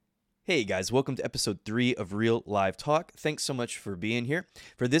Hey guys, welcome to episode 3 of Real Live Talk. Thanks so much for being here.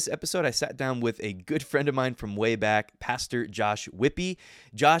 For this episode, I sat down with a good friend of mine from way back, Pastor Josh Whippy.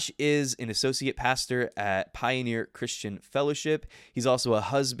 Josh is an associate pastor at Pioneer Christian Fellowship. He's also a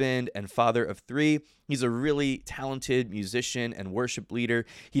husband and father of 3. He's a really talented musician and worship leader.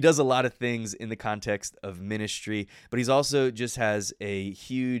 He does a lot of things in the context of ministry, but he's also just has a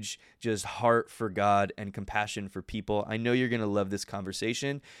huge heart for God and compassion for people. I know you're going to love this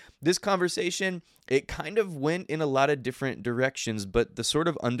conversation. This conversation, it kind of went in a lot of different directions, but the sort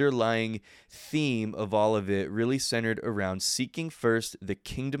of underlying theme of all of it really centered around seeking first the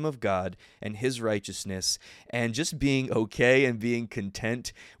kingdom of God and his righteousness, and just being okay and being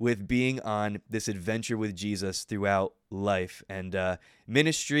content with being on this adventure with Jesus throughout life and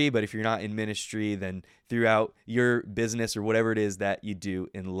ministry. But if you're not in ministry, then throughout your business or whatever it is that you do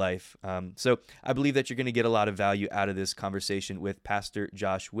in life. So I believe that you're going to get a lot of value out of this conversation with Pastor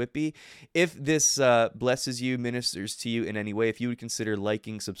Josh Whippy. If this blesses you, ministers to you in any way, if you would consider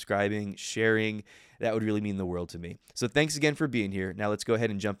liking, subscribing, sharing, that would really mean the world to me. So thanks again for being here. Now let's go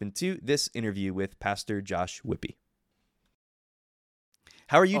ahead and jump into this interview with Pastor Josh Whippy.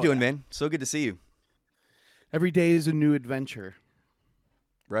 How are you doing, man? So good to see you. Every day is a new adventure.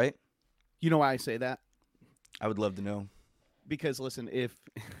 Right? You know why I say that? I would love to know. Because listen, if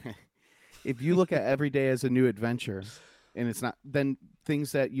you look at every day as a new adventure and it's not, then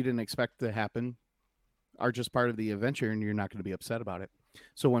things that you didn't expect to happen are just part of the adventure and you're not going to be upset about it.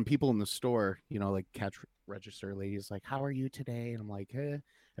 So when people in the store, like cash register ladies like, "How are you today?" And I'm like, "Hey,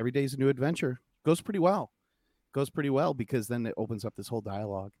 every day's a new adventure." Goes pretty well because then it opens up this whole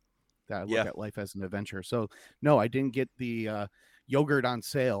dialogue that I look at life as an adventure. So no, I didn't get the yogurt on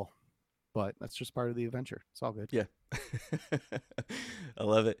sale, but that's just part of the adventure. It's all good. Yeah. I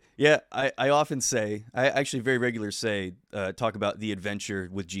love it. Yeah, I often say, I actually very regularly say, talk about the adventure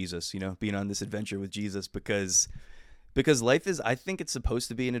with Jesus, being on this adventure with Jesus because life is, I think it's supposed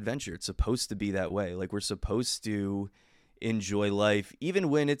to be an adventure. It's supposed to be that way. Like, we're supposed to enjoy life, even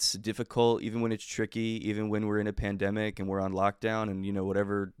when it's difficult, even when it's tricky, even when we're in a pandemic and we're on lockdown and,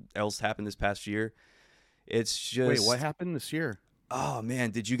 whatever else happened this past year. It's just... Wait, what happened this year? Oh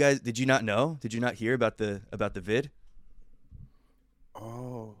man, did you not know? Did you not hear about the vid?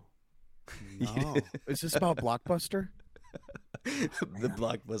 Oh, no. Is this about Blockbuster? The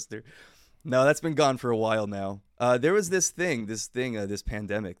Blockbuster. No, that's been gone for a while now. There was this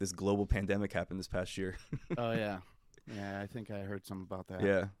pandemic, this global pandemic happened this past year. Oh, yeah. Yeah, I think I heard something about that.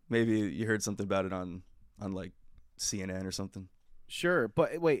 Yeah, maybe you heard something about it on like CNN or something. Sure,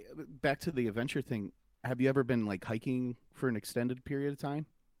 but wait, back to the adventure thing. Have you ever been like hiking for an extended period of time?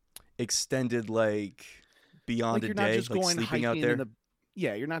 Extended, like beyond like a day, not just like going sleeping out hiking there?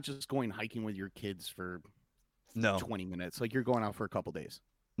 Yeah, you're not just going hiking with your kids for No. 20 minutes. Like you're going out for a couple days.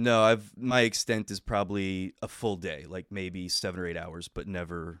 No, my extent is probably a full day, like maybe 7 or 8 hours, but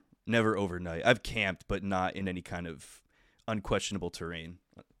never overnight. I've camped, but not in any kind of unquestionable terrain,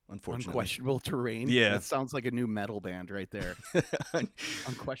 unfortunately. Unquestionable terrain? Yeah. That sounds like a new metal band right there.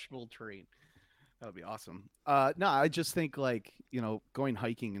 Unquestionable terrain. That would be awesome. No, I just think like, going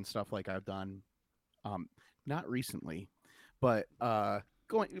hiking and stuff like I've done, not recently, but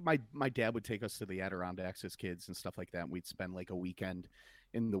my dad would take us to the Adirondacks as kids and stuff like that. And we'd spend like a weekend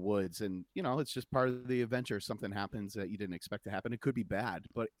in the woods and, it's just part of the adventure. Something happens that you didn't expect to happen. It could be bad,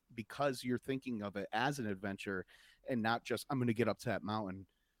 but because you're thinking of it as an adventure and not just, I'm going to get up to that mountain,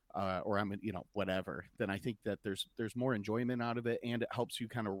 or I'm, whatever, then I think that there's more enjoyment out of it. And it helps you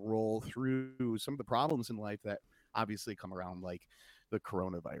kind of roll through some of the problems in life that obviously come around, like the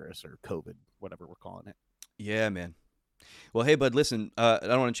coronavirus or COVID, whatever we're calling it. Yeah, man. Well, hey, bud, listen, I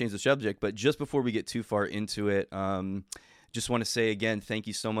don't want to change the subject, but just before we get too far into it, just want to say again, thank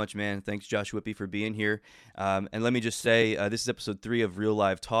you so much, man. Thanks, Josh Whippy, for being here. And let me just say, this is episode 3 of Real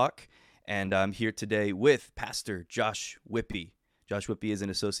Live Talk, and I'm here today with Pastor Josh Whippy. Josh Whippy is an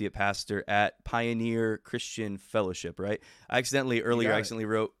associate pastor at Pioneer Christian Fellowship, right? I accidentally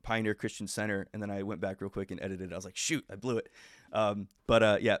wrote Pioneer Christian Center, and then I went back real quick and edited it. I was like, shoot, I blew it.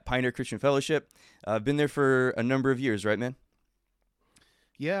 But Pioneer Christian Fellowship. I've been there for a number of years, right, man?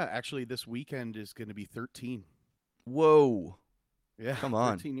 Yeah, actually, this weekend is going to be 13. Whoa. Yeah, come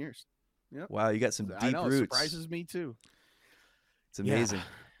on. 13 years. Yep. Wow, you got some deep I know, roots. It surprises me too. It's amazing.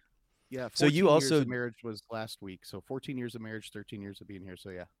 Yeah. So you also years of marriage was last week. So 14 years of marriage, 13 years of being here.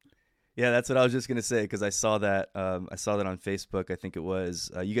 So yeah. Yeah, that's what I was just gonna say because I saw that. I saw that on Facebook. I think it was.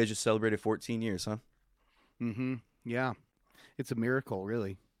 You guys just celebrated 14 years, huh? Mm-hmm. Yeah, it's a miracle,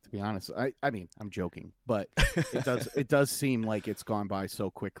 really. To be honest, I mean, I'm joking, but it does seem like it's gone by so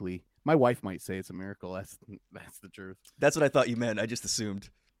quickly. My wife might say it's a miracle. That's the truth. That's what I thought you meant. I just assumed.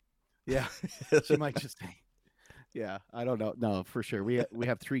 Yeah, she might just. Yeah, I don't know. No, for sure. We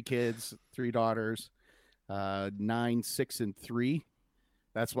have 3 kids, 3 daughters, 9, 6, and 3.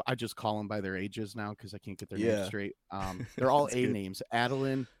 That's what I just call them by their ages now because I can't get their names Yeah, straight. They're all that's A good. names: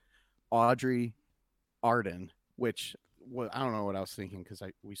 Adeline, Audrey, Arden. Which I don't know what I was thinking because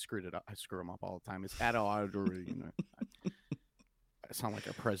we screwed it up. I screw them up all the time. It's Audrey. I sound like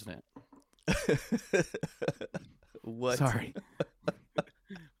a president. What? Sorry.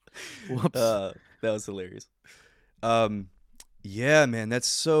 Whoops. That was hilarious. Um, yeah, man, that's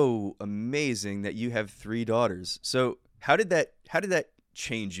so amazing that you have 3 daughters. So how did that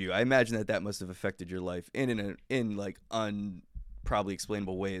change you? I imagine that must have affected your life in like probably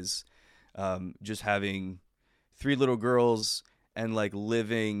explainable ways. Just having 3 little girls and like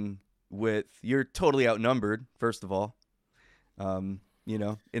living with you're totally outnumbered, first of all. In the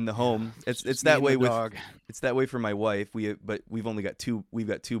Yeah, home. it's It's just me that and the way with dog. it's that way for my wife. But we've got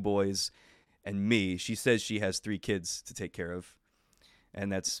 2 boys and me. She says she has 3 kids to take care of,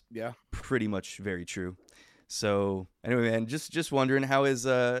 and that's Yeah. pretty much very true. So anyway, man, just wondering how is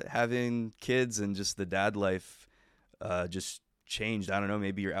having kids and just the dad life just changed. I don't know,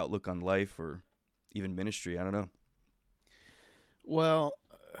 maybe your outlook on life or even ministry. I don't know. Well,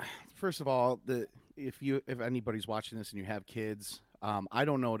 first of all, if anybody's watching this and you have kids, I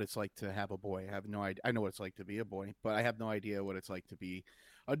don't know what it's like to have a boy. I have no idea. I know what it's like to be a boy, but I have no idea what it's like to be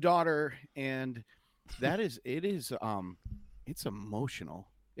a daughter. And it's emotional.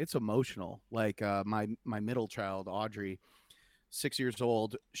 It's emotional. Like my middle child, Audrey, 6 years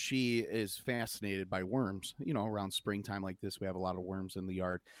old, she is fascinated by worms. Around springtime like this, we have a lot of worms in the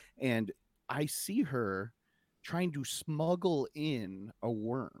yard, and I see her trying to smuggle in a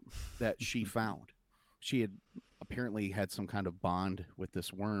worm that she found. She had apparently had some kind of bond with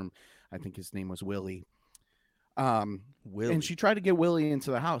this worm. I think his name was Willie. Um, and Willie. she tried to get Willie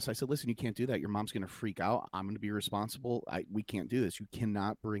into the house. I said, "Listen, you can't do that. Your mom's going to freak out. I'm going to be responsible. We can't do this. You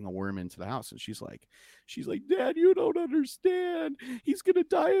cannot bring a worm into the house." And she's like, "Dad, you don't understand. He's going to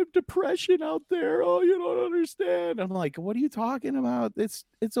die of depression out there. Oh, you don't understand." I'm like, "What are you talking about? It's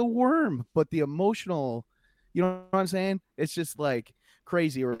a worm." But the emotional, you know what I'm saying? It's just like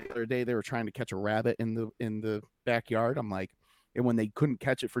crazy. Or the other day they were trying to catch a rabbit in the backyard. I'm like, and when they couldn't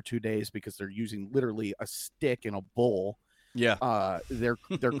catch it for 2 days because they're using literally a stick in a bowl, Yeah. they're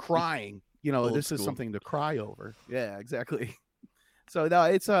crying. Old This is school. something to cry over. Yeah, exactly. So no,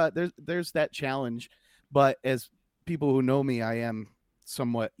 it's there's that challenge, but as people who know me, I am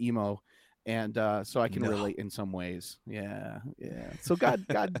somewhat emo, and so I can No. relate in some ways. Yeah, yeah. So God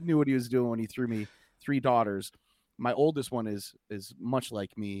knew what He was doing when He threw me 3 daughters. My oldest one is much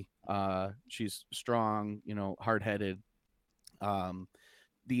like me. She's strong, hard headed, um,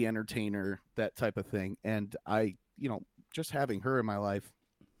 the entertainer, that type of thing. And just having her in my life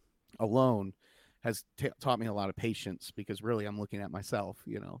alone has taught me a lot of patience because really I'm looking at myself.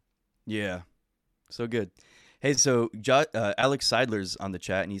 Yeah. So good. Hey, so Alex Seidler's on the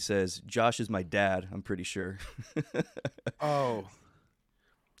chat and he says Josh is my dad. I'm pretty sure. Oh,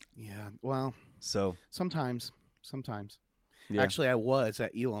 yeah. Well, So sometimes. yeah, Actually, I was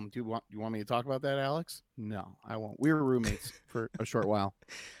at Elam. Do you want me to talk about that, Alex? No, I won't. We were roommates for a short while.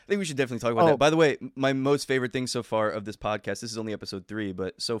 I think we should definitely talk about that. Oh, By the way, my most favorite thing so far of this podcast. This is only episode 3,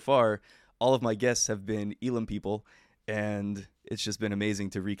 but so far, all of my guests have been Elam people, and it's just been amazing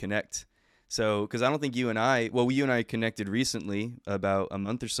to reconnect. So, because I don't think you and I connected recently about a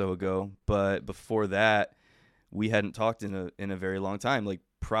month or so ago, but before that, we hadn't talked in a very long time, like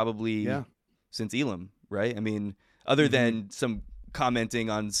probably yeah. since Elam, right? I mean, other Mm-hmm. than some commenting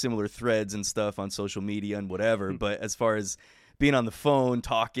on similar threads and stuff on social media and whatever, but as far as being on the phone,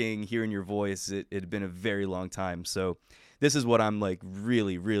 talking, hearing your voice, it had been a very long time. So this is what I'm like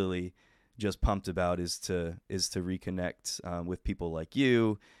really, really just pumped about is to reconnect with people like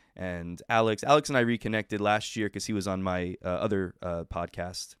you and Alex. Alex and I reconnected last year because he was on my other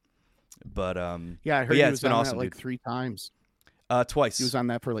podcast. But Yeah, I but heard yeah, he it's was been on that awesome, like dude. 3 times. He was Twice, on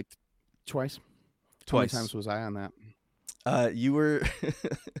that for like twice. How many twice. times was I on that? You were.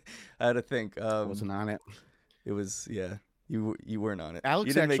 I had to think. I wasn't on it. It was yeah. You weren't on it. You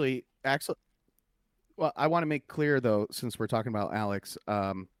Alex didn't make. actually. Well, I want to make clear though, since we're talking about Alex,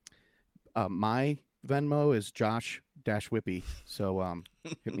 my Venmo is Josh Dash Whippy. So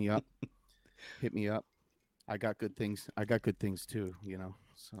hit me up. Hit me up. I got good things. I got good things too.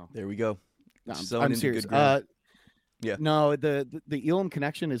 So There we go. no, Sowing I'm into serious. good ground. Yeah. No, the Elam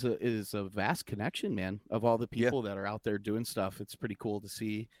connection is a vast connection, man. Of all the Yeah. people that are out there doing stuff, it's pretty cool to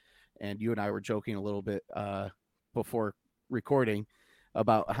see. And you and I were joking a little bit before recording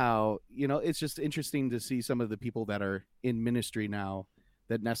about how it's just interesting to see some of the people that are in ministry now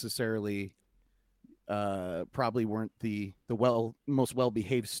that necessarily probably weren't the most well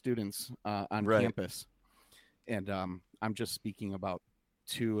behaved students on Right. campus. And I'm just speaking about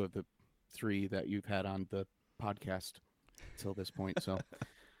 2 of the 3 that you've had on the podcast till this point. So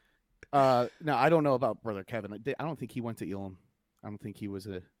now I don't know about Brother Kevin. I don't think he went to Elam. I don't think he was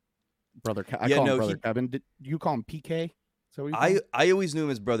a Brother. I Yeah, call him no, Brother Kevin. Did you call him PK? So I always knew him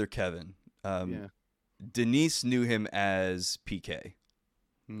as Brother Kevin. Yeah. Denise knew him as PK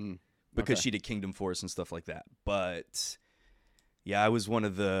because Okay. she did Kingdom Force and stuff like that. But yeah, I was one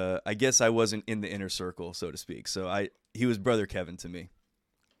of the. I guess I wasn't in the inner circle, so to speak. So he was Brother Kevin to me.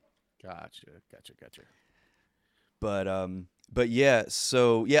 Gotcha. But yeah,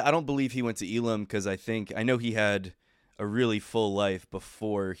 so yeah, I don't believe he went to Elam because I know he had a really full life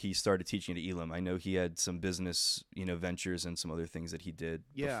before he started teaching at Elam. I know he had some business, ventures and some other things that he did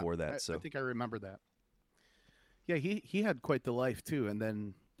before that. I think I remember that. Yeah, he had quite the life too, and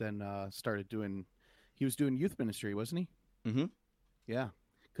then started doing. He was doing youth ministry, wasn't he? Mm-hmm. Yeah,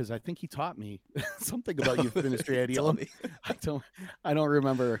 because I think he taught me something about youth ministry at Elam. I don't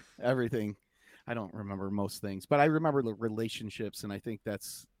remember everything. I don't remember most things, but I remember the relationships, and I think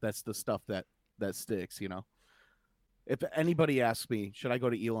that's the stuff that sticks. If anybody asks me, should I go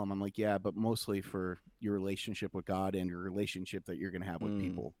to Elam? I'm like, yeah, but mostly for your relationship with God and your relationship that you're going to have with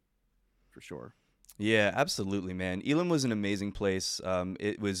people, for sure. Yeah, absolutely, man. Elam was an amazing place.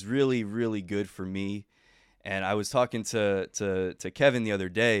 It was really, really good for me. And I was talking to Kevin the other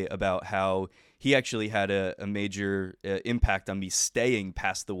day about how he actually had a major impact on me staying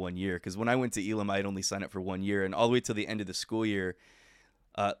past the 1 year. Because when I went to Elam, I had only signed up for 1 year. And all the way to the end of the school year,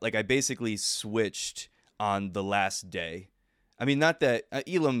 I basically switched on the last day. I mean, not that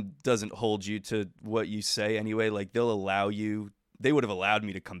Elam doesn't hold you to what you say anyway. Like, they would have allowed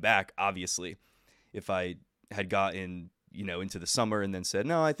me to come back, obviously, if I had gotten, into the summer and then said,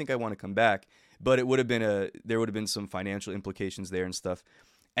 no, I think I want to come back. But there would have been some financial implications there and stuff.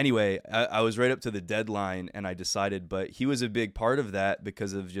 Anyway, I was right up to the deadline and I decided, but he was a big part of that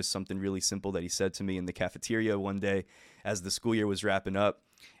because of just something really simple that he said to me in the cafeteria one day as the school year was wrapping up.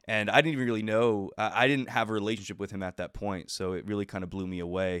 And I didn't even really know, I didn't have a relationship with him at that point. So it really kind of blew me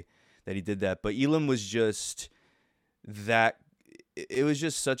away that he did that. But Elam was just it was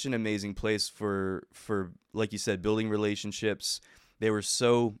just such an amazing place for, like you said, building relationships. They were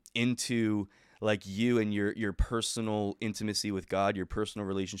so into like you and your personal intimacy with God, your personal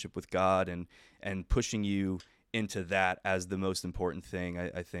relationship with God, and pushing you into that as the most important thing,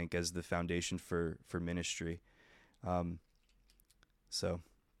 I think, as the foundation for ministry. So.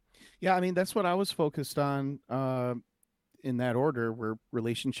 Yeah, I mean, that's what I was focused on in that order, were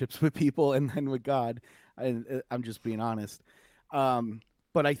relationships with people and then with God. I'm just being honest.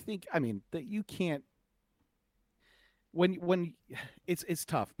 But I think, I mean, that you can't, when it's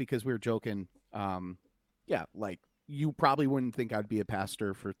tough because we were joking. Yeah, like you probably wouldn't think I'd be a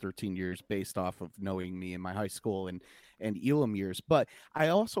pastor for 13 years based off of knowing me in my high school and Elam years. But I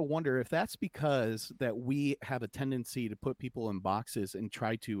also wonder if that's because that we have a tendency to put people in boxes and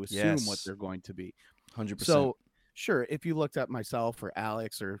try to assume what they're going to be. 100%. So sure, if you looked at myself or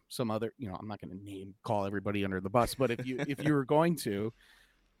Alex or some other, I'm not going to call everybody under the bus, but if you were going to,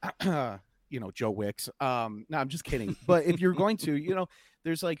 Joe Wicks. No, I'm just kidding. But if you're going to,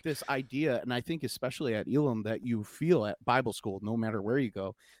 there's like this idea, and I think especially at Elam that you feel at Bible school, no matter where you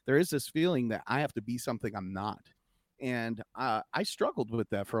go, there is this feeling that I have to be something I'm not. And I struggled with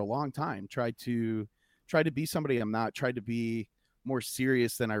that for a long time. Tried to be somebody I'm not. Tried to be more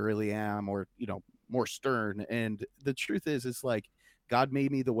serious than I really am, or more stern. And the truth is, it's like God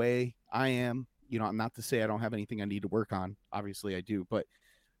made me the way I am. I'm not to say I don't have anything I need to work on. Obviously, I do, but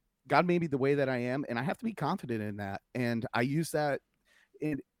God made me the way that I am, and I have to be confident in that. And I use that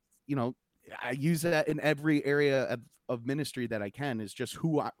I use that in every area of ministry that I can. Is just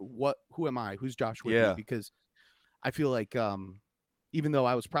who am I? Who's Josh Whitby? Yeah. Because I feel like even though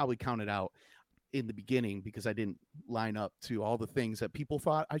I was probably counted out in the beginning because I didn't line up to all the things that people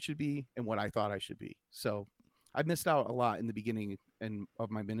thought I should be and what I thought I should be. So I missed out a lot in the beginning of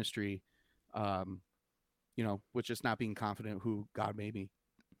my ministry, with just not being confident who God made me.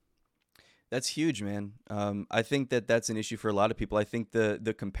 That's huge, man. I think that's an issue for a lot of people. I think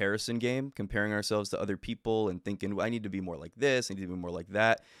the comparison game, comparing ourselves to other people and thinking, well, I need to be more like this, I need to be more like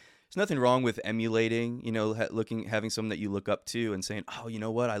that. There's nothing wrong with emulating, having someone that you look up to and saying, oh, you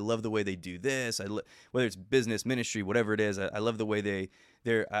know what? I love the way they do this. Whether it's business, ministry, whatever it is, I love the way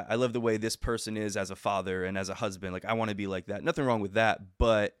I love the way this person is as a father and as a husband. Like, I want to be like that. Nothing wrong with that.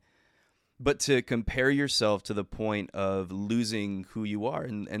 But to compare yourself to the point of losing who you are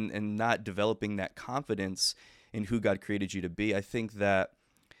and not developing that confidence in who God created you to be. I think that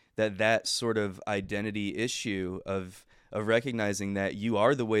sort of identity issue of recognizing that you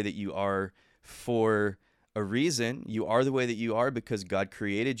are the way that you are for a reason. You are the way that you are because God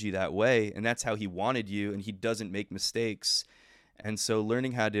created you that way, and that's how he wanted you, and he doesn't make mistakes. And so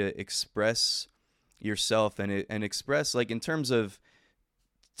learning how to express yourself and express, like, in terms of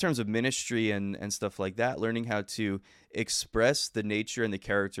ministry and stuff like that, learning how to express the nature and the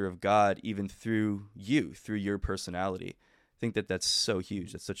character of God even through you, through your personality. I think that that's so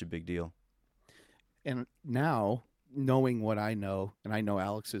huge. That's such a big deal. And now, knowing what I know, and I know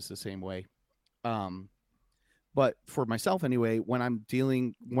Alex is the same way. Um, but for myself anyway, when I'm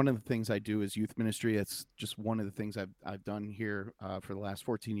dealing, one of the things I do is youth ministry. It's just one of the things I've done here for the last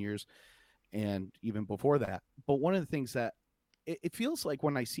 14 years, and even before that. But one of the things that it feels like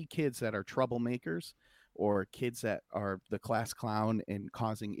when I see kids that are troublemakers or kids that are the class clown and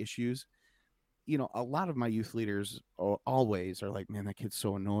causing issues, a lot of my youth leaders always are like, man, that kid's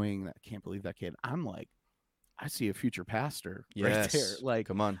so annoying. I can't believe that kid. I'm like, I see a future pastor right there. Yes. Like,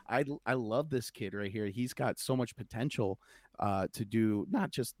 Come on. I love this kid right here. He's got so much potential to do not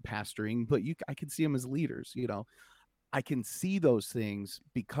just pastoring, but I can see him as leaders. I can see those things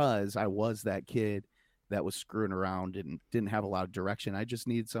because I was that kid that was screwing around and didn't have a lot of direction. I just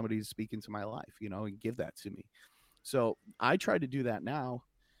needed somebody to speak into my life, and give that to me. So I try to do that now,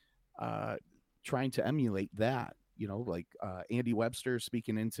 trying to emulate that, like Andy Webster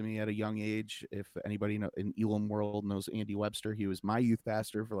speaking into me at a young age. If anybody in Elam world knows Andy Webster, he was my youth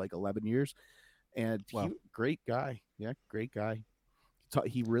pastor for like 11 years. And Wow. great guy. Yeah, great guy.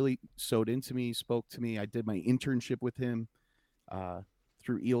 He really sewed into me, spoke to me. I did my internship with him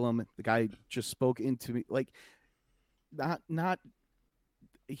through Elam. The guy just spoke into me, like not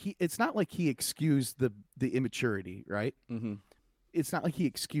he. It's not like he excused the immaturity, right? Mm-hmm. It's not like he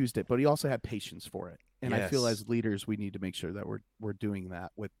excused it, but he also had patience for it. And I feel Yes. as leaders, we need to make sure that we're doing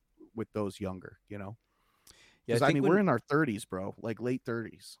that with those younger, Yeah, I because think we're when in our 30s, bro, like late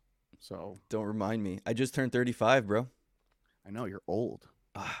 30s. So don't remind me. I just turned 35, bro. I know you're old.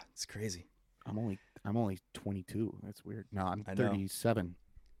 It's crazy. I'm only 22. That's weird. No, I'm I know. 37.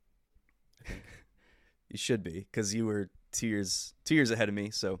 I think. You should be, because you were 2 years ahead of me,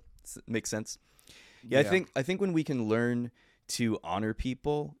 so it makes sense. Yeah, I Yeah. think when we can learn to honor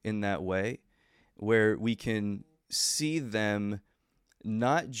people in that way, where we can see them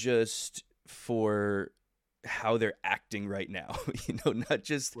not just for how they're acting right now, not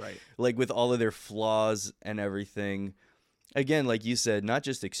just Right. like with all of their flaws and everything. Again, like you said, not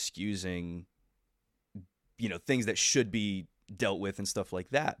just excusing, things that should be dealt with and stuff like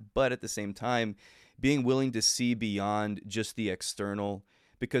that, but at the same time, being willing to see beyond just the external,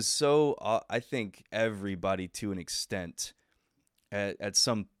 because I think everybody to an extent at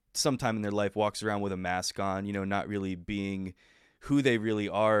some time in their life walks around with a mask on, not really being who they really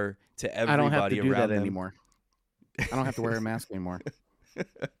are to I don't have to everybody do that around them. anymore. I don't have to wear a mask anymore.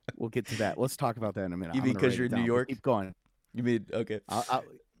 We'll get to that. Let's talk about that in a minute. You I'm mean gonna because write you're it in New down. But York? keep going. You mean, okay.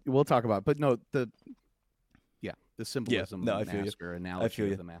 We'll talk about it. But no, the Yeah, symbolism no, of I the feel you. mask or I analogy feel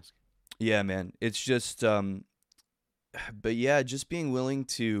of you. the mask. Yeah, man. It's just, but yeah, just being willing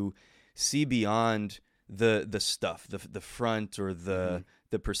to see beyond the stuff, the front, or Mhm.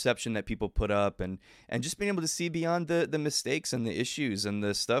 the perception that people put up, and just being able to see beyond the mistakes and the issues and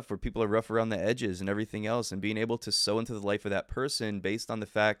the stuff where people are rough around the edges and everything else, and being able to sow into the life of that person based on the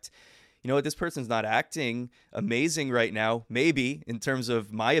fact, what, this person's not acting amazing right now, maybe in terms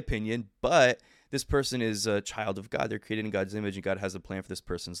of my opinion, but this person is a child of God. They're created in God's image, and God has a plan for this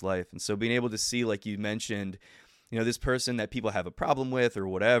person's life. And so being able to see, like you mentioned, this person that people have a problem with or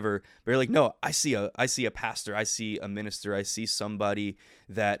whatever, but you're like, no, I see a pastor, I see a minister, I see somebody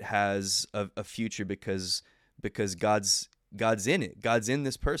that has a future because God's in it. God's in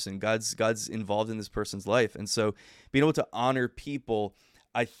this person. God's involved in this person's life. And so being able to honor people,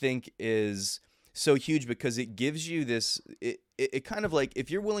 I think, is so huge, because it gives you this, it kind of like,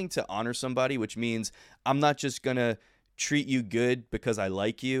 if you're willing to honor somebody, which means I'm not just gonna treat you good because I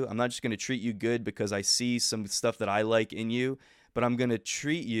like you. I'm not just going to treat you good because I see some stuff that I like in you, but I'm going to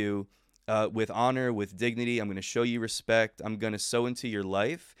treat you with honor, with dignity. I'm going to show you respect. I'm going to sow into your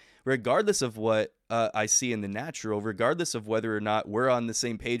life, regardless of what I see in the natural, regardless of whether or not we're on the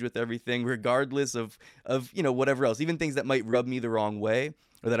same page with everything, regardless of whatever else, even things that might rub me the wrong way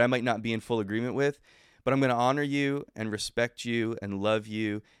or that I might not be in full agreement with. But I'm going to honor you and respect you and love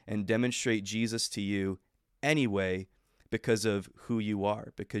you and demonstrate Jesus to you anyway, because of who you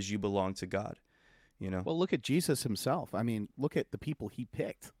are, because you belong to God, Well, look at Jesus himself. I mean, look at the people he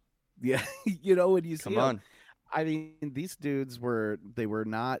picked. Yeah, when you see Come him, on. I mean, these dudes were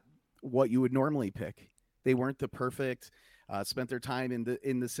not what you would normally pick. They weren't the perfect. Spent their time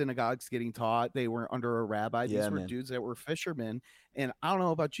in the synagogues getting taught. They weren't under a rabbi. Yeah, These were man. dudes that were fishermen. And I don't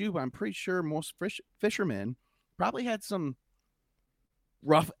know about you, but I'm pretty sure most fishermen probably had some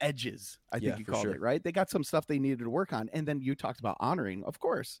rough edges. I Yeah, think you for called sure. it, right? They got some stuff they needed to work on. And then you talked about honoring. Of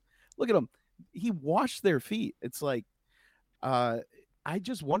course, look at him. He washed their feet. It's like, uh, I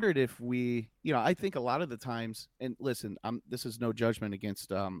just wondered if we, I think a lot of the times, and listen, this is no judgment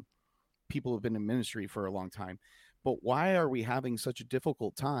against people who've been in ministry for a long time, but why are we having such a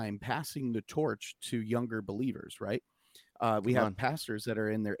difficult time passing the torch to younger believers, right? We Come have on. pastors that are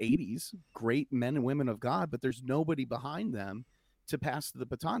in their 80s, great men and women of God, but there's nobody behind them to pass the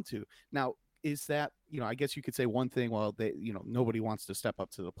baton to. Now, is that, I guess you could say one thing, well, nobody wants to step up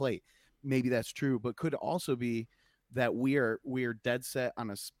to the plate. Maybe that's true, but could also be that we are dead set on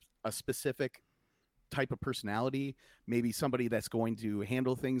a specific type of personality, maybe somebody that's going to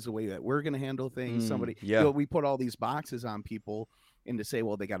handle things the way that we're going to handle things. Somebody, Yeah. we put all these boxes on people and to say,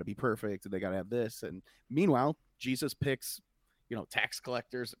 well, they got to be perfect and they got to have this. And meanwhile, Jesus picks, tax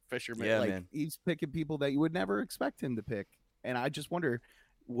collectors, fishermen. Yeah, like man. he's picking people that you would never expect him to pick. And I just wonder,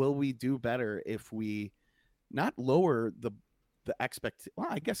 will we do better if we not lower the well,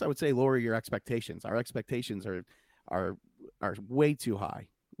 I guess I would say lower your expectations. Our expectations are way too high,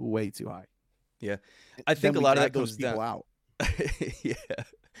 way too high. Yeah. I Then think a we lot of that drag those comes people down. out. Yeah.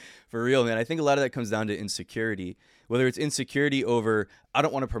 For real, man. I think a lot of that comes down to insecurity. Whether it's insecurity over I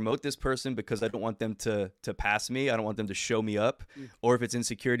don't want to promote this person because I don't want them to pass me, I don't want them to show me up, or if it's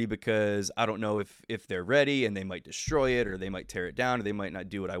insecurity because I don't know if they're ready and they might destroy it or they might tear it down or they might not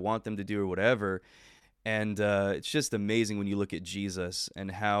do what I want them to do or whatever. And it's just amazing when you look at Jesus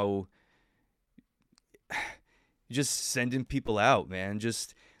and how just sending people out, man,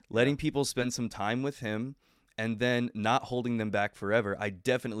 just letting people spend some time with him and then not holding them back forever. I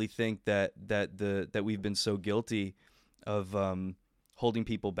definitely think that we've been so guilty of holding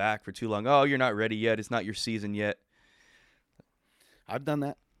people back for too long. Oh, you're not ready yet. It's not your season yet. I've done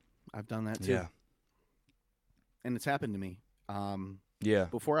that. I've done that too. Yeah. And it's happened to me. Yeah.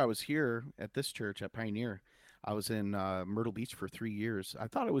 Before I was here at this church at Pioneer, I was in Myrtle Beach for 3 years. I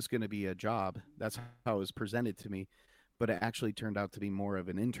thought it was going to be a job. That's how it was presented to me. But it actually turned out to be more of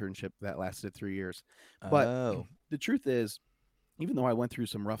an internship that lasted 3 years. But Oh. the truth is, even though I went through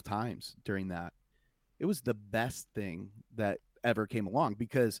some rough times during that, it was the best thing that ever came along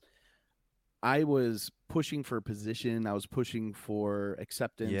because I was pushing for a position. I was pushing for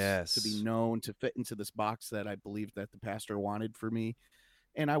acceptance, to be Yes. known, to fit into this box that I believed that the pastor wanted for me.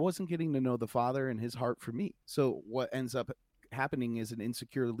 And I wasn't getting to know the Father and his heart for me. So what ends up happening is an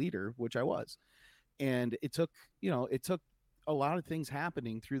insecure leader, which I was. And it took a lot of things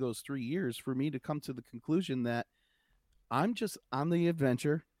happening through those 3 years for me to come to the conclusion that I'm just on the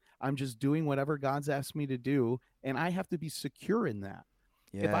adventure. I'm just doing whatever God's asked me to do, and I have to be secure in that.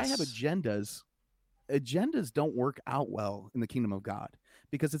 If I have Yes. agendas don't work out well in the kingdom of God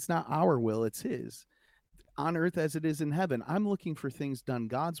because it's not our will, it's his. On earth as it is in heaven, I'm looking for things done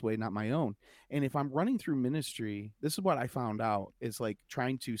God's way, not my own. And if I'm running through ministry, this is what I found out is like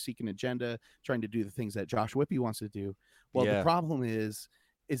trying to seek an agenda, trying to do the things that Josh Whippy wants to do. Well, the Yeah. problem is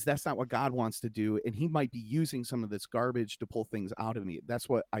that's not what God wants to do, and he might be using some of this garbage to pull things out of me. That's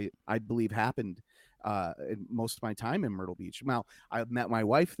what I believe happened in most of my time in Myrtle Beach. Now, I met my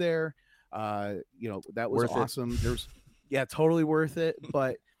wife there. That was Worth it. awesome. There's totally worth it,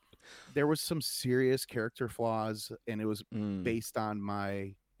 but there was some serious character flaws, and it was based on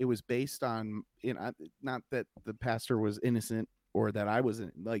not that the pastor was innocent or that I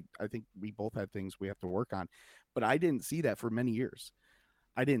wasn't. Like, I think we both had things we have to work on, but I didn't see that for many years.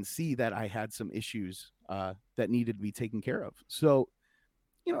 I didn't see that I had some issues that needed to be taken care of. So,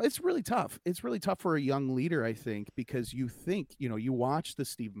 it's really tough. It's really tough for a young leader, I think, because you think, you watch the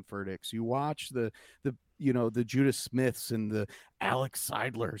Stephen Furticks, you watch the Judas Smiths and the Alex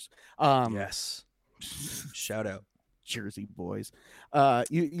Seidlers. Yes. Shout out. Jersey boys. Come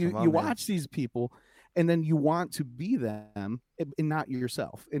You on, man. watch these people, and then you want to be them and not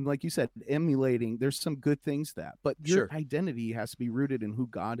yourself. And like you said, emulating, there's some good things but your Sure. identity has to be rooted in who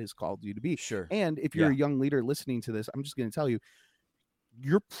God has called you to be. Sure. And if you're Yeah. a young leader listening to this, I'm just going to tell you,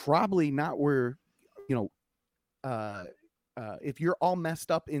 you're probably not where, if you're all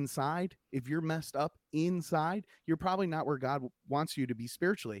messed up inside, you're probably not where God wants you to be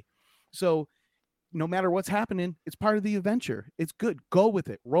spiritually. So no matter what's happening, it's part of the adventure. It's good. Go with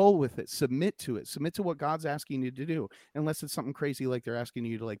it, roll with it, submit to what God's asking you to do, unless it's something crazy like they're asking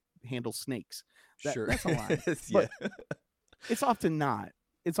you to like handle snakes. Sure. That's a lie. Yeah. But it's often not.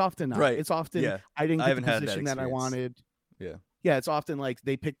 Right. It's often Yeah. I didn't I get haven't the had that position that I experience. wanted. Yeah. Yeah, it's often like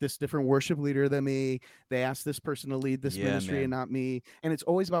they pick this different worship leader than me. They ask this person to lead this Yeah, ministry and man. not me. And it's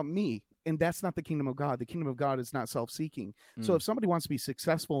always about me. And that's not the kingdom of God. The kingdom of God is not self-seeking. So Mm, if somebody wants to be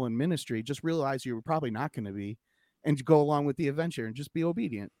successful in ministry, just realize you're probably not going to be, and go along with the adventure and just be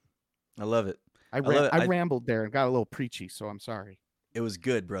obedient. I love it. I I love it. I rambled there and got a little preachy, so I'm sorry. It was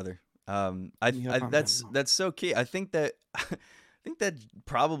good, brother. Yeah, That's so key. I think that I think that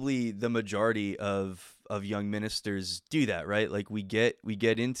probably the majority of young ministers do that, right? Like we get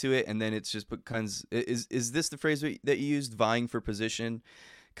into it, and then it's just becomes is this the phrase that you used, vying for position,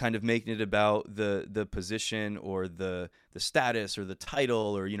 kind of making it about the position or the status or the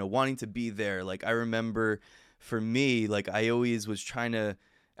title, or wanting to be there. Like I remember for me, like I always was trying to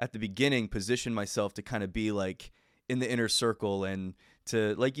at the beginning position myself to kind of be like in the inner circle, and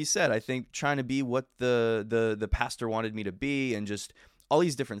to, like you said, I think trying to be what the pastor wanted me to be, and just all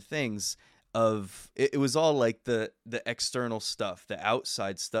these different things of it was all like the external stuff, the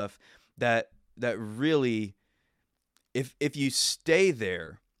outside stuff that really, if you stay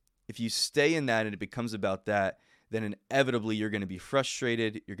there, if you stay in that and it becomes about that, then inevitably you're going to be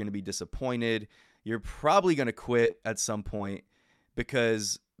frustrated, you're going to be disappointed, you're probably going to quit at some point,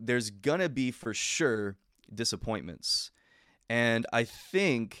 because there's going to be for sure disappointments. And I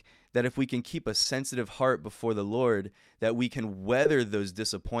think that if we can keep a sensitive heart before the Lord, that we can weather those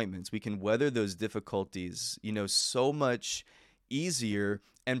disappointments, we can weather those difficulties, so much easier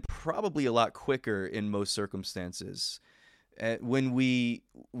and probably a lot quicker in most circumstances. When we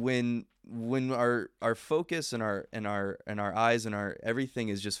when our focus and our eyes and our everything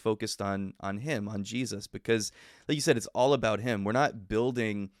is just focused on him, on Jesus, because like you said, it's all about him. We're not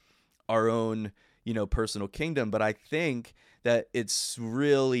building our own personal kingdom, but I think that it's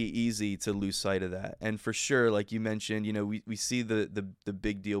really easy to lose sight of that. And for sure, like you mentioned, we see the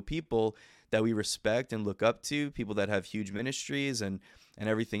big deal people that we respect and look up to, people that have huge ministries and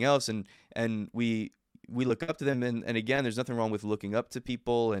everything else, and we look up to them, and again, there's nothing wrong with looking up to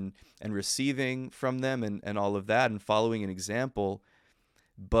people and receiving from them and all of that and following an example.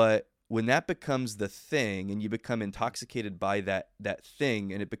 But when that becomes the thing and you become intoxicated by that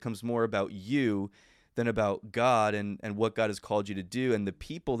thing, and it becomes more about you than about God and what God has called you to do and the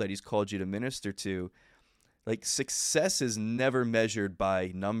people that he's called you to minister to, like success is never measured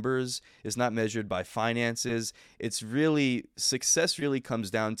by numbers, it's not measured by finances. It's really, success really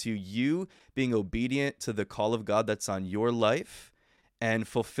comes down to you being obedient to the call of God that's on your life and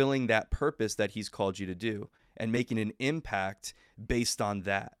fulfilling that purpose that he's called you to do and making an impact based on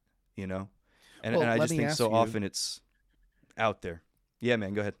that, you know? And Well, I let just me think ask so you. often it's out there. Yeah,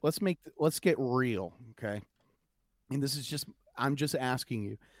 man, go ahead. Let's get real, okay? And this is just, I'm just asking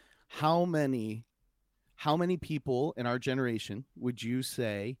you, how many how many people in our generation would you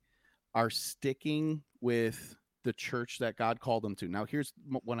say are sticking with the church that God called them to? Now, here's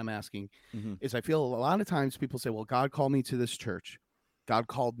what I'm asking Hmm. is, I feel a lot of times people say, well, God called me to this church. God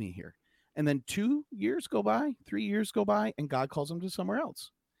called me here. And then 2 years go by, 3 years go by, and God calls them to somewhere else.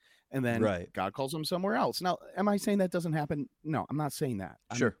 And then Right. God calls them somewhere else. Now, am I saying that doesn't happen? No, I'm not saying that.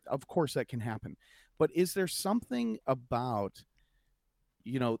 Sure. Of course that can happen. But is there something about,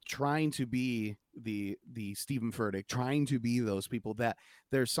 trying to be the Stephen Furtick, trying to be those people, that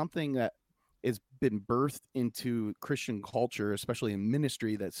there's something that has been birthed into Christian culture, especially in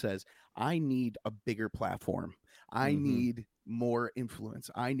ministry, that says, I need a bigger platform. I Hmm. need more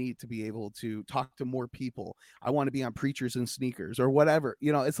influence. I need to be able to talk to more people. I want to be on Preachers and Sneakers or whatever.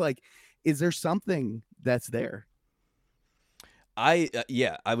 It's like, is there something that's there?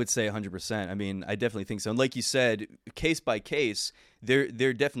 Yeah, I would say 100%. I mean, I definitely think so. And like you said, case by case, there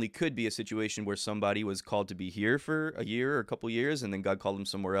definitely could be a situation where somebody was called to be here for a year or a couple years, and then God called them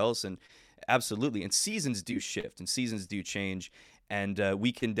somewhere else. And absolutely, and seasons do shift and seasons do change, and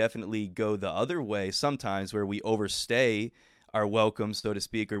we can definitely go the other way sometimes, where we overstay our welcome, so to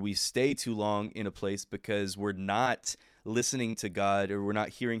speak, or we stay too long in a place because we're not listening to God, or we're not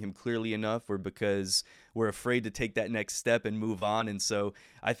hearing him clearly enough, or because we're afraid to take that next step and move on. And so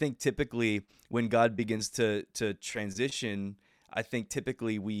I think typically when God begins to transition, I think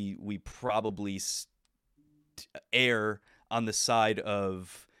typically we probably err on the side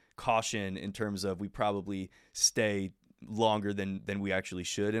of caution, in terms of we probably stay longer than we actually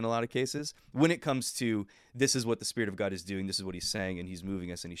should in a lot of cases, when it comes to this is what the Spirit of God is doing, this is what he's saying, and he's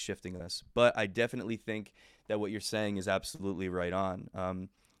moving us and he's shifting us. But I definitely think that what you're saying is absolutely right on.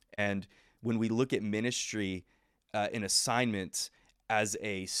 And when we look at ministry, an assignment, as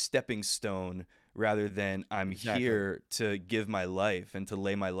a stepping stone, rather than I'm Exactly. here to give my life and to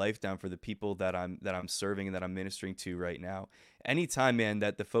lay my life down for the people that I'm serving and that I'm ministering to right now. Anytime, man,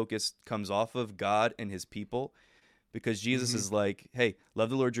 that the focus comes off of God and his people, because Jesus is like, hey, love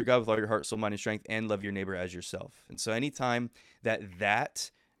the Lord your God with all your heart, soul, mind, and strength, and love your neighbor as yourself. And so anytime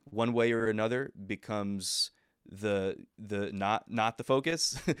that one way or another becomes the not the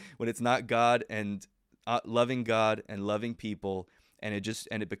focus, when it's not God and loving God and loving people, and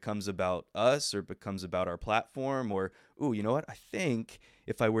it becomes about us, or becomes about our platform, or, ooh, you know what? I think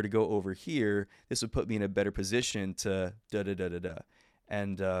if I were to go over here, this would put me in a better position to da da da da da.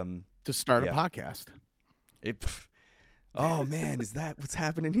 And To start a podcast. Oh man, is that what's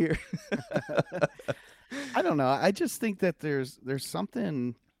happening here? I don't know. I just think that there's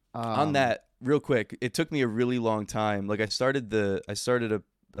something On that, real quick. It took me a really long time. Like I started the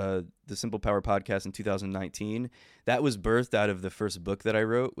Simple Power podcast in 2019. That was birthed out of the first book that I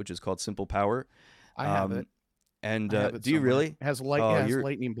wrote, which is called Simple Power. I have it. And I have it do you somewhere. really? It has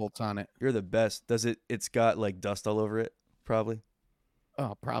lightning bolts on it. You're the best. Does it? It's got like dust all over it, probably.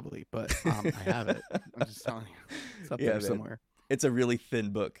 Oh, probably, but I have it. I'm just telling you, it's up Yeah, there man. somewhere. It's a really thin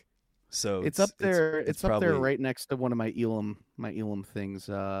book, so It's up there. It's up there, probably- right next to one of my Elam things.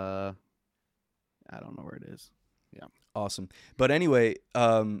 I don't know where it is. Awesome. But anyway,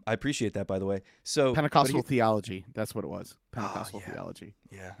 I appreciate that, by the way. So Pentecostal theology. That's what it was. Pentecostal yeah. theology.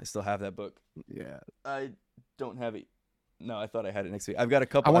 Yeah, I still have that book. Yeah. I don't have it. No, I thought I had it next week. I've got a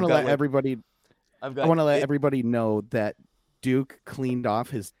couple. I want to let like, everybody. I've got. I want to let it- everybody know that Duke cleaned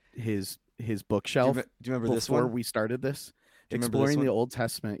off his Do you bookshelf do you remember this before one? we started this. Do you remember this Exploring the one? Old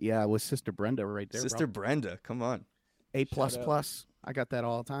Testament. Yeah, with Sister Brenda right there. Sister Brenda, come on. A Shout out. I got that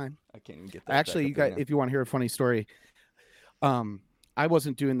all the time. I can't even get that. Actually, you back up got, right if you want to hear a funny story, I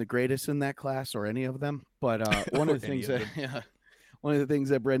wasn't doing the greatest in that class or any of them, but one of the Any things of that one of the things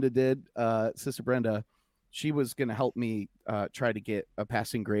that Brenda did, Sister Brenda, she was going to help me try to get a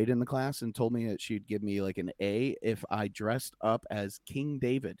passing grade in the class, and told me that she'd give me like an A if I dressed up as King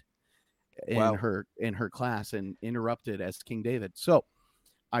David in Wow. her class and interrupted as King David. So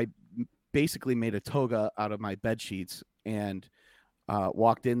I basically made a toga out of my bed sheets and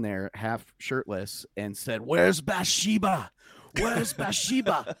walked in there half shirtless and said, "Where's Bathsheba? Where's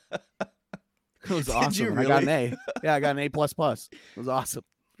Bathsheba?" It was Did awesome. you And I got an really? A. Yeah, I got an A++. It was awesome.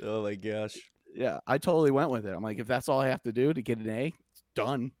 Oh my gosh. Yeah, I totally went with it. I'm like, if that's all I have to do to get an A, it's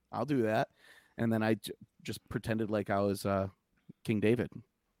done. I'll do that. And then I just pretended like I was King David.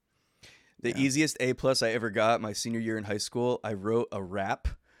 The Yeah. easiest A+ I ever got my senior year in high school. I wrote a rap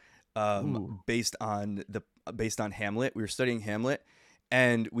Ooh. based on Hamlet. We were studying Hamlet,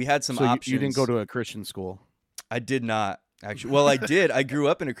 and we had some So options. you didn't go to a Christian school. I did not actually. Well, I did. I grew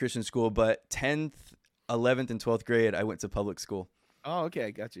up in a Christian school, but 10th, 11th, and 12th grade, I went to public school. Oh, okay,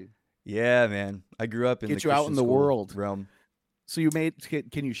 I got you. Yeah, man. I grew up in Get the you out Christian in the school world. realm. So you made.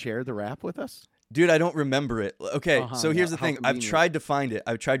 Can you share the rap with us? Dude, I don't remember it. Okay, Uh-huh, so here's yeah, the how thing. I've convenient. tried to find it.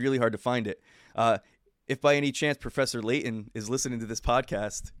 I've tried really hard to find it. If by any chance Professor Layton is listening to this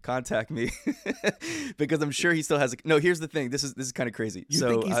podcast, contact me because I'm sure he still has it. No, here's the thing. This is kind of crazy. You so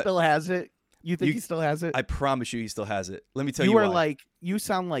think he still has it? You think he still has it? I promise you, he still has it. Let me tell you you are why. like, you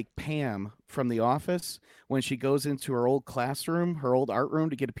sound like Pam from The Office when she goes into her old classroom, her old art room,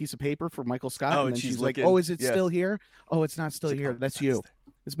 to get a piece of paper for Michael Scott. Oh, and and then she's she's like, looking- "Oh, is it yeah. still here? Oh, it's not still She's like, here. "Oh, That's it's you." not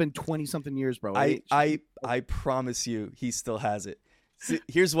It's been 20 something years, bro. I promise you, he still has it. See,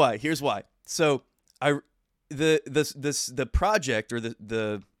 here's why. So the project, or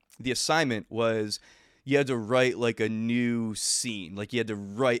the assignment was, you had to write like a new scene. Like you had to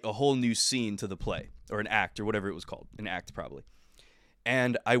write a whole new scene to the play, or an act, or whatever it was called. An act, probably.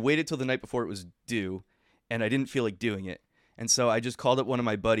 And I waited till the night before it was due, and I didn't feel like doing it. And so I just called up one of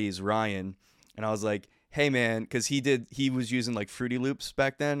my buddies, Ryan, and I was like, "Hey man," because he was using like Fruity Loops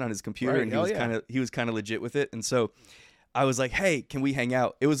back then on his computer, Right, and hell he was kind of legit with it. And so I was like, "Hey, can we hang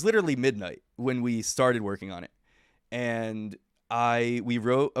out?" It was literally midnight when we started working on it, and we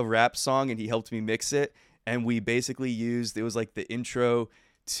wrote a rap song, and he helped me mix it, and we basically used, it was like the intro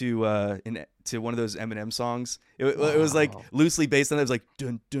to one of those Eminem songs. It was like Wow. loosely based on it. It was like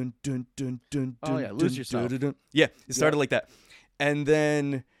dun dun dun dun dun Oh, dun. yeah, Lose dun, Yourself. dun, dun. Yeah, it started like that, and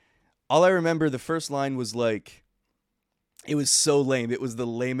then all I remember, the first line was like, it was so lame. It was the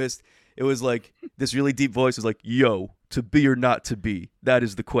lamest. It was like this really deep voice was like, "Yo, to be or not to be, that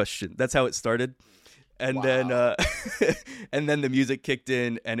is the question." That's how it started. And then and then the music kicked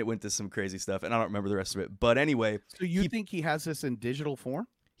in, and it went to some crazy stuff, and I don't remember the rest of it. But anyway, So you think he has this in digital form?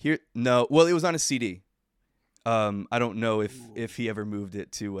 well, it was on a CD. I don't know if he ever moved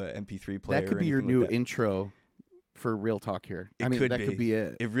it to a MP3 player. That could or be your anything new like that. intro for Real Talk here. I mean, could that could be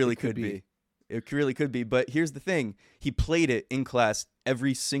it. It really could be. It really could be. But here's the thing: he played it in class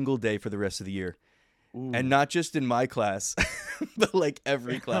every single day for the rest of the year. And Ooh. not just in my class, but like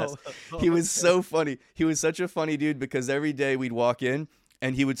every class. He was so funny. He was such a funny dude because every day we'd walk in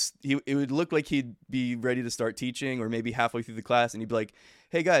and it would look like he'd be ready to start teaching or maybe halfway through the class, and he'd be like,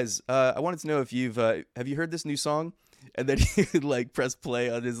 "Hey guys, I wanted to know if have you heard this new song?" And then he would like press play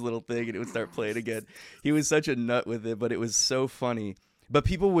on his little thing and it would start playing again. He was such a nut with it, but it was so funny. But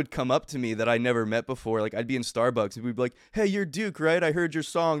people would come up to me that I never met before. Like I'd be in Starbucks and we'd be like, "Hey, you're Duke, right? I heard your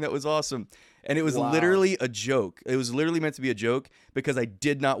song. That was awesome." And it was Wow. literally a joke. It was literally meant to be a joke because I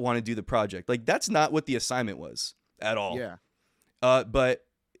did not want to do the project. Like that's not what the assignment was at all. Yeah. But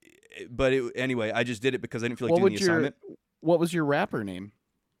anyway, I just did it because I didn't feel like doing the assignment. What was your rapper name?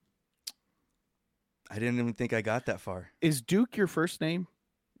 I didn't even think I got that far. Is Duke your first name?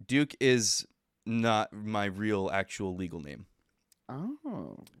 Duke is not my real actual legal name.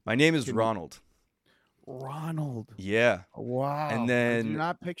 Oh. My name is Can you- Ronald. Ronald. Yeah. Wow. And I then do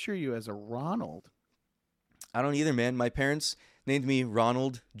not picture you as a Ronald. I don't either, man. My parents named me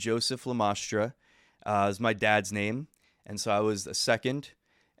Ronald Joseph Lamastra. It was my dad's name. And so I was a second.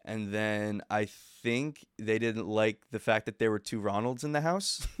 And then I think they didn't like the fact that there were two Ronalds in the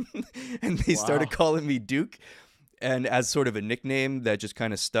house. And they started Wow. calling me Duke. And as sort of a nickname that just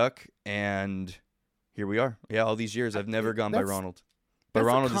kind of stuck. And here we are. Yeah, all these years I've never gone by That's- Ronald. But That's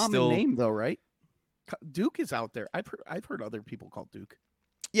Ronald a is common still name, though, right? Duke is out there. I've heard other people called Duke.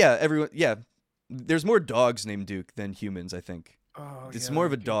 Yeah, everyone. Yeah, there's more dogs named Duke than humans, I think. Oh, It's more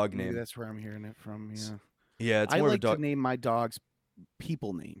of a dog maybe name. That's where I'm hearing it from. Yeah. Yeah, it's I more like of a dog. to name my dogs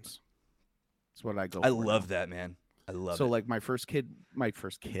people names. That's what I go. I for love now. that, man. I love So it. like my first kid.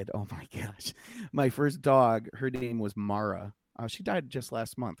 Oh my gosh, my first dog. Her name was Mara. She died just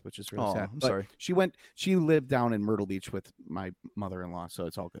last month, which is really Oh, sad. I'm But sorry. She lived down in Myrtle Beach with my mother-in-law, so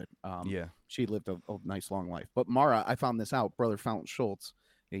it's all good. Yeah. She lived a nice long life. But Mara, I found this out. Brother Fountain Schultz.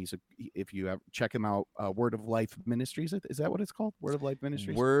 If you ever check him out, Word of Life Ministries. Is that what it's called? Word of Life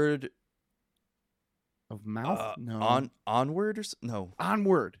Ministries. Word of Mouth. No. onward or no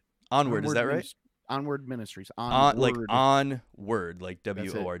Onward. onward. Is that right? Onward Ministries. On like Word. on word like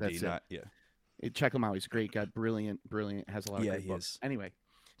That's it, WORD. that's it. Not yeah. Check him out. He's a great guy. Brilliant. Has a lot of Yeah, great he books. is. Anyway,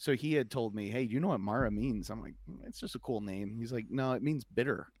 so he had told me, "Hey, you know what Mara means?" I'm like, "It's just a cool name." He's like, "No, it means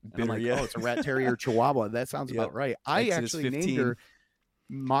bitter." And I'm Bitter, like, yeah. "Oh, it's a rat terrier Chihuahua. That sounds Yep. about right." I Exodus actually 15. named her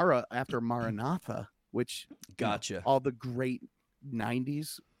Mara after Maranatha, which Gotcha. all the great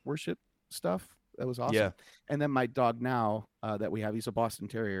 '90s worship stuff. That was awesome. Yeah. And then my dog now that we have, he's a Boston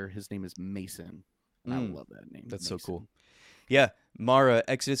Terrier. His name is Mason. And I love that name. That's so Mason. cool. Yeah, Mara,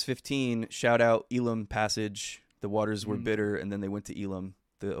 Exodus 15. Shout out Elam passage. The waters were bitter, and then they went to Elam,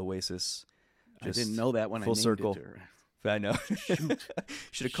 the oasis. I didn't know that when full I named circle. it to her. I know.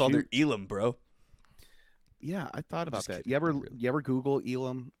 Should have called her Elam, bro. Yeah, I thought about Just that. kidding, You ever Google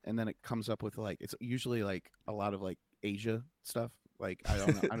Elam and then it comes up with like it's usually like a lot of like Asia stuff. Like I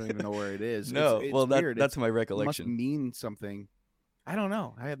don't know, I don't even know where it is. No, it's well weird. that's my It must recollection. mean something. I don't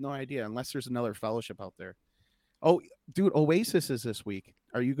know. I have no idea unless there's another fellowship out there. Oh, dude, Oasis is this week.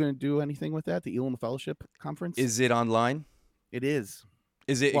 Are you going to do anything with that? The Elam Fellowship Conference? Is it online? It is.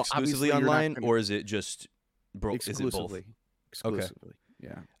 Is it Well, exclusively obviously you're not online, gonna- or is it just Exclusively. Is it both? Exclusively.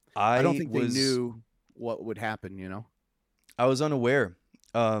 Yeah. I I don't think was, they knew what would happen, you know? I was unaware,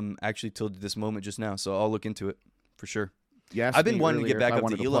 actually, till this moment just now. So I'll look into it for sure. Yeah. I've been wanting to get back up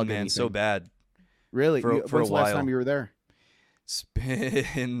to Elam, man, so bad. Really? for a When's the last while. time you were there? It's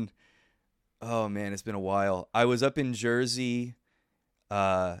been, oh man, it's been a while. I was up in Jersey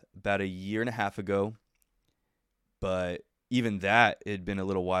about a year and a half ago, but even that, it had been a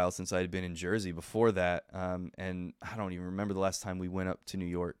little while since I had been in Jersey before that, and I don't even remember the last time we went up to New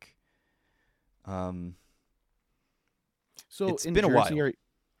York. So It's in been a Jersey, while.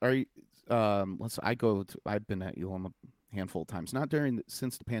 Are you? I've been at Elam a handful of times. Not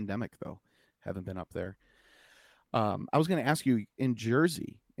since the pandemic though. Haven't been up there. I was going to ask you in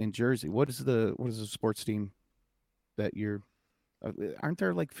Jersey. What is the sports team that you're? Aren't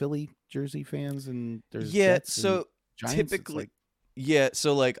there like Philly Jersey fans and there's Yeah, Jets and so Giants? It's typically, like, yeah,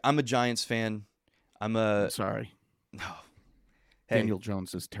 so like I'm a Giants fan. I'm I'm sorry, no. Hey, Daniel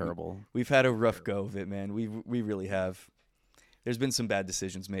Jones is terrible. we've had a rough go of it, man. We really have. There's been some bad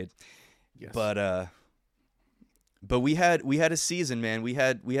decisions made. Yes, But we had a season, man. We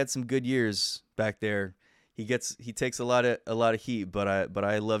had some good years back there. He takes a lot of heat, but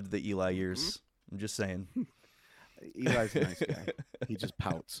I loved the Eli years. I'm just saying. Eli's a nice guy. He just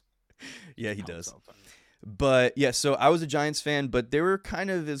pouts. Yeah, he Pouts does. all the time. But yeah, so I was a Giants fan, but it was kind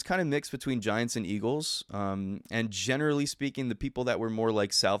of mixed between Giants and Eagles. And generally speaking, the people that were more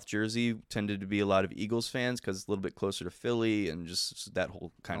like South Jersey tended to be a lot of Eagles fans because it's a little bit closer to Philly and just that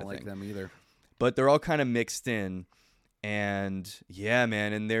whole I kind don't of like thing. them either. but they're all kind of mixed in. And yeah,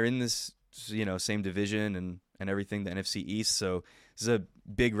 man, and they're in this, same division and everything, the NFC East. So this is a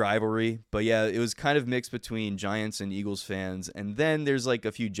big rivalry. But yeah, it was kind of mixed between Giants and Eagles fans, and then there's like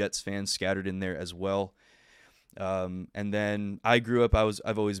a few Jets fans scattered in there as well. And then I grew up.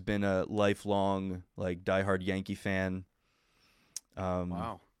 I've always been a lifelong like diehard Yankee fan.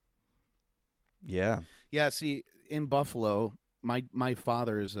 Wow. Yeah. Yeah. See, in Buffalo, my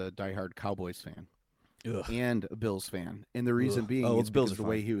father is a diehard Cowboys fan. Ugh. And a Bills fan, and the reason being is Bills because are the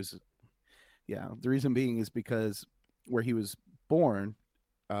way fine. he was. Yeah, the reason being is because where he was born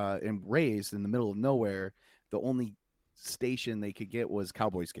and raised in the middle of nowhere, the only station they could get was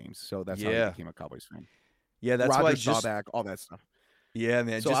Cowboys games, so that's how he Yeah. became a Cowboys fan. Yeah, that's Roger why just Staubach, all that stuff. yeah,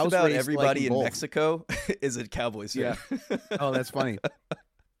 man. So Just I was about raised everybody liking in both. Mexico is a Cowboys fan. Yeah. Oh, that's funny.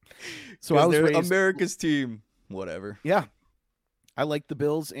 So 'Cause I was they're raised. America's team. Whatever. Yeah, I liked the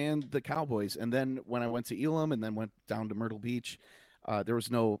Bills and the Cowboys, and then when I went to Elam and then went down to Myrtle Beach, I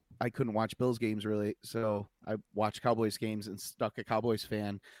couldn't watch Bills games really, so I watched Cowboys games and stuck a Cowboys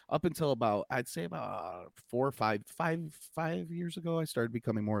fan up until I'd say about 4 or 5 years ago. I started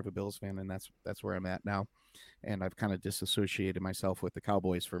becoming more of a Bills fan, and that's where I'm at now. And I've kind of disassociated myself with the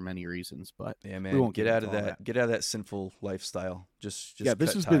Cowboys for many reasons, but Yeah, we man. won't Get get out into of all that. Get out of that sinful lifestyle. Just Yeah, this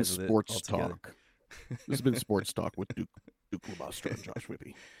cut has been ties with it sports altogether. talk. This has been sports talk with Duke Labastra and Josh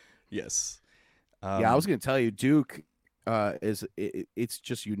Whippy. Yes. Yeah, I was going to tell you, Duke it's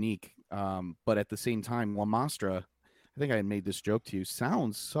just unique. But at the same time, La Mastra, I think I had made this joke to you,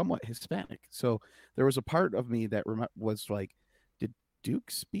 sounds somewhat Hispanic. So there was a part of me that was like, did Duke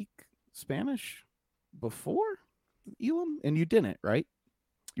speak Spanish before Elam? And you didn't, right?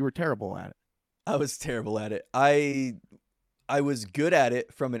 You were terrible at it. I was terrible at it. I was good at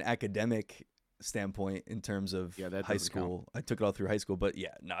it from an academic standpoint in terms of that high doesn't count. school. I took it all through high school, but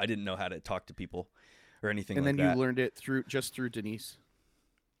yeah, no, I didn't know how to talk to people or anything And like then that. you learned it through Denise.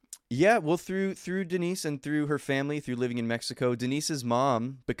 Yeah, well, through Denise and through her family, through living in Mexico. Denise's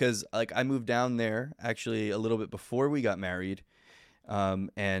mom, because like I moved down there actually a little bit before we got married, and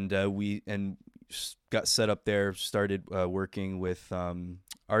we got set up there. Started working with.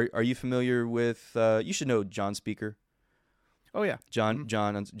 Are you familiar with? You should know John Speaker. Oh yeah, John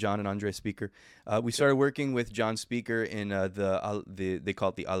and Andre Speaker. We started working with John Speaker in the they call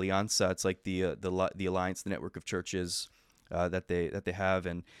it the Alianza. It's like the alliance, the network of churches that they have,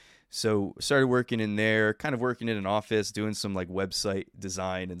 and so started working in there, kind of working in an office, doing some like website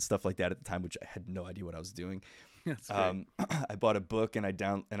design and stuff like that at the time, which I had no idea what I was doing. I bought a book and I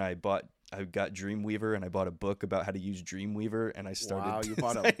got Dreamweaver, and I bought a book about how to use Dreamweaver, and I started. Wow, you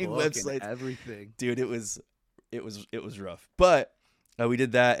bought a book websites. and everything, dude. It was rough, but we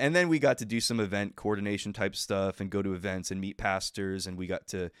did that, and then we got to do some event coordination type stuff and go to events and meet pastors, and we got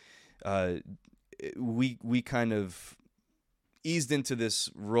to we kind of eased into this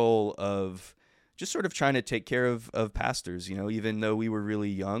role of just sort of trying to take care of pastors, even though we were really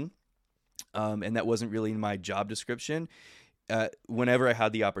young, and that wasn't really in my job description. Whenever I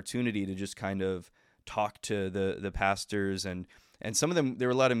had the opportunity to just kind of talk to the pastors, and some of them, there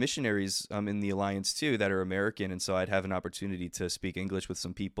were a lot of missionaries in the Alliance too that are American, and so I'd have an opportunity to speak English with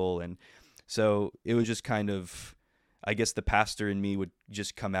some people, and so it was just kind of, I guess the pastor in me would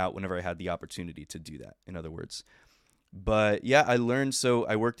just come out whenever I had the opportunity to do that, in other words. But yeah, I learned, so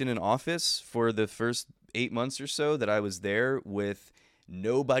I worked in an office for the first 8 months or so that I was there with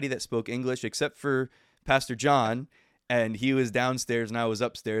nobody that spoke English except for Pastor John, and he was downstairs and I was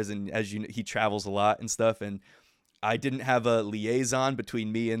upstairs, and as you know, he travels a lot and stuff, and I didn't have a liaison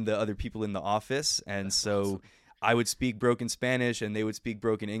between me and the other people in the office, and That's so awesome. I would speak broken Spanish and they would speak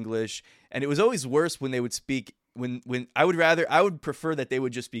broken English, and it was always worse when they would speak when I would prefer that they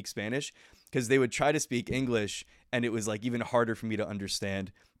would just speak Spanish, because they would try to speak English and it was like even harder for me to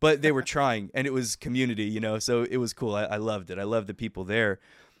understand, but they were trying, and it was community, so it was cool. I loved it. I loved the people there.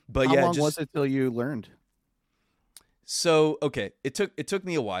 But How yeah, long was it till you learned? So, okay, it took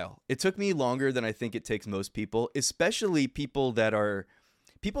me a while. It took me longer than I think it takes most people, especially people that are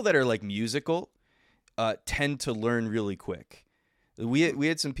like musical, tend to learn really quick. We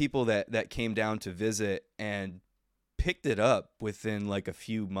had some people that came down to visit and picked it up within like a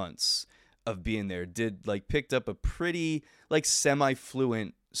few months of being there. Picked up a pretty like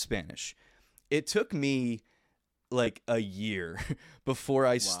semi-fluent Spanish. It took me like a year before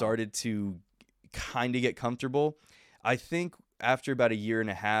I started to kind of get comfortable. I think after about a year and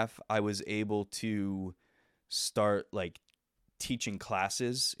a half, I was able to start like teaching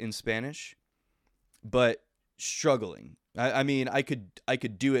classes in Spanish, but struggling. I mean, I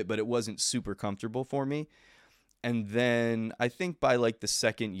could do it, but it wasn't super comfortable for me. And then I think by like the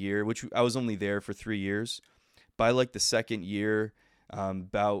second year, which I was only there for 3 years, by like the second year,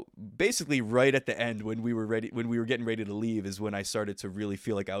 about basically right at the end when we were getting ready to leave, is when I started to really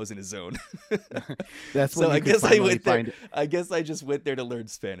feel like I was in a zone. That's So when I you could guess I finally went there. find. I guess I just went there to learn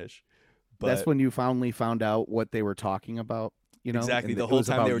Spanish. That's But when you finally found out what they were talking about. exactly, And the it whole was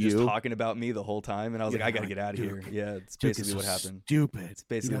time they about were just you. talking about me the whole time, and I was like, Yeah, I gotta like, get out of here. Duke. Yeah, it's Duke is basically so what happened. stupid. It's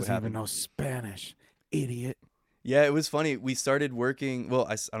basically he what doesn't even happened. know Spanish, idiot. Yeah, it was funny. We started working. Well,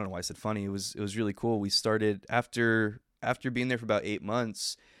 I don't know why I said funny. It was really cool. We started after being there for about 8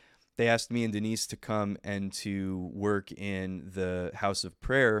 months. They asked me and Denise to come and to work in the house of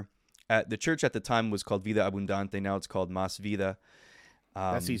prayer. At the church at the time was called Vida Abundante. Now it's called Mas Vida.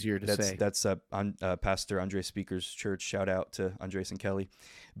 That's easier to say. That's Pastor Andres Speaker's church. Shout out to Andres and Kelly.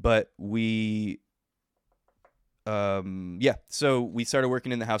 But so we started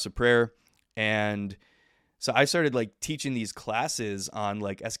working in the house of prayer, and so I started like teaching these classes on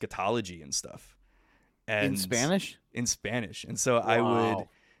like eschatology and stuff. In And Spanish? in Spanish. And so Wow.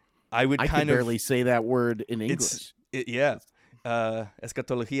 I would I kind can of barely say that word in it's English. yeah,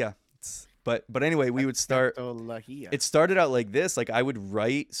 eschatología. But anyway, we would start. Eschatología. It started out like this. Like I would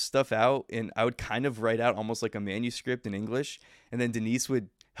write stuff out, and I would kind of write out almost like a manuscript in English, and then Denise would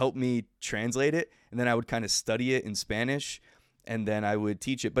help me translate it, and then I would kind of study it in Spanish, and then I would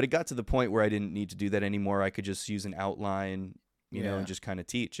teach it. But it got to the point where I didn't need to do that anymore. I could just use an outline, and just kind of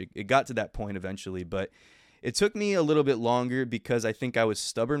teach. It got to that point eventually, but it took me a little bit longer because I think I was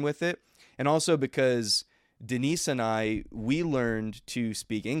stubborn with it, and also because Denise and we learned to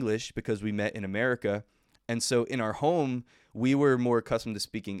speak English because we met in America. And so in our home, we were more accustomed to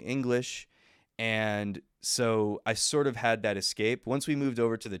speaking English. And so I sort of had that escape. Once we moved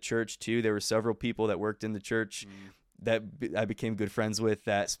over to the church too, there were several people that worked in the church that I became good friends with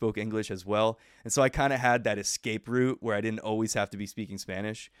that spoke English as well. And so I kind of had that escape route where I didn't always have to be speaking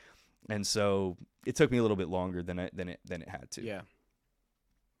Spanish. And so it took me a little bit longer than it had to. Yeah.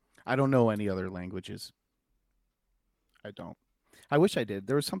 I don't know any other languages. I don't. I wish I did.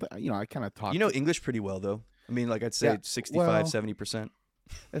 There was something, I kind of talked. You know English pretty well, though. I mean, like I'd say Yeah, 65, well, 70%.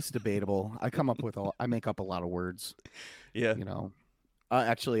 It's debatable. I make up a lot of words, Yeah.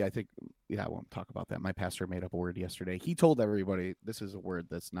 Actually, I think, I won't talk about that. My pastor made up a word yesterday. He told everybody this is a word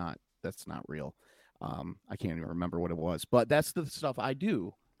that's not real. I can't even remember what it was, but that's the stuff I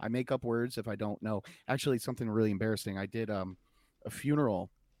do. I make up words if I don't know. Actually, something really embarrassing. I did a funeral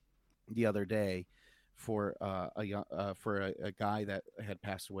the other day for a guy that had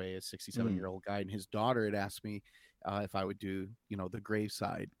passed away, a 67-year-old guy, and his daughter had asked me if I would do the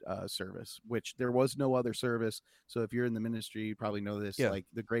graveside service, which there was no other service. So if you're in the ministry, you probably know this. Yeah. Like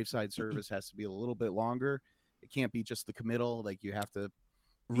the graveside service has to be a little bit longer. It can't be just the committal. Like you have to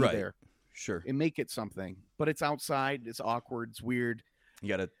be Right. there Sure. and make it something. But it's outside. It's awkward. It's weird. You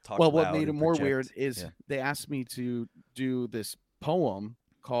got to talk Well, loud what made it and more project. weird is they asked me to do this poem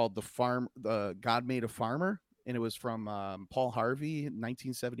called "The God Made a Farmer," and it was from Paul Harvey in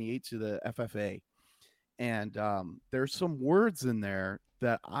 1978 to the FFA. And there's some words in there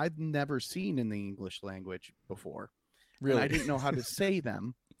that I've never seen in the English language before. Really? And I didn't know how to say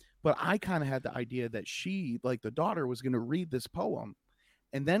them, but I kind of had the idea that she, like the daughter, was going to read this poem,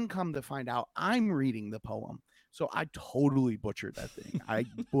 and then come to find out I'm reading the poem. So I totally butchered that thing. I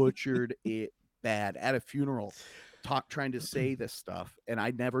butchered it bad at a funeral, trying to say this stuff. And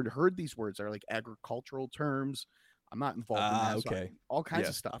I never heard these words. They're like agricultural terms. I'm not involved in that. Okay. So all kinds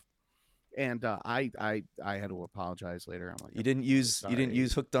of stuff. And I had to apologize later. I'm like, You didn't use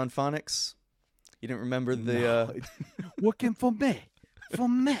Hooked on Phonics? You didn't remember the no. Working for me.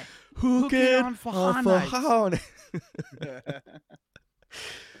 Hooked on Phonics.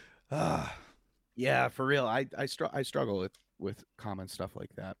 Yeah, for real. I struggle with common stuff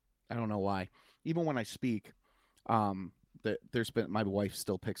like that. I don't know why. Even when I speak, there's been, my wife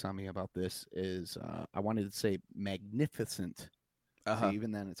still picks on me about this, is I wanted to say magnificent. So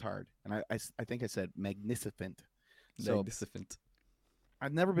even then it's hard. And I think I said magnificent. So Magnificent.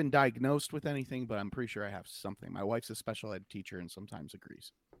 I've never been diagnosed with anything, but I'm pretty sure I have something. My wife's a special ed teacher and sometimes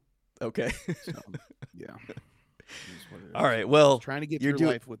agrees. Okay. So, yeah. All right. Well, trying to get through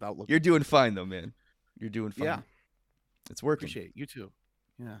life without looking. You're doing fine though, man. You're doing fine. Yeah. It's working. Appreciate it. You too.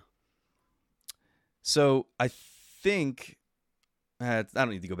 Yeah. So I think I don't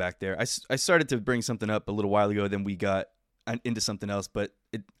need to go back there. I started to bring something up a little while ago, then we got into something else, but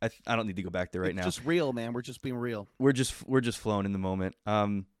I don't need to go back there right now. It's just real, man. We're just being real. We're just flowing in the moment.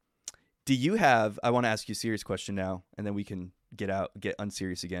 Do you have? I want to ask you a serious question now, and then we can get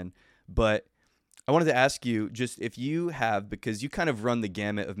unserious again. But I wanted to ask you just if you have, because you kind of run the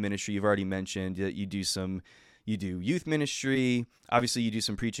gamut of ministry. You've already mentioned that you do some you do youth ministry. Obviously, you do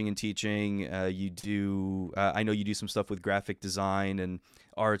some preaching and teaching. You do. I know you do some stuff with graphic design and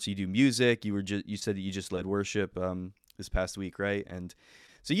arts. You do music. You said that you just led worship this past week, right? And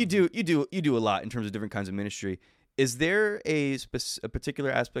so you do a lot in terms of different kinds of ministry. Is there a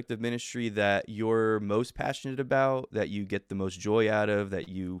particular aspect of ministry that you're most passionate about, that you get the most joy out of, that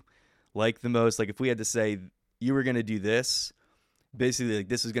you like the most? Like if we had to say you were going to do this, basically like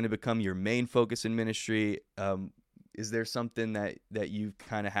this is going to become your main focus in ministry, is there something that you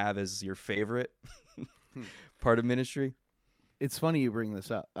kind of have as your favorite part of ministry? It's funny you bring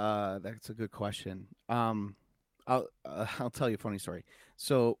this up. That's a good question. I'll tell you a funny story.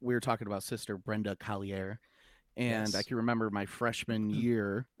 So we were talking about Sister Brenda Collier, and I Yes. can remember my freshman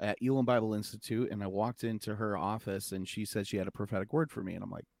year at Elam Bible Institute, and I walked into her office, and she said she had a prophetic word for me, and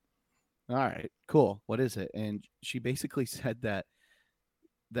I'm like, all right, cool. What is it? And she basically said that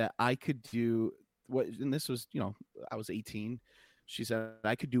I could do what, and this was, I was 18. She said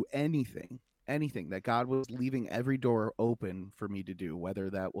I could do anything, that God was leaving every door open for me to do, whether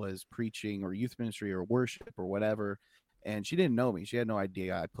that was preaching or youth ministry or worship or whatever. And she didn't know me. She had no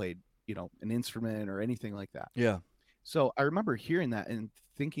idea I played, an instrument or anything like that. Yeah. So I remember hearing that and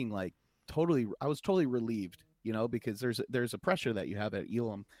thinking like I was totally relieved, because there's a pressure that you have at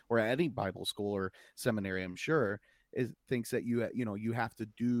Elam or at any Bible school or seminary, I'm sure, is thinks that you have to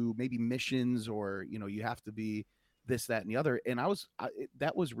do maybe missions, or, you have to be this, that, and the other. And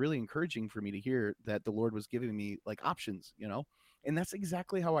that was really encouraging for me to hear that the Lord was giving me like options, and that's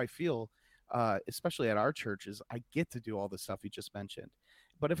exactly how I feel. Especially at our churches, I get to do all the stuff you just mentioned.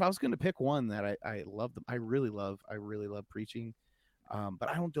 But if I was going to pick one that I love, I really love preaching. But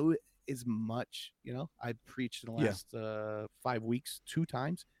I don't do it as much. I preached in the Yeah. last 5 weeks 2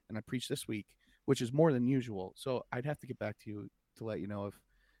 times, and I preached this week, which is more than usual. So I'd have to get back to you to let you know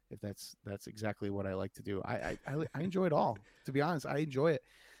if that's exactly what I like to do. I enjoy it all. To be honest, I enjoy it.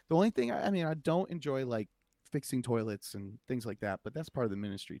 The only thing I don't enjoy like fixing toilets and things like that, but that's part of the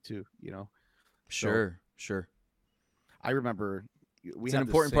ministry too. So Sure. I remember we It's an have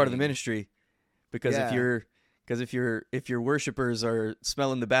this important part of the saying. ministry because Yeah. if your worshipers are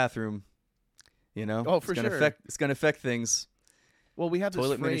smelling the bathroom, Oh, it's for gonna sure. affect things. Well, we have this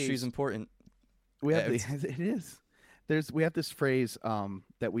Toilet ministry is phrase. important. We have the It's- it is. We have this phrase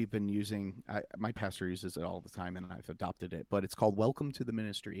that we've been using. My pastor uses it all the time, and I've adopted it. But it's called "Welcome to the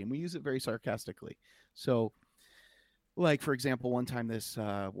Ministry," and we use it very sarcastically. So, like for example, one time this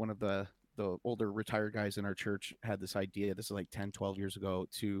one of the older retired guys in our church had this idea. This is like 10, 12 years ago,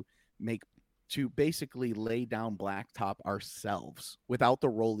 make to basically lay down blacktop ourselves without the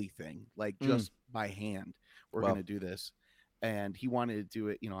rolly thing, like mm, just by hand. We're wow. gonna do this, and he wanted to do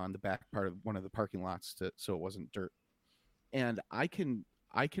it, on the back part of one of the parking lots, so it wasn't dirt. And I can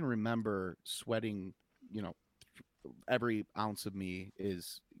remember sweating, you know, every ounce of me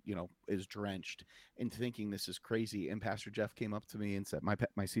is drenched, and thinking this is crazy. And Pastor Jeff came up to me and said,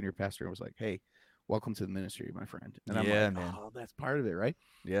 my senior pastor was like, "Hey, welcome to the ministry, my friend." And I'm Yeah, like, man. "Oh, that's part of it, right?"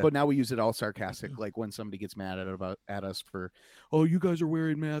 Yeah. But now we use it all sarcastic, like when somebody gets mad at us for, "Oh, you guys are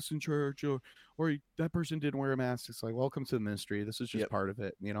wearing masks in church," or that person didn't wear a mask. It's like, welcome to the ministry. This is just Yep. part of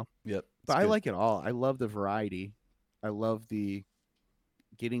it. Yep. It's But I good. like it all. I love the variety. I love the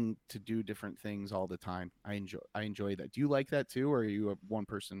getting to do different things all the time. I enjoy that. Do you like that too, or are you a one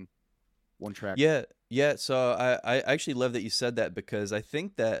person, one track? Yeah, yeah. So I actually love that you said that because I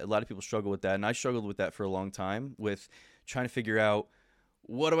think that a lot of people struggle with that, and I struggled with that for a long time with trying to figure out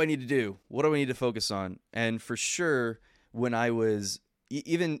what do I need to do, what do I need to focus on, and for sure when I was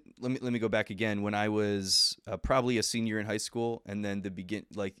even let me go back again when I was probably a senior in high school, and then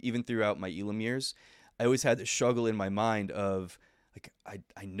like even throughout my Elam years, I always had this struggle in my mind of like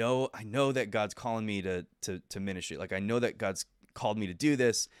I know that God's calling me to ministry, like I know that God's called me to do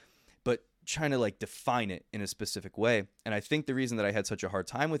this, but trying to like define it in a specific way. And I think the reason that I had such a hard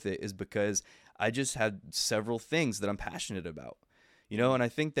time with it is because I just had several things that I'm passionate about. And I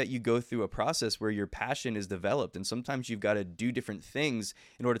think that you go through a process where your passion is developed, and sometimes you've got to do different things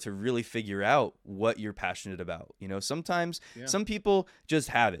in order to really figure out what you're passionate about. Sometimes Yeah. some people just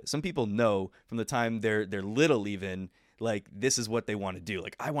have it. Some people know from the time they're little even, like this is what they want to do.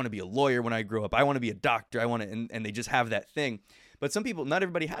 Like I want to be a lawyer when I grow up. I want to be a doctor. I want to, and they just have that thing. But some people, not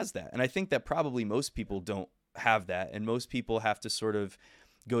everybody has that. And I think that probably most people don't have that. And most people have to sort of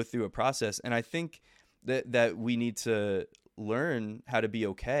go through a process. And I think that we need to learn how to be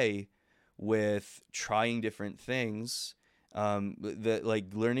okay with trying different things. That like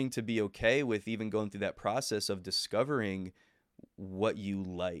learning to be okay with even going through that process of discovering what you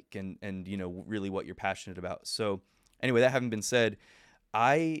like and really what you're passionate about. So anyway, that having been said,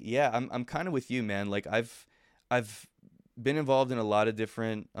 I'm kind of with you, man. Like I've been involved in a lot of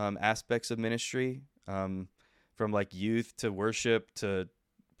different aspects of ministry, from like youth to worship to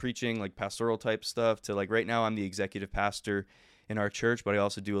preaching, like pastoral type stuff, to like right now I'm the executive pastor in our church, but I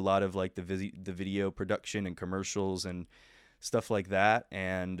also do a lot of like the video production and commercials and stuff like that.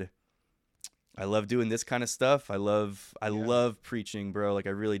 And I love doing this kind of stuff. I Yeah. love preaching, bro. Like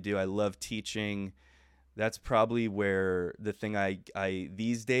I really do. I love teaching. That's probably where the thing I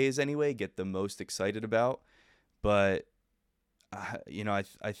these days anyway get the most excited about. But I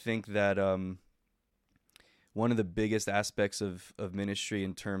think that one of the biggest aspects of ministry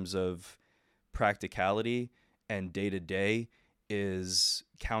in terms of practicality and day to day is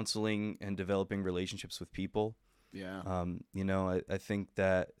counseling and developing relationships with people. Yeah. I think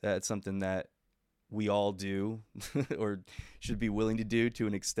that that's something that we all do or should be willing to do to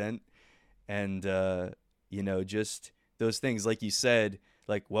an extent. And, just those things, like you said,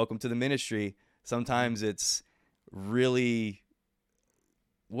 like welcome to the ministry. Sometimes it's really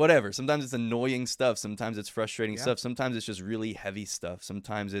whatever. Sometimes it's annoying stuff. Sometimes it's frustrating Yeah. stuff. Sometimes it's just really heavy stuff.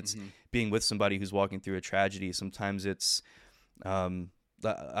 Sometimes it's Mm-hmm. being with somebody who's walking through a tragedy. Sometimes it's, I'm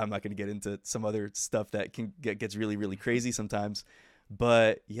not going to get into some other stuff that gets really, really crazy sometimes.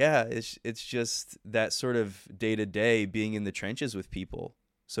 But yeah, it's just that sort of day to day being in the trenches with people,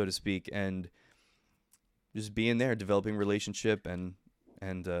 so to speak, and just being there, developing relationship and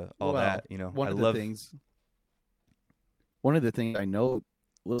all Well, that. You know, one I of the love. things, one of the things I know,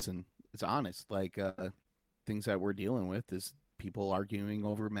 listen, it's honest. Things that we're dealing with is people arguing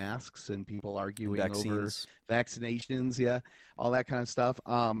over masks and people And arguing over vaccines. vaccinations. Yeah, all that kind of stuff.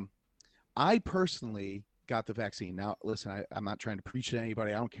 I personally got the vaccine. Now, listen, I'm not trying to preach to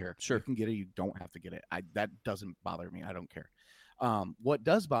anybody. I don't care. You Sure. can get it. You don't have to get it. That doesn't bother me. I don't care. What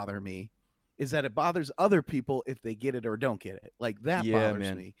does bother me is that it bothers other people if they get it or don't get it. Like that Yeah, bothers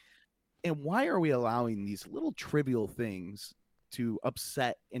man. me. And why are we allowing these little trivial things to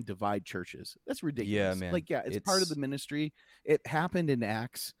upset and divide churches? That's Yeah, ridiculous. man. Like, yeah, it's part of the It's ministry. It happened in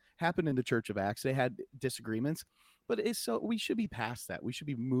Acts, happened in the Church of Acts. They had disagreements, but it's so we should be past that. We should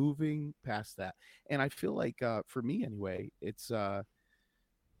be moving past that. And I feel like, for me anyway, eh,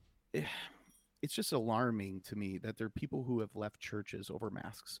 it's just alarming to me that there are people who have left churches over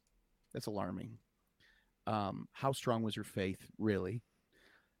masks. That's alarming. How strong was your faith, really?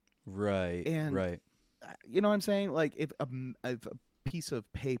 right, And right. you know what I'm saying? Like if a piece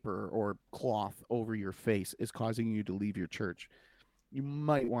of paper or cloth over your face is causing you to leave your church, you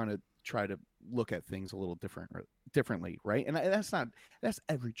might want to try to look at things a little differently, right? And that's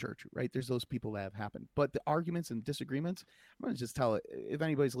every church, right? There's those people that have happened, but the arguments and disagreements, I'm going to just tell it, if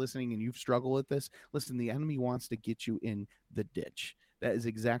anybody's listening and you've struggled with this, listen, the enemy wants to get you in the ditch. That is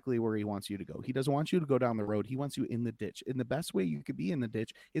exactly where he wants you to go. He doesn't want you to go down the road. He wants you in the ditch. And the best way you could be in the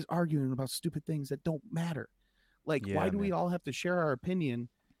ditch is arguing about stupid things that don't matter. Like, why Yeah, do we man. all have to share our opinion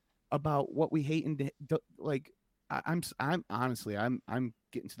about what we hate and like? I'm honestly I'm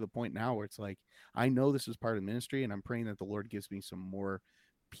getting to the point now where it's like I know this is part of ministry, and I'm praying that the Lord gives me some more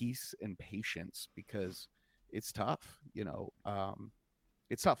peace and patience because it's tough,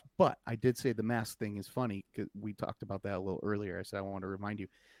 it's tough. But I did say the mask thing is funny because we talked about that a little earlier. I said I want to remind you,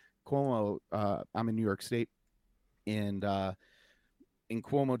 Cuomo. I'm in New York State, and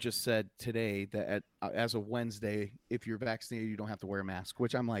Cuomo just said today that as of Wednesday, if you're vaccinated, you don't have to wear a mask,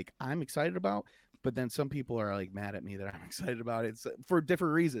 which I'm like, I'm excited about. But then some people are like mad at me that I'm excited about it for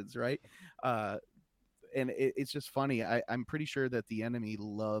different reasons, right? Uh, and it's just funny. I'm pretty sure that the enemy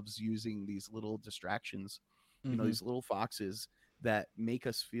loves using these little distractions, Mm-hmm. these little foxes that make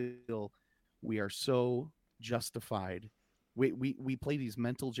us feel we are so justified. We play these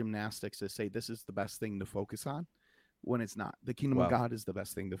mental gymnastics to say this is the best thing to focus on when it's not. The kingdom of Wow. God is the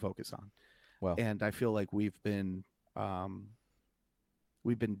best thing to focus on. Wow. And I feel like um,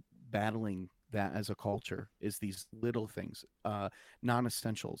 we've been battling that as a culture is these little things,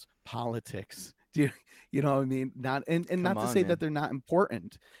 non-essentials, politics. Do you know what I mean? Not and Come not to on, say that man. they're not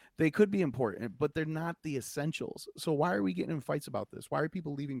important. They could be important, but they're not the essentials. So why are we getting in fights about this? Why are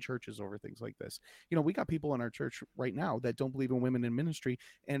people leaving churches over things like this? We got people in our church right now that don't believe in women in ministry,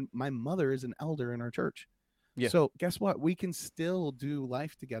 and my mother is an elder in our church. Yeah. So guess what? We can still do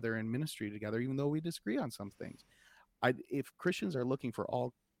life together and ministry together, even though we disagree on some things. If Christians are looking for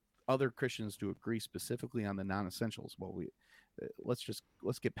all other Christians to agree specifically on the non-essentials, well,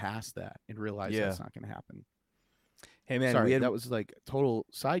 let's get past that and realize Yeah. that's not going to happen. Hey, man. We Sorry, had. that was like total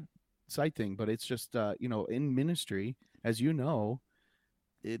side thing, but it's just in ministry, as you know,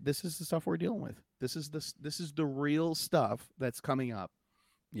 this is the stuff we're dealing with. This is the real stuff that's coming up,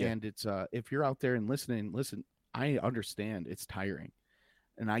 Yeah. and it's if you're out there and listening, listen. I understand it's tiring.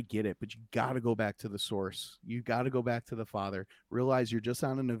 And I get it, but you got to go back to the source. You got to go back to the Father. Realize you're just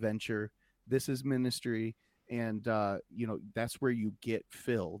on an adventure. This is ministry, and that's where you get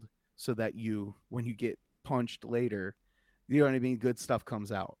filled, so that when you get punched later, you know what I mean. Good stuff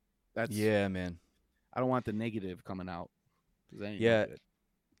comes out. Yeah, man. I don't want the negative coming out, because that ain't no Yeah, good.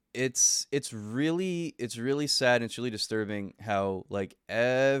 it's really sad and it's really disturbing how like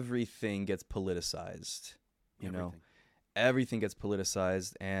everything gets politicized. You know, everything gets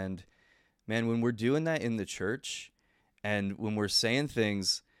politicized, and man, when we're doing that in the church, and when we're saying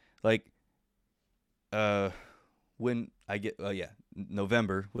things like, when I get, oh yeah,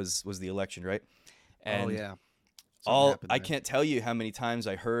 November was the election, right? Oh And yeah, something happened I there. can't tell you how many times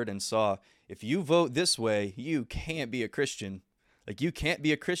I heard and saw, if you vote this way, you can't be a Christian. Like, you can't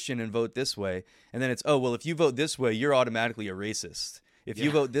be a Christian and vote this way. And then it's, oh, well, if you vote this way, you're automatically a racist. If you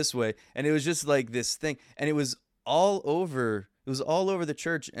Yeah, vote this way. And it was just like this thing. And it was all over. It was all over the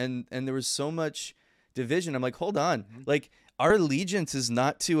church. And there was so much division. I'm like, hold on. Mhm. Like, our allegiance is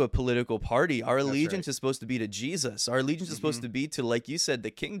not to a political party. Our That's allegiance right. is supposed to be to Jesus. Our allegiance is supposed Mhm. to be to, like you said,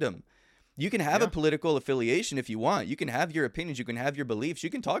 the kingdom. You can have a Yeah, political affiliation if you want. You can have your opinions. You can have your beliefs. You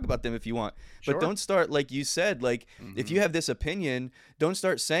can talk about them if you want. But sure. don't start, like you said, like, if Mhm. you have this opinion, don't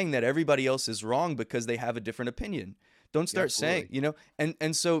start saying that everybody else is wrong because they have a different opinion. Don't Yeah, start saying, absolutely. you know,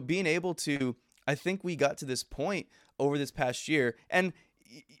 and so being able to, I think we got to this point over this past year, and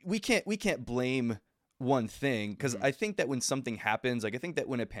we can't blame one thing, because Mhm. I think that when something happens, like I think that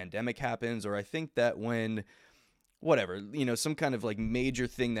when a pandemic happens, or I think that when whatever, you know, some kind of like major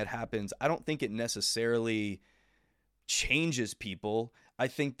thing that happens, I don't think it necessarily changes people. I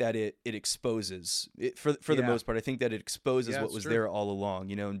think that it exposes it, for the Yeah, most part. I think that it exposes yeah, what it's was true. there all along,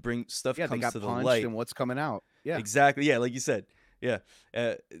 you know, and bring stuff Yeah, they comes got to the punched, light. and what's coming out? Yeah, Exactly. Yeah, like you said. Yeah.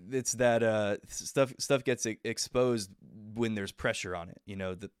 It's that stuff gets exposed when there's pressure on it, you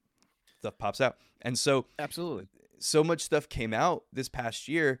know, the stuff pops out. And so absolutely. so much stuff came out this past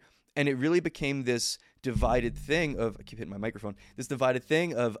year, and it really became this divided thing of, I keep hitting my microphone, this divided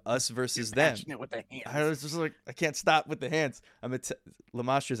thing of us You're versus them. matching it with the I hands. was just like, I can't stop with the hands.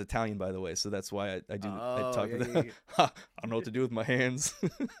 Lamastra's Italian, by the way, so that's why I Oh, talk yeah, with yeah, I don't know what to do with my hands.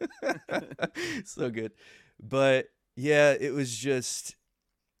 yeah. So good. But yeah, it was just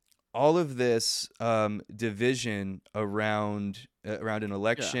all of this division around an Yeah,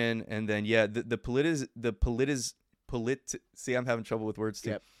 election, and then yeah, see, I'm having trouble with words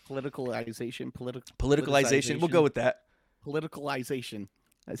too. yeah. Politicalization, Politicalization, we'll go politicization, with that. politicalization.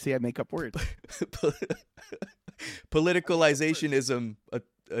 I see. I make up words. I make up words. Politicalizationism,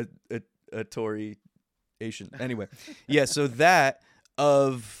 a Tory Asian. Anyway, yeah. So that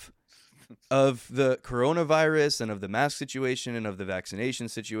of the coronavirus, and of the mask situation, and of the vaccination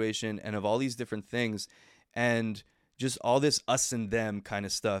situation, and of all these different things, and just all this us and them kind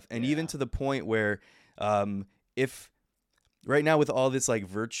of stuff, and even Yeah, to the point where, if right now with all this like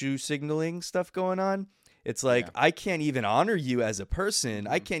virtue signaling stuff going on, it's like yeah. I can't even honor you as a person.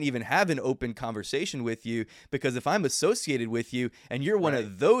 I Hmm. can't even have an open conversation with you, because if I'm associated with you and you're one Right.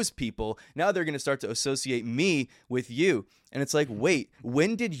 of those people, now they're going to start to associate me with you. And it's like, wait,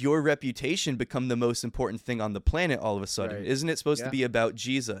 when did your reputation become the most important thing on the planet all of a sudden? Right. Isn't it supposed to Yeah. be about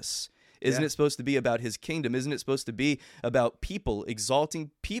Jesus? Isn't Yeah. it supposed to be about his kingdom? Isn't it supposed to be about people, exalting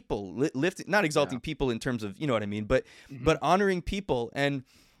people, lifting, not Yeah. exalting people in terms of, you know what I mean, but Hmm. honoring people, and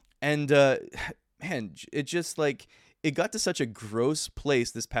man, it just like it got to such a gross place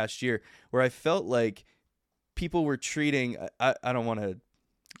this past year where I felt like people were treating, I don't want to,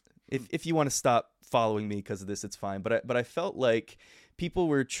 if you want to stop following me because of this, it's fine, but I felt like people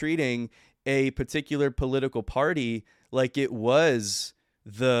were treating a particular political party like it was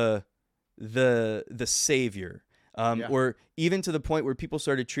the the savior. Yeah. Or even to the point where people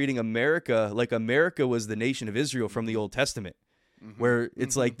started treating America like America was the nation of Israel from the Hmm. Old Testament, Hmm. where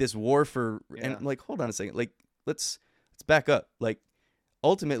it's Hmm. like this war for, and Yeah. I'm like, hold on a second, like let's back up. Like,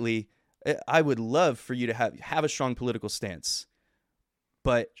 ultimately, I would love for you to have a strong political stance,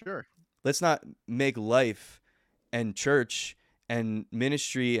 but Sure. let's not make life and church and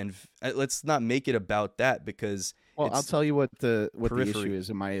ministry and let's not make it about that, because Well, I'll it's tell you what the issue periphery. is,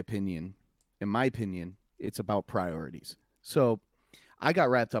 in my opinion. In my opinion, it's about priorities. So I got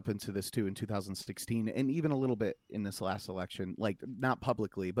wrapped up into this too in 2016, and even a little bit in this last election, like not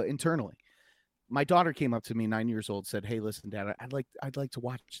publicly, but internally. My daughter came up to me, 9 years old, said, "Hey, listen, Dad, I'd like to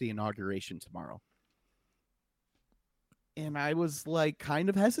watch the inauguration tomorrow." And I was like kind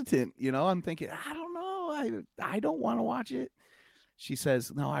of hesitant, I'm thinking, I don't know, I don't want to watch it. She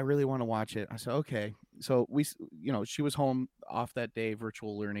says, "No, I really want to watch it." I said, "Okay." So she was home off that day,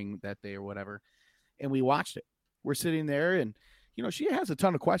 virtual learning that day or whatever, and we watched it. We're sitting there, and she has a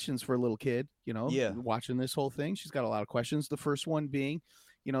ton of questions for a little kid, Yeah. watching this whole thing. She's got a lot of questions. The first one being,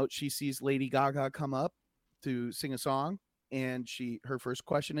 she sees Lady Gaga come up to sing a song, and her first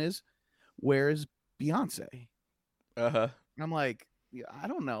question is, where is Beyonce? Uh-huh. And I'm like, yeah, I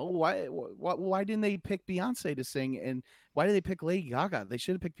don't know. Why didn't they pick Beyonce to sing, and why did they pick Lady Gaga? They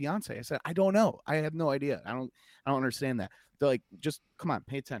should have picked Beyonce. I said, I don't know. I have no idea. I don't understand that. They're like, just come on,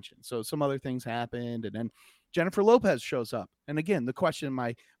 pay attention. So some other things happened, and then Jennifer Lopez shows up. And again, the question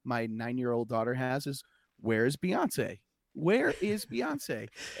my 9-year-old daughter has is, where is Beyonce? Where is Beyonce?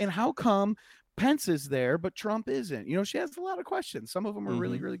 And how come Pence is there, but Trump isn't? She has a lot of questions. Some of them are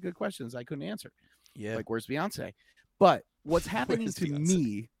really, really good questions I couldn't answer. Yeah. Like, where's Beyonce? But what's happening to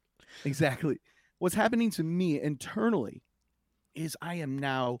me, exactly, what's happening to me internally is I am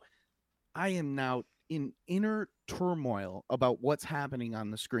now in inner turmoil about what's happening on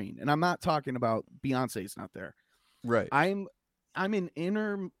the screen. And I'm not talking about Beyonce's not there. Right. I'm in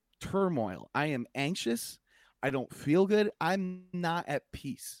inner turmoil. I am anxious. I don't feel good. I'm not at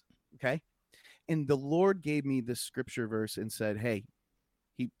peace. Okay. And the Lord gave me this scripture verse and said, hey,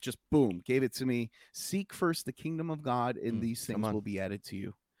 he just, boom, gave it to me. Seek first the kingdom of God, and these things will be added to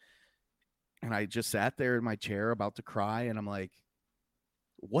you. And I just sat there in my chair about to cry. And I'm like,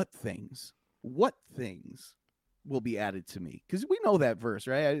 what things? What things will be added to me? Because we know that verse,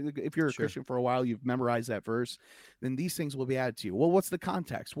 right? If you're a Christian for a while, you've memorized that verse, then these things will be added to you. Well, what's the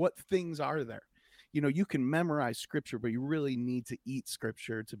context? What things are there? You can memorize scripture, but you really need to eat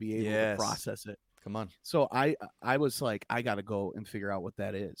scripture to be able to process it. Come on. So I was like, I got to go and figure out what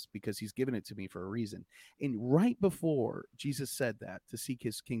that is, because he's given it to me for a reason. And right before Jesus said that, to seek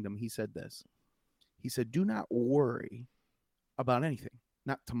his kingdom, he said this. He said, do not worry about anything.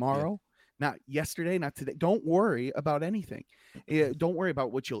 Not tomorrow, not yesterday, not today. Don't worry about anything. Don't worry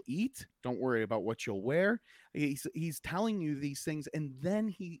about what you'll eat. Don't worry about what you'll wear. He's telling you these things. And then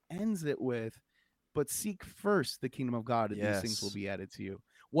he ends it with, but seek first the kingdom of God, and these things will be added to you.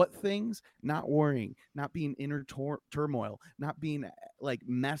 What things? Not worrying, not being inner turmoil, not being like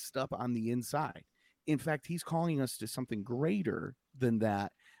messed up on the inside. In fact, he's calling us to something greater than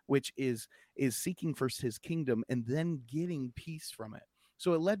that, which is seeking first his kingdom and then getting peace from it.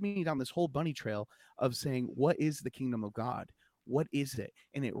 So it led me down this whole bunny trail of saying, what is the kingdom of God? What is it?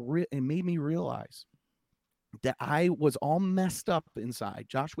 And it made me realize that I was all messed up inside.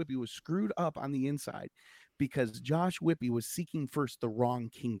 Josh Whippy was screwed up on the inside because Josh Whippy was seeking first the wrong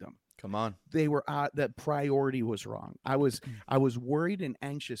kingdom. Come on. They were that priority was wrong. I was worried and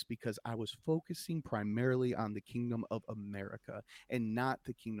anxious because I was focusing primarily on the kingdom of America and not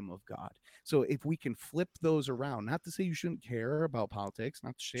the kingdom of God. So if we can flip those around, not to say you shouldn't care about politics,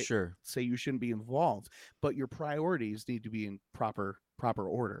 not to say you shouldn't be involved, but your priorities need to be in proper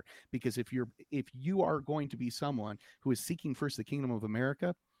order. Because if you are going to be someone who is seeking first the kingdom of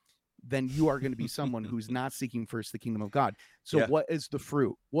America, then you are going to be someone who's not seeking first the kingdom of God. So what is the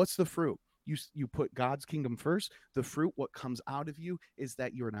fruit? What's the fruit? You put God's kingdom first. The fruit, what comes out of you, is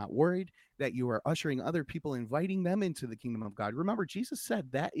that you're not worried, that you are ushering other people, inviting them into the kingdom of God. Remember, Jesus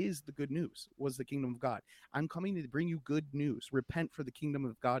said that is the good news, was the kingdom of God. I'm coming to bring you good news. Repent, for the kingdom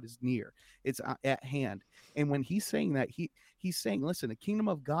of God is near. It's at hand. And when he's saying that, he's saying, listen, the kingdom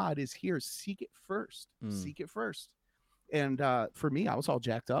of God is here. Seek it first. Seek it first. And for me, I was all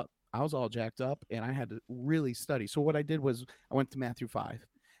jacked up. And I had to really study. So what I did was I went to Matthew 5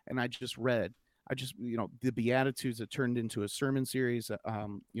 and I just read, the Beatitudes that turned into a sermon series, at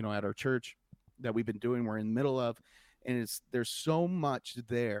our church that we've been doing, we're in the middle of, and there's so much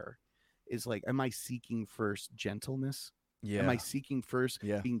there is like, am I seeking first gentleness? Yeah. Am I seeking first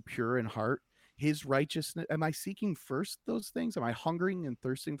being pure in heart? His righteousness? Am I seeking first those things? Am I hungering and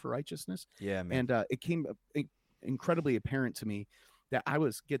thirsting for righteousness? Yeah, man. And it came incredibly apparent to me that I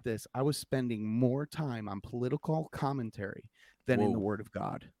was spending more time on political commentary than in the Word of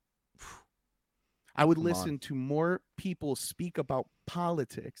God. I would listen to more people speak about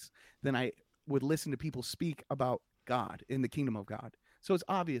politics than I would listen to people speak about God in the kingdom of God. So it's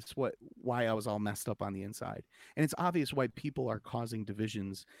obvious why I was all messed up on the inside. And it's obvious why people are causing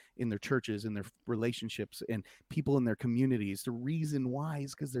divisions in their churches, in their relationships, and people in their communities. The reason why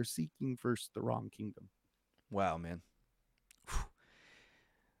is because they're seeking first the wrong kingdom. Wow, man.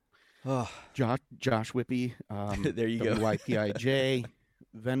 Oh. Josh Whippy, there you go. WYPIJ,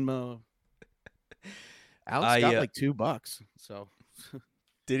 Venmo. Alex got like $2. So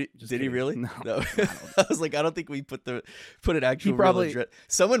did he really? No. I was like, I don't think we put an actual real address.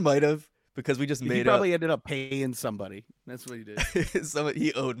 Someone might have, because we just made He probably ended up paying somebody. That's what he did.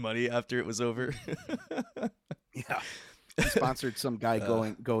 He owed money after it was over. Yeah. He sponsored some guy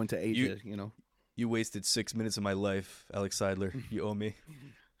going to Asia, you wasted 6 minutes of my life, Alex Seidler. You owe me.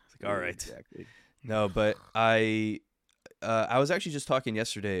 It's like, all right. Exactly. No, but I was actually just talking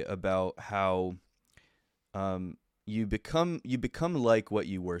yesterday about how you become like what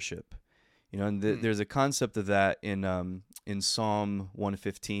you worship. You know, and there's a concept of that in Psalm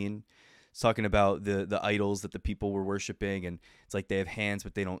 115. It's talking about the idols that the people were worshiping, and it's like they have hands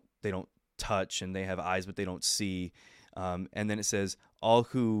but they don't touch, and they have eyes but they don't see. And then it says all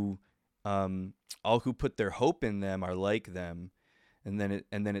who put their hope in them are like them. And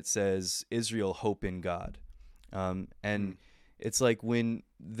then it says Israel hope in God. And it's like when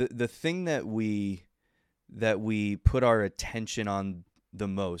the thing that we put our attention on the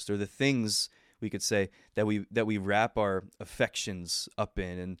most, or the things we could say that we wrap our affections up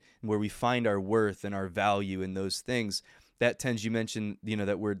in, and where we find our worth and our value in those things, that tends, you mentioned, you know,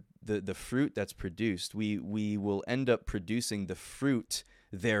 that word, the fruit that's produced, we will end up producing the fruit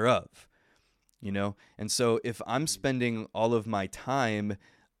thereof, you know. And so if I'm spending all of my time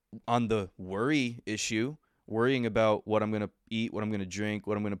on the worry issue, worrying about what I'm going to eat, what I'm going to drink,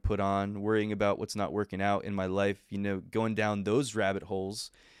 what I'm going to put on, worrying about what's not working out in my life, you know, going down those rabbit holes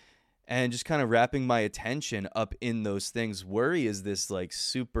and just kind of wrapping my attention up in those things. Worry is this like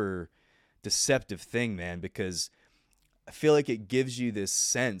super deceptive thing, man, because I feel like it gives you this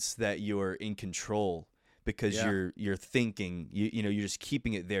sense that you're in control, because you're thinking, you know, you're just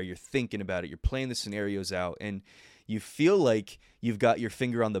keeping it there. You're thinking about it. You're playing the scenarios out, and you feel like you've got your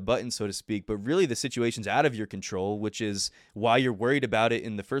finger on the button, so to speak, but really the situation's out of your control, which is why you're worried about it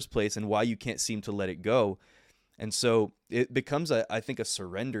in the first place and why you can't seem to let it go. And so it becomes, I think, a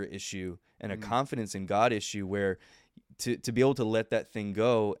surrender issue and a confidence in God issue, where to be able to let that thing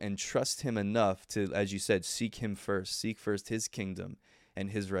go and trust him enough to, as you said, seek him first, seek first his kingdom and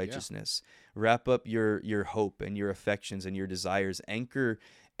his righteousness. Wrap up your hope and your affections and your desires. Anchor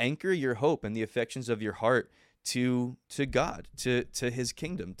your hope and the affections of your heart to God, to his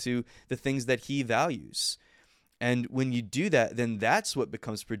kingdom, to the things that he values. And when you do that, then that's what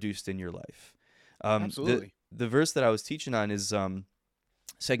becomes produced in your life. Absolutely. The verse that I was teaching on is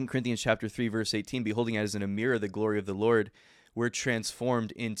 2 Corinthians chapter 3, verse 18, beholding as in a mirror the glory of the Lord, we're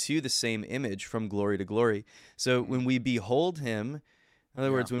transformed into the same image from glory to glory. So when we behold him, in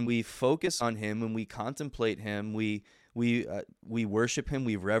other words, when we focus on him, when we contemplate him, we worship him,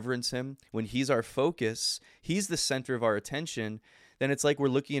 we reverence him. When he's our focus, he's the center of our attention, then it's like we're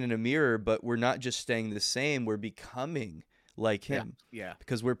looking in a mirror, but we're not just staying the same, we're becoming like him. Yeah.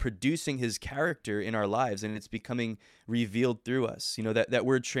 Because we're producing his character in our lives, and it's becoming revealed through us. You know, that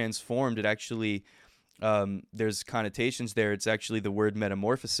word transformed, it actually, there's connotations there. It's actually the word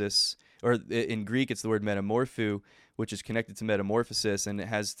metamorphosis, or in Greek, it's the word metamorpho, which is connected to metamorphosis, and it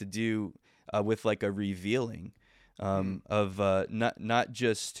has to do with like a revealing of not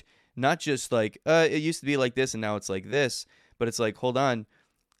just like it used to be like this and now it's like this, but it's like, hold on,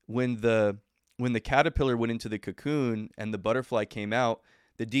 when the caterpillar went into the cocoon and the butterfly came out,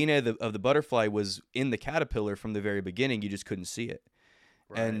 the DNA of the butterfly was in the caterpillar from the very beginning. You just couldn't see it.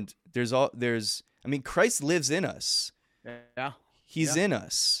 Right. And I mean, Christ lives in us. Yeah. He's in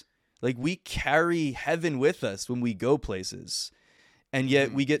us. Like, we carry heaven with us when we go places. And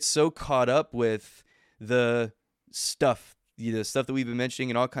yet we get so caught up with the stuff, the stuff that we've been mentioning,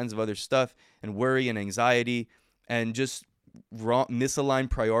 and all kinds of other stuff, and worry and anxiety and just wrong,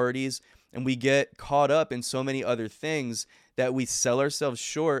 misaligned priorities. And we get caught up in so many other things that we sell ourselves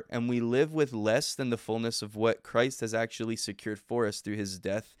short, and we live with less than the fullness of what Christ has actually secured for us through his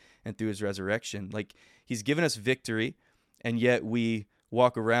death and through his resurrection. Like, he's given us victory, and yet we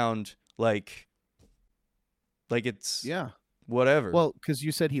walk around like it's whatever. Well, because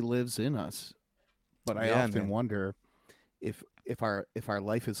you said he lives in us, but I often wonder if our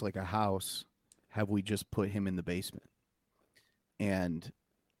life is like a house, have we just put him in the basement? And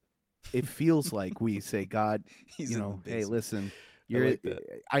it feels like we say, God, you know, hey, listen,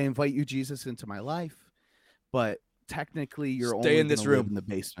 I invite you, Jesus, into my life, but technically you're only in this room in the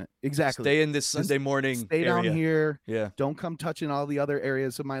basement. Exactly. Stay in this Sunday morning. Stay area. down here. Yeah. Don't come touching all the other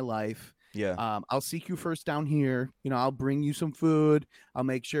areas of my life. Yeah. I'll seek you first down here. You know, I'll bring you some food. I'll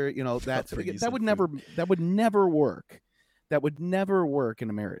make sure, you know, that would never work. That would never work in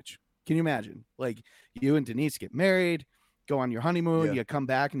a marriage. Can you imagine? Like, you and Denise get married, go on your honeymoon, you come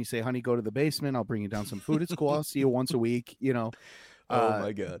back and you say, honey, go to the basement. I'll bring you down some food. It's cool. I'll see you once a week, you know. Oh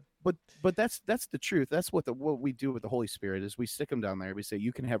my God. But that's the truth. That's what we do with the Holy Spirit is we stick them down there. We say,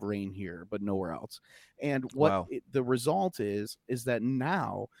 you can have reign here, but nowhere else. And what the result is that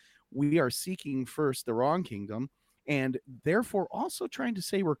now we are seeking first the wrong kingdom, and therefore also trying to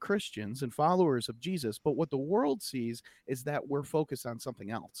say we're Christians and followers of Jesus. But what the world sees is that we're focused on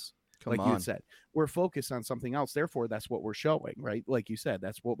something else. Come like you had on. said. We're focused on something else. Therefore, that's what we're showing, right? Like you said,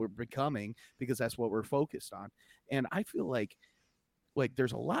 that's what we're becoming because that's what we're focused on. And I feel like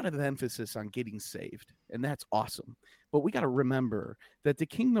there's a lot of emphasis on getting saved, and that's awesome. But we got to remember that the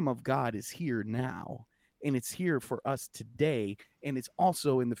kingdom of God is here now, and it's here for us today, and it's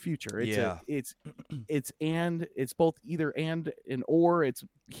also in the future. Yeah. It's both either and or. It's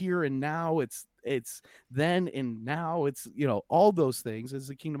here and now. It's then and now. It's, all those things is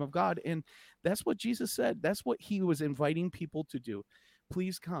the kingdom of God, and that's what Jesus said. That's what he was inviting people to do.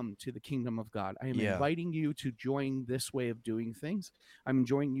 Please come to the kingdom of God. I am Yeah. inviting you to join this way of doing things. I'm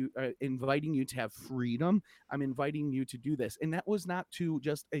inviting you to have freedom. I'm inviting you to do this. And that was not to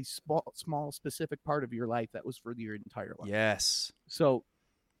just a small specific part of your life. That was for your entire life. Yes. So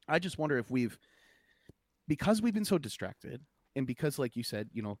I just wonder if because we've been so distracted, and because, like you said,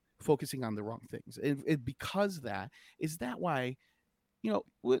 focusing on the wrong things, and because is that why,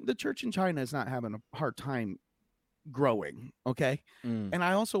 the church in China is not having a hard time growing. Okay. And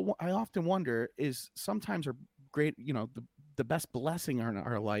I often wonder, is sometimes our great, the best blessing in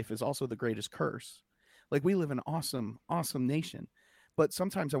our life is also the greatest curse. Like, we live in an awesome nation, but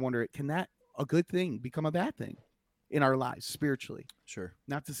sometimes I wonder, can that a good thing become a bad thing in our lives spiritually? Sure.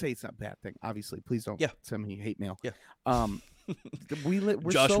 Not to say it's not a bad thing, obviously. Please don't Yeah. send me hate mail. Yeah.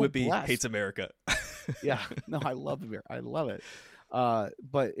 We're Josh so Whippy blessed. hates America. Yeah. No, I love it. I love it.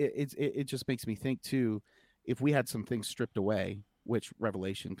 But it just makes me think too, if we had some things stripped away, which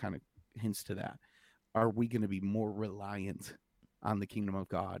Revelation kind of hints to that, are we going to be more reliant on the kingdom of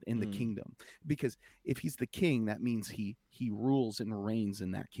God in the kingdom? Because if he's the king, that means he rules and reigns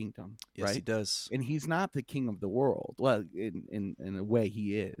in that kingdom. Yes, right? he does. And he's not the king of the world. Well, in a way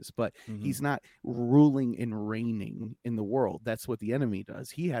he is, but he's not ruling and reigning in the world. That's what the enemy does.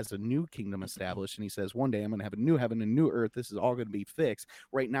 He has a new kingdom established, and he says, one day I'm going to have a new heaven and new earth. This is all going to be fixed.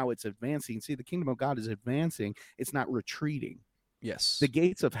 Right now it's advancing. See, the kingdom of God is advancing. It's not retreating. Yes. The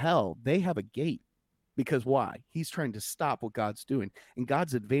gates of hell, they have a gate. Because why? He's trying to stop what God's doing. And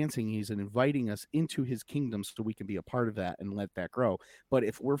God's advancing. He's inviting us into his kingdom so we can be a part of that and let that grow. But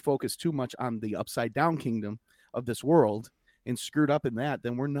if we're focused too much on the upside down kingdom of this world and screwed up in that,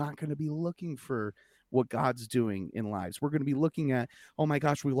 then we're not going to be looking for what God's doing in lives. We're going to be looking at, oh my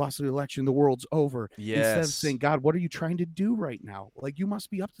gosh, we lost the election. The world's over. Yes. Instead of saying, God, what are you trying to do right now? Like, you must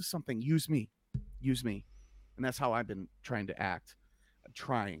be up to something. Use me. Use me. And that's how I've been trying to act.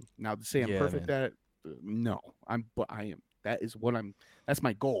 Trying. Now, to say I'm perfect at it, no, but I am. That's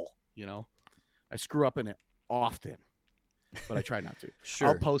my goal. I screw up in it often, but I try not to. Sure.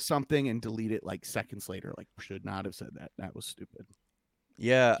 I'll post something and delete it like seconds later. Like, should not have said that. That was stupid.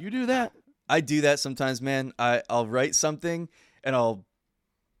 Yeah. Do you do that? I do that sometimes, man. I'll write something and I'll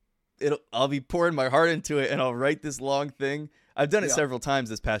be pouring my heart into it, and I'll write this long thing. I've done it several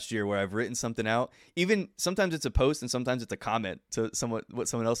times this past year where I've written something out. Even sometimes it's a post and sometimes it's a comment to what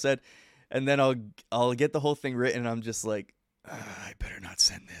someone else said. And then I'll get the whole thing written, and I'm just like, I better not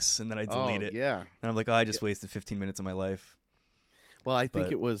send this. And then I delete it. Yeah. And I'm like, I just wasted 15 minutes of my life. Well, I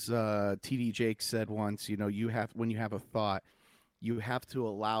think it was TD Jakes said once, when you have a thought, you have to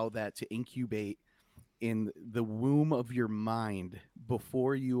allow that to incubate in the womb of your mind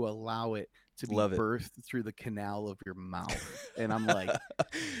before you allow it to be birthed through the canal of your mouth. And I'm like,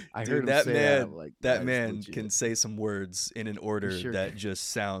 I heard him say that. I'm like, that man can say some words in an order that just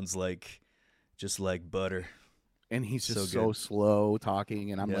sounds like butter. And he's just so slow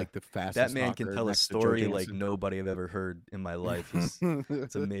talking, and I'm like the fastest. That man can tell a story like nobody I've ever heard in my life.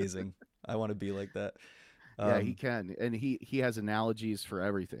 It's amazing. I want to be like that. Yeah, he can, and he has analogies for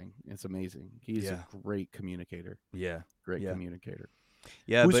everything. It's amazing. He's a great communicator. Yeah, great communicator.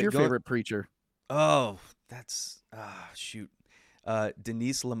 Yeah, who's your favorite preacher? Oh, that's shoot,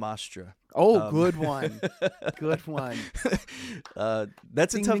 Denise Lamastra. Oh, good one, good one.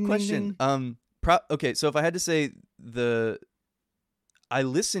 That's a tough question. Okay, so if I had to say I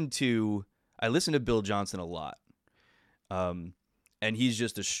listen to Bill Johnson a lot, and he's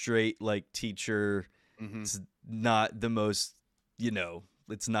just a straight teacher. It's not the most,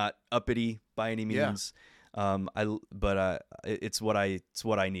 it's not uppity by any means. It's what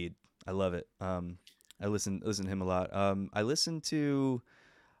I need. I love it. I listen to him a lot. I listen to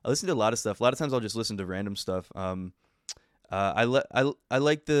a lot of stuff. A lot of times I'll just listen to random stuff. I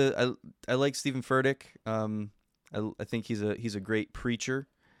like Stephen Furtick. I think he's a great preacher.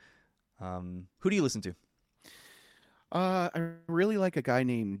 Who do you listen to? I really like a guy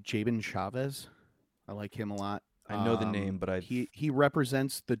named Jabin Chavez. I like him a lot. I know the name, but he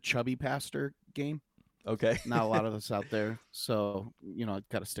represents the chubby pastor game. Okay. Not a lot of us out there, so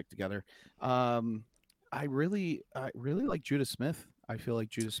got to stick together. I really like Judah Smith. I feel like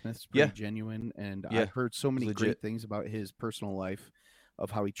Judah Smith's Yeah, pretty genuine, and yeah, I've heard so he's many legit. great things about his personal life,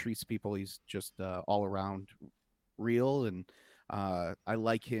 of how he treats people. He's just all around real, and I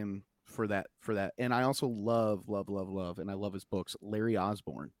like him for that. For that, and I also love, and I love his books. Larry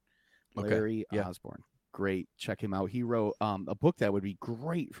Osborne. Okay, Larry yeah. Osborne. Great. Check him out. He wrote a book that would be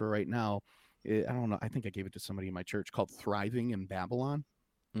great for right now. I don't know. I think I gave it to somebody in my church called Thriving in Babylon.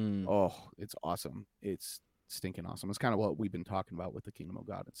 Mm, Oh, it's awesome. It's stinking awesome. It's kind of what we've been talking about with the kingdom of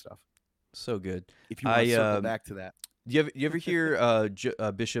God and stuff. so good. If you want to I circle back to that. you ever hear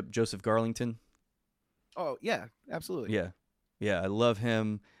Bishop Joseph Garlington? Oh, yeah, absolutely. Yeah, yeah, I love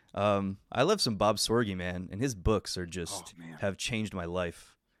him. I love some Bob Sorge, man, and his books are Oh, just man. have changed my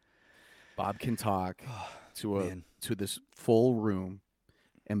life. Bob can talk Oh, to man, this full room,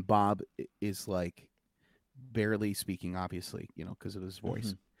 and Bob is like barely speaking, obviously, because of his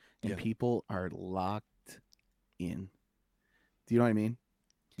voice. And yeah, people are locked in. Do you know what I mean?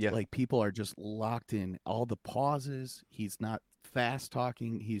 yeah, Like, people are just locked in. All the pauses. He's not fast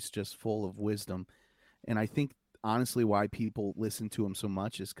talking. He's just full of wisdom. And I think honestly why people listen to him so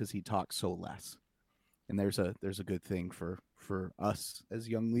much is because he talks so less. And there's a good thing for us as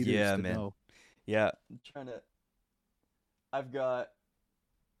young leaders yeah, to man, know. yeah. I'm trying to. I've got.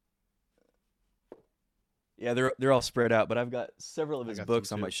 Yeah, they're all spread out, but I've got several of I his got some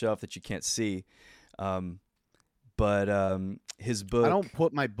books on my too. shelf that you can't see. Um, but his I book. don't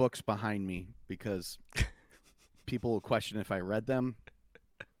put my books behind me because people will question if I read them.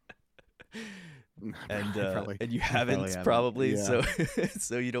 And you I probably haven't haven't. probably, Yeah. so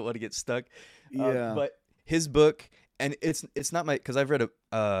so you don't want to get stuck. Yeah. But his book, and it's not my, because I've read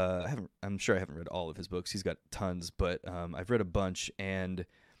I haven't, I'm sure I haven't read all of his books. He's got tons, but I've read a bunch, and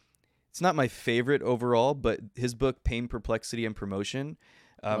it's not my favorite overall. But his book, Pain, Perplexity, and Promotion,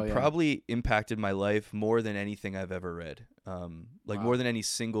 Oh yeah. probably impacted my life more than anything I've ever read. Like more Wow. than any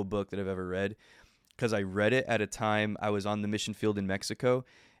single book that I've ever read, because I read it at a time I was on the mission field in Mexico,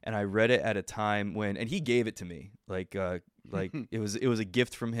 and I read it at a time when, and he gave it to me, like it was a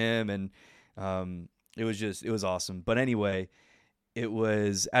gift from him, and it was awesome. But anyway, it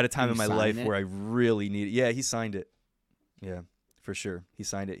was at a Did time he in my sign life it? where I really needed. Yeah, he signed it. Yeah, for sure, he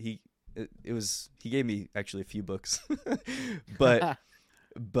signed it. It was, he gave me actually a few books, but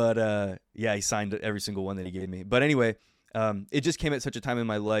yeah, he signed every single one that he gave me. But anyway, it just came at such a time in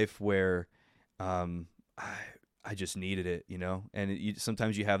my life where um, I I just needed it, you know. And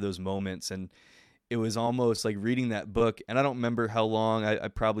sometimes you have those moments, and it was almost like reading that book. And I don't remember how long. I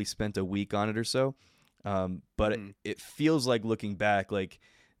probably spent a week on it or so. But Mhm. it feels like, looking back, like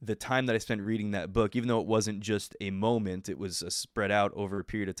the time that I spent reading that book, even though it wasn't just a moment, it was spread out over a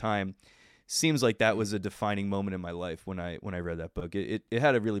period of time. Seems like that Mhm. was a defining moment in my life when I read that book. It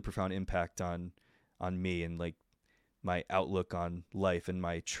had a really profound impact on me, and like my outlook on life and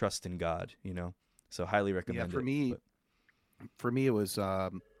my trust in God, you know. So highly Yeah, recommend for it. me, But it was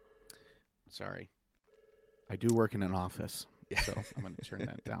sorry. I do work in an office, yeah. so I'm going to turn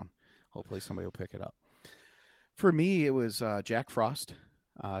that down. Hopefully somebody will pick it up. For me, it was Jack Frost.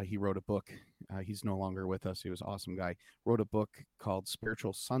 He wrote a book. He's no longer with us. He was an awesome guy. Wrote a book called Mm,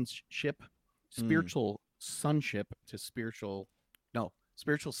 Spiritual Sonship to Spiritual, no,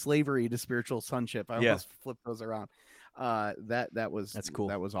 Spiritual Slavery to Spiritual Sonship. I yeah, almost flipped those around. that's cool.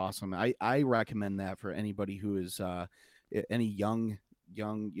 That was awesome. I recommend that for anybody who is any young,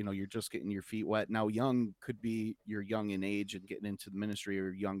 you're just getting your feet wet. Now, young could be you're young in age and getting into the ministry,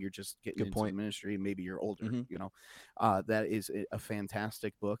 or young, you're just getting Good into the point. ministry, and maybe you're older. Hmm. That is a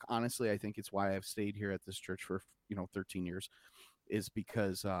fantastic book. Honestly, I think it's why I've stayed here at this church for 13 years, is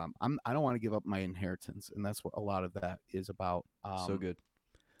because I don't want to give up my inheritance, and that's what a lot of that is about. So good.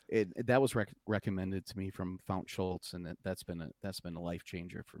 That was recommended to me from Fount Schultz, and that's been a life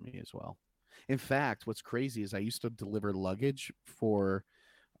changer for me as well. In fact, what's crazy is I used to deliver luggage for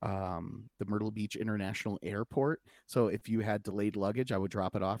the Myrtle Beach International Airport. So if you had delayed luggage, I would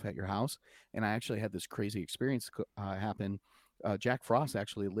drop it off at your house. And I actually had this crazy experience happen. Jack Frost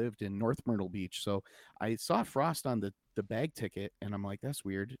actually lived in North Myrtle Beach. So I saw Frost on the bag ticket, and I'm like, that's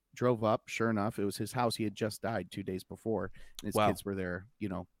weird. Drove up. Sure enough, it was his house. He had just died 2 days before, and his Wow. kids were there.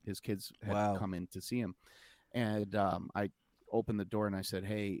 His kids had Wow. come in to see him. And I opened the door and I said,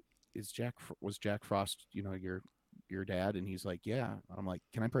 "Hey, was Jack Frost, your dad?" And he's like, "Yeah." I'm like,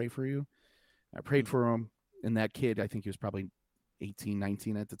 "Can I pray for you?" I prayed Mm. for him, and that kid, I think he was probably 18,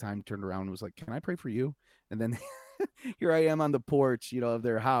 19 at the time, turned around and was like, "Can I pray for you?" And then here I am on the porch, of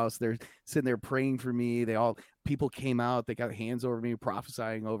their house. They're sitting there praying for me. People came out, they got hands over me,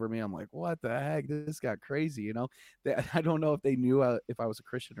 prophesying over me. I'm like, "What the heck? This got crazy." I don't know if they knew if I was a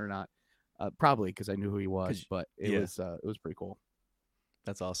Christian or not. Probably because I knew who he was, Cause but yeah, it was pretty cool.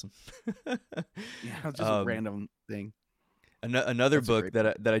 That's awesome. Yeah, just a um, random thing. another That's a book great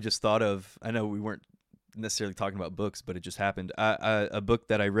book. that I just thought of. I know we weren't necessarily talking about books, but it just happened. A book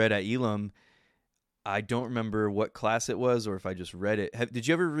that I read at Elam. I don't remember what class it was or if I just read it. Did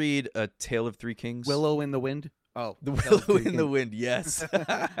you ever read A Tale of Three Kings? Willow in the Wind. Oh, The Tale of Willow Three in the Kings. Wind. Yes.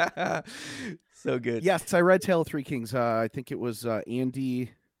 So good. Yes, I read Tale of Three Kings. I think it was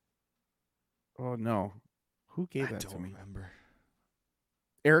Andy. Oh no, who gave I that to don't me? remember.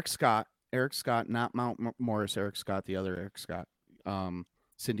 Eric Scott. Eric Scott, not Morris. Eric Scott, the other Eric Scott.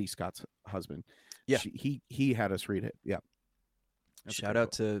 Cindy Scott's husband. Yeah. He had us read it. Yeah. Shout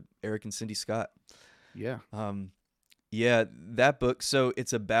out to Eric and Cindy Scott. Yeah. Yeah, that book. So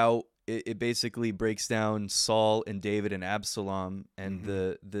it's about it basically breaks down Saul and David and Absalom and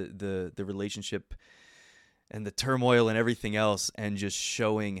the relationship and the turmoil and everything else, and just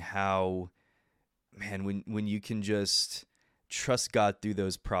showing how, man, when you can just trust God through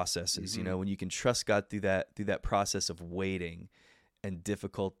those processes, you know, when you can trust God through that process of waiting and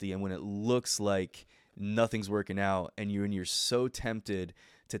difficulty, and when it looks like nothing's working out and you're so tempted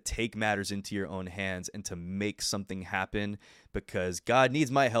to take matters into your own hands and to make something happen because God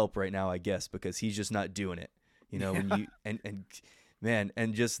needs my help right now, I guess, because he's just not doing it. You know, when you and man,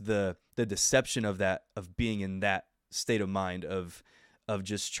 and just the deception of that, of being in that state of mind of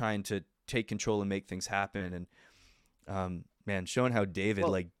just trying to take control and make things happen. And man, showing how David,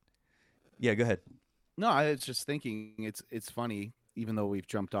 Well, like, yeah, go ahead. no, I was just thinking it's funny, even though we've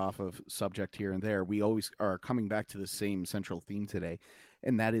jumped off of subject here and there, we always are coming back to the same central theme today.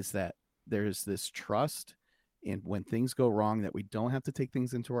 And that is that there's this trust in when things go wrong that we don't have to take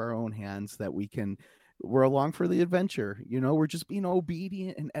things into our own hands, that we're along for the adventure. You know, we're just being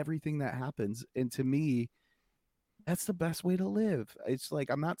obedient in everything that happens. And to me, that's the best way to live. It's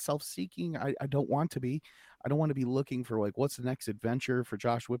like I'm not self-seeking. I don't want to be. I don't want to be looking for like what's the next adventure for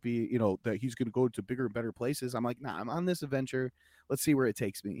Josh Whippy, you know, that he's going to go to bigger and better places. I'm like, nah, I'm on this adventure. Let's see where it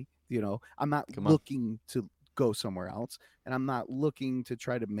takes me. You know, I'm not Come on. looking to go somewhere else, and I'm not looking to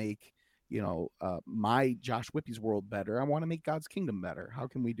try to make, you know, my Josh Whippy's world better. I want to make God's kingdom better. How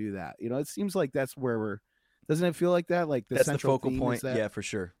can we do that? You know, it seems like that's where we're. Doesn't it feel like that? Like the That's the central focal theme is point. that Yeah, for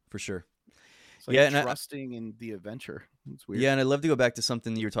sure. For sure. it's like Yeah. trusting in the adventure. It's weird. Yeah, and I'd love to go back to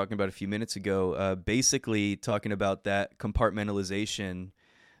something you were talking about a few minutes ago. Basically, talking about that compartmentalization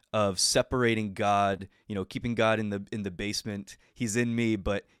of separating God. You know, keeping God in the basement. He's in me,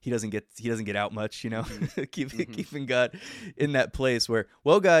 but he doesn't get out much. You know, keeping God in that place where,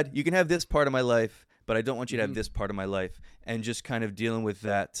 well, God, you can have this part of my life, but I don't want you to have this part of my life, and just kind of dealing with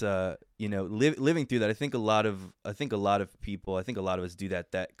that. You know, living through that. I think a lot of people. I think a lot of us do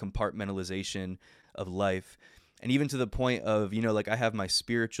that. That compartmentalization of life. And even to the point of, you know, like I have my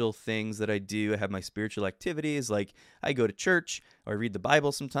spiritual things that I do. I have my spiritual activities. Like I go to church or I read the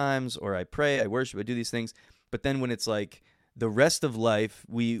Bible sometimes, or I pray, I worship, I do these things. But then when it's like the rest of life,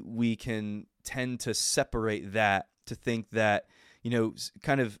 we can tend to separate that, to think that, you know,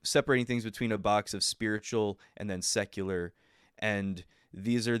 kind of separating things between a box of spiritual and then secular. And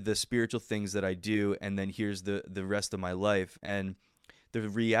these are the spiritual things that I do. And then here's the rest of my life. And the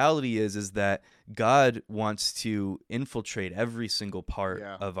reality is that God wants to infiltrate every single part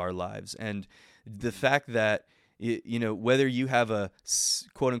of our lives. And the fact that, you know, whether you have a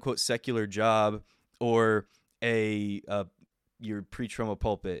quote unquote secular job or your preach from a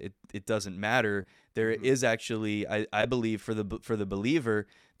pulpit, it doesn't matter. There is actually, I believe, for the believer,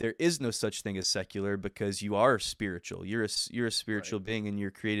 there is no such thing as secular, because you are spiritual. You're a spiritual being, and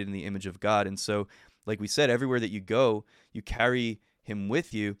you're created in the image of God. And so, like we said, everywhere that you go, you carry him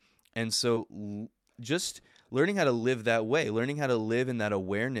with you. And so just learning how to live that way, learning how to live in that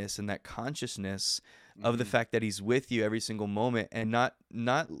awareness and that consciousness of the fact that he's with you every single moment, and not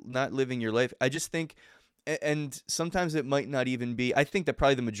living your life. I just think, and sometimes it might not even be, I think that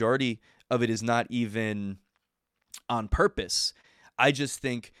probably the majority of it is not even on purpose. I just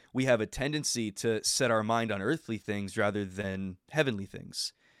think we have a tendency to set our mind on earthly things rather than heavenly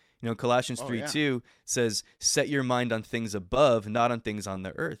things. You know, Colossians 3:2 says, set your mind on things above, not on things on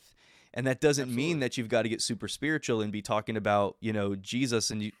the earth. And that doesn't mean that you've got to get super spiritual and be talking about, you know,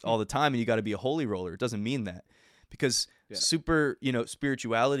 Jesus and all the time, and you got to be a holy roller. It doesn't mean that, because super, you know,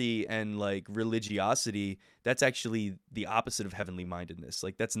 spirituality and like religiosity, that's actually the opposite of heavenly mindedness.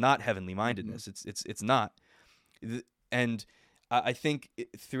 Like that's not heavenly mindedness. It's not. And I think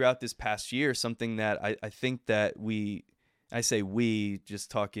throughout this past year, something that I think that I say we, just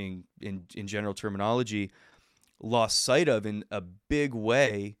talking in general terminology, lost sight of in a big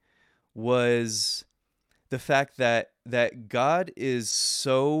way was the fact that God is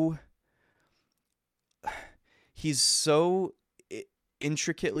he's so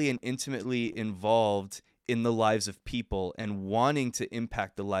intricately and intimately involved in the lives of people and wanting to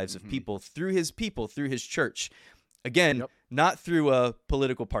impact the lives of people, through his church. Again, Yep. not through a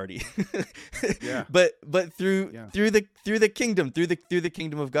political party, Yeah. but through Yeah. through the kingdom, through the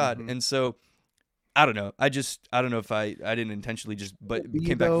kingdom of God. And so I don't know. I don't know if I didn't intentionally but Shouldn't it be,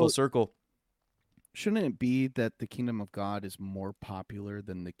 came back full though, circle. shouldn't it be that the kingdom of God is more popular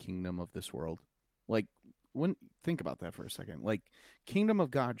than the kingdom of this world? Like, when think about that for a second. Like, kingdom of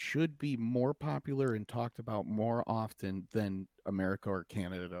God should be more popular and talked about more often than America or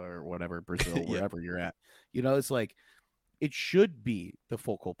Canada or whatever, Brazil, Yeah. wherever you're at. It's like it should be the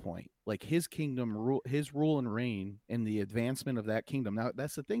focal point. Like his kingdom rule, his rule and reign, and the advancement of that kingdom. Now,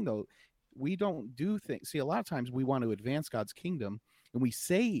 that's the thing, though. We don't do things. See, a lot of times we want to advance God's kingdom, and we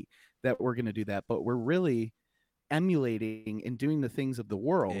say that we're going to do that, but we're really emulating and doing the things of the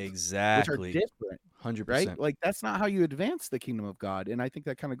world, which are Exactly. different, right? 100%. Like that's not how you advance the kingdom of God. And I think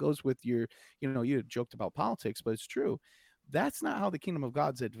that kind of goes with your, you had joked about politics, but it's true. That's not how the kingdom of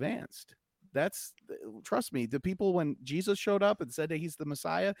God's advanced. Trust me, the people, when Jesus showed up and said that he's the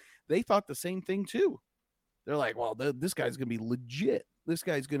Messiah, they thought the same thing too. They're like, well, this guy's going to be legit. This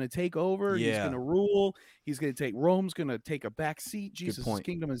guy's going to take over. He's going Yeah. to rule. He's going to take, Rome's going to take a back seat. Jesus' point.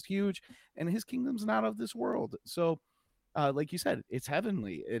 kingdom is huge, and his kingdom's not of this world. So, like you said, it's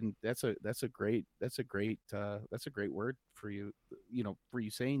heavenly, and that's a great word for you. For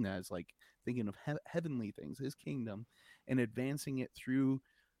you saying that is like thinking of heavenly things, his kingdom, and advancing it through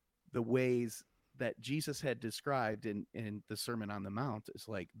the ways that Jesus had described in the Sermon on the Mount. Is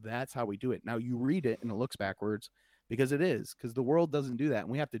like, that's how we do it. Now you read it and it looks backwards, because the world doesn't do that. And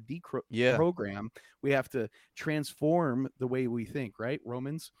we have to deprogram. We have to transform the way we think, right?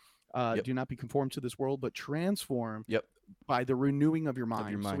 Romans, do not be conformed to this world, but transform by the renewing of your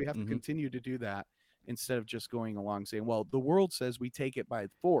mind. So we have to continue to do that, instead of just going along saying, well, the world says we take it by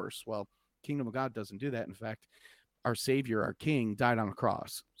force. Well, kingdom of God doesn't do that. In fact, our Savior, our King, died on a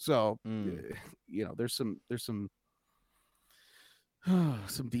cross. So, there's some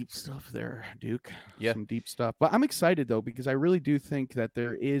deep stuff there, Duke. Yeah. Some deep stuff. But I'm excited though, because I really do think that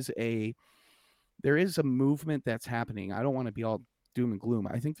there is a movement that's happening. I don't want to be all doom and gloom.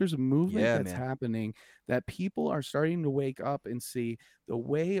 I think there's a movement that's happening, that people are starting to wake up and see the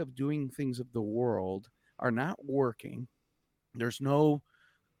way of doing things of the world are not working. There's no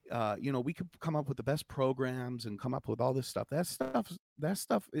we could come up with the best programs and come up with all this stuff. That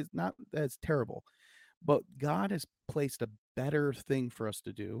stuff is not, that's terrible. But God has placed a better thing for us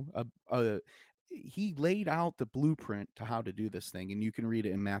to do. He laid out the blueprint to how to do this thing, and you can read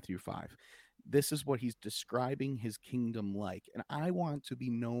it in Matthew 5. This is what he's describing his kingdom like, and I want to be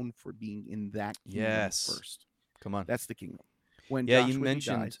known for being in that kingdom first. Come on. That's the kingdom. When Josh you Whitby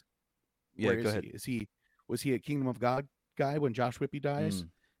mentioned, dies, where go is ahead. he? Was he a kingdom of God guy when Josh Whitby dies?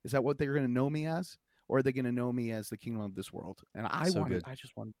 Is that what they're going to know me as? Or are they going to know me as the kingdom of this world? And I just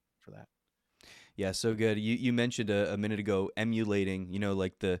want for that. Yeah, so good. You mentioned a minute ago emulating,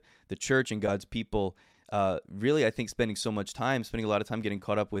 like the church and God's people. Really, I think spending a lot of time getting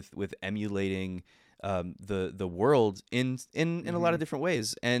caught up with emulating the world in a lot of different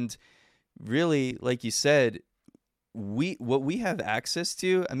ways. And really, like you said, what we have access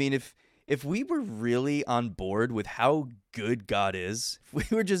to. I mean, if we were really on board with how good God is, if we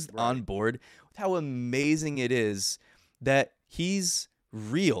were just on board with how amazing it is that he's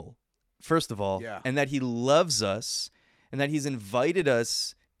real, first of all, and that he loves us, and that he's invited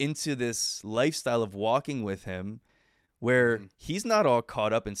us into this lifestyle of walking with him, where he's not all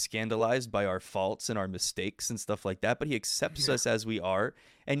caught up and scandalized by our faults and our mistakes and stuff like that, but he accepts us as we are,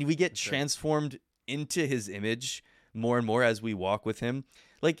 and we get transformed into his image more and more as we walk with him.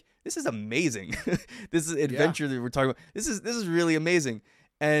 Like, this is amazing. This is adventure that we're talking about. This is really amazing.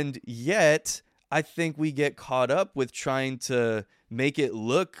 And yet, I think we get caught up with trying to make it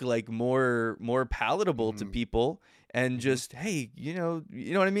look like more palatable to people, and just, hey, you know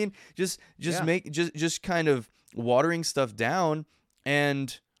what I mean? Just kind of watering stuff down.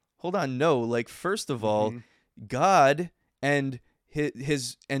 And hold on, no, like, first of all, God and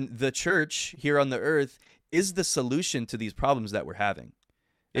his and the church here on the earth is the solution to these problems that we're having.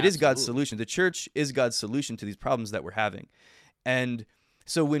 It is God's solution. The church is God's solution to these problems that we're having. And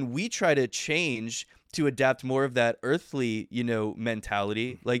so when we try to change to adapt more of that earthly,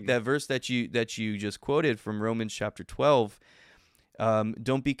 mentality, like that verse that you just quoted from Romans chapter 12,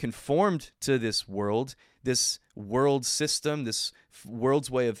 don't be conformed to this world system, this world's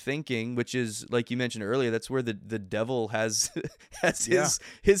way of thinking, which is, like you mentioned earlier, that's where the devil has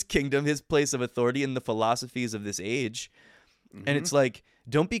his kingdom, his place of authority in the philosophies of this age. And it's like,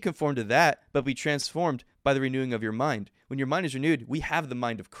 don't be conformed to that, but be transformed by the renewing of your mind. When your mind is renewed, we have the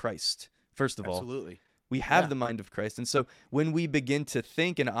mind of Christ, first of all. Absolutely. We have Yeah. the mind of Christ. And so when we begin to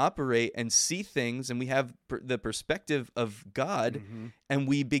think and operate and see things, and we have the perspective of God, Mm-hmm. and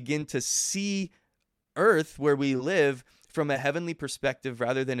we begin to see earth where we live from a heavenly perspective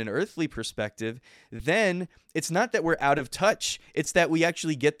rather than an earthly perspective, then it's not that we're out of touch. It's that we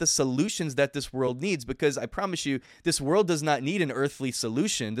actually get the solutions that this world needs, because I promise you, this world does not need an earthly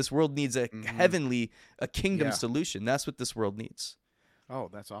solution. This world needs a Mhm. heavenly, a kingdom Yeah. solution. That's what this world needs. Oh,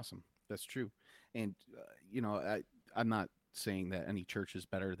 that's awesome. That's true. And I'm not saying that any church is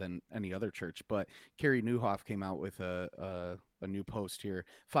better than any other church, but Carrie Newhoff came out with a new post here.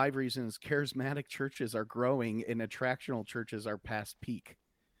 5 reasons charismatic churches are growing and attractional churches are past peak.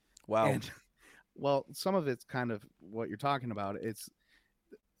 Wow. And well, some of it's kind of what you're talking about. It's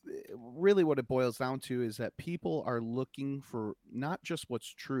really what it boils down to is that people are looking for not just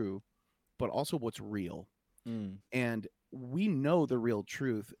what's true, but also what's real. Mm. And we know the real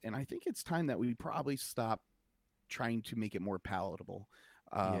truth. And I think it's time that we probably stop trying to make it more palatable.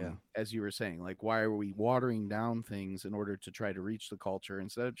 Yeah. As you were saying, like, why are we watering down things in order to try to reach the culture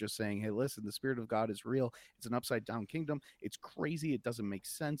instead of just saying, hey, listen, the Spirit of God is real. It's an upside down kingdom. It's crazy. It doesn't make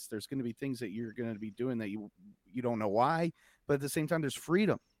sense. There's going to be things that you're going to be doing that you don't know why. But at the same time, there's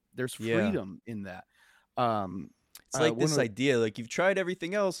freedom. There's Yeah. freedom in that. It's like this idea, like, you've tried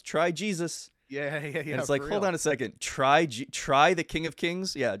everything else, try Jesus. Yeah. And it's like, hold on a second, try the King of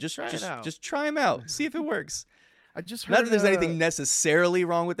Kings. Yeah, just try him out, see if it works. I just heard, not that there's anything necessarily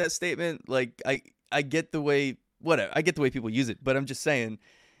wrong with that statement. Like, I get the way, whatever, I get the way people use it, but I'm just saying,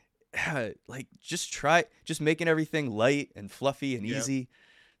 like, just making everything light and fluffy and easy.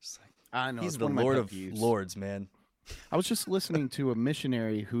 Just like, I know he's the Lord of Lords, man. I was just listening to a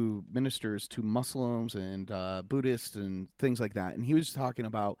missionary who ministers to Muslims and Buddhists and things like that. And he was talking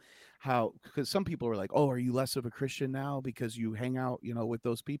about how, because some people are like, oh, are you less of a Christian now because you hang out, with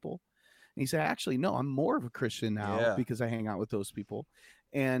those people? And he said, actually, no, I'm more of a Christian now because I hang out with those people.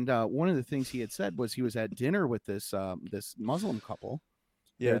 And one of the things he had said was he was at dinner with this Muslim couple.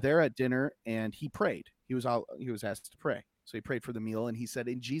 They're there at dinner, and he prayed. He was asked to pray. So he prayed for the meal, and he said,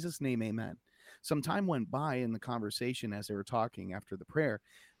 in Jesus' name, amen. Some time went by in the conversation as they were talking after the prayer,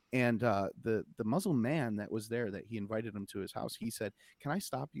 and the Muslim man that was there, that he invited him to his house, he said, can I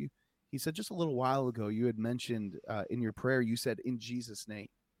stop you? He said, just a little while ago, you had mentioned in your prayer, you said, in Jesus' name.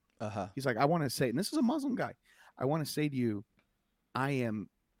 He's like, I want to say, and this is a Muslim guy, I want to say to you, I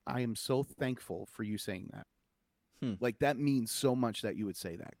am so thankful for you saying that. Like, that means so much that you would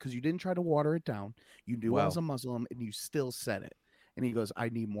say that, because you didn't try to water it down. You knew I was a Muslim, and you still said it. And he goes, I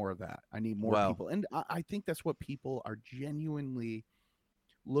need more of that. I need more people. And I think that's what people are genuinely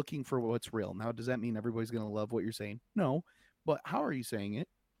looking for, what's real. Now, does that mean everybody's going to love what you're saying? No. But how are you saying it?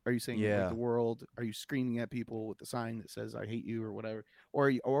 Are you saying it like the world? Are you screaming at people with the sign that says, I hate you or whatever?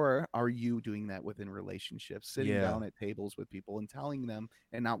 Or are you doing that within relationships, sitting down at tables with people and telling them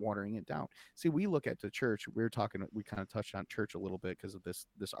and not watering it down? See, we look at the church. We kind of touched on church a little bit because of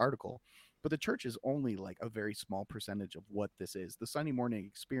this article. But the church is only like a very small percentage of what this is. The Sunday morning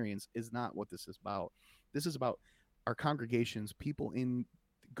experience is not what this is about. This is about our congregations, people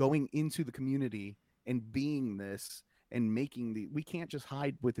going into the community and being this and making we can't just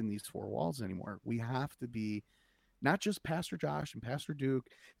hide within these 4 walls anymore. We have to be not just Pastor Josh and Pastor Duke.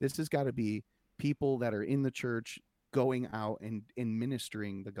 This has got to be people that are in the church going out and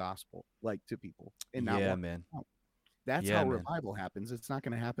ministering the gospel, like, to people. And not man. Out. That's how revival happens. It's not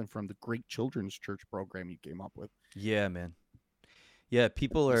going to happen from the great children's church program you came up with. Yeah, man. Yeah,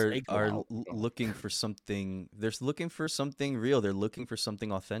 people are looking for something. They're looking for something real. They're looking for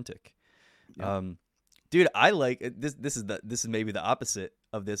something authentic. Yeah. Dude, I like this. This is maybe the opposite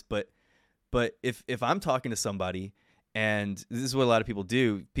of this, but if I'm talking to somebody, and this is what a lot of people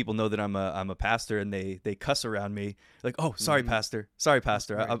do, people know that I'm a pastor, and they cuss around me, like, oh, sorry, pastor.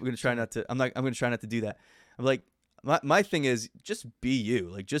 I'm gonna try not to. I'm gonna try not to do that. I'm like, my thing is, just be you.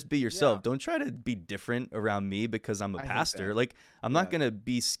 Like, just be yourself. Don't try to be different around me because I'm a pastor. Like, I'm not gonna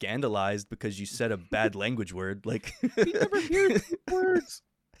be scandalized because you said a bad language word. Like, he never hears words.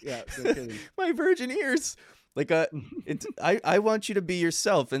 Yeah, my virgin ears. Like, I want you to be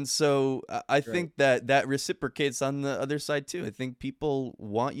yourself, and so I think that reciprocates on the other side too. I think people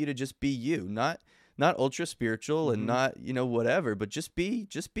want you to just be you, not ultra spiritual and not whatever, but just be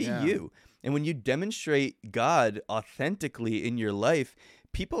you. And when you demonstrate God authentically in your life,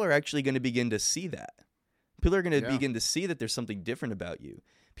 people are actually going to begin to see that. People are going to begin to see that there's something different about you.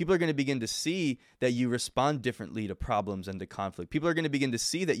 People are going to begin to see that you respond differently to problems and to conflict. People are going to begin to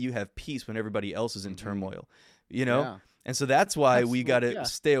see that you have peace when everybody else is in turmoil, And so that's why we got Absolutely, to yeah.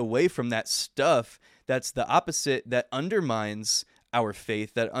 stay away from that stuff that's the opposite, that undermines our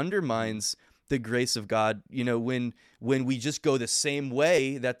faith, that Mhm. undermines the grace of God. You know, when we just go the same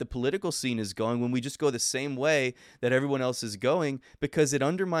way that the political scene is going, when we just go the same way that everyone else is going, because it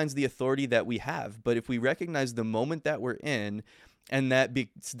undermines the authority that we have. But if we recognize the moment that we're in, and that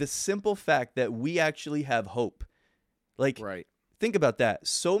the simple fact that we actually have hope, like, Right. think about that.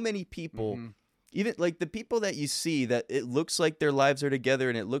 So many people, Mhm. even like the people that you see that it looks like their lives are together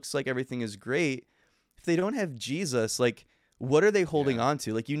and it looks like everything is great, if they don't have Jesus, like, what are they holding Yeah. on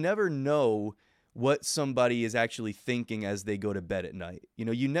to? Like, you never know what somebody is actually thinking as they go to bed at night. You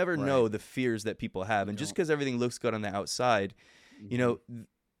know, you never Right. know the fears that people have. You And just don't. because everything looks good on the outside, you Mhm. know,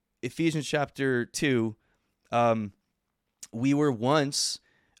 Ephesians chapter 2, um, we were once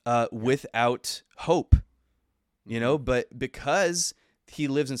Yep. without hope, you know, Mhm. but because he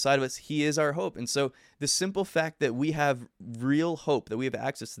lives inside of us, he is our hope. And so the simple fact that we have real hope, that we have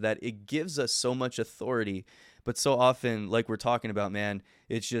access to that, it gives us so much authority. But so often, like we're talking about, man,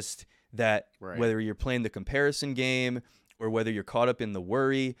 it's just that Right. whether you're playing the comparison game, or whether you're caught up in the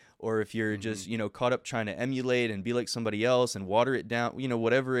worry, or if you're Mhm. just, you know, caught up trying to emulate and be like somebody else and water it down, you know,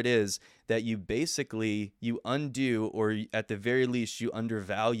 whatever it is, that you basically you undo, or at the very least you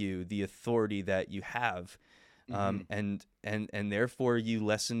undervalue the authority that you have, Mhm. and therefore you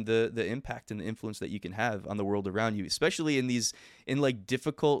lessen the impact and the influence that you can have on the world around you, especially in these, in like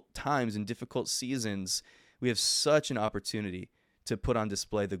difficult times and difficult seasons. We have such an opportunity to put on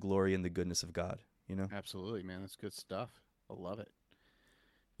display the glory and the goodness of God, you know. Absolutely, man. That's good stuff. I love it.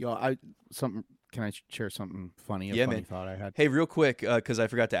 Yo, I something. Can I share something funny? A Yeah, funny man. thought I had. Hey, real quick, because I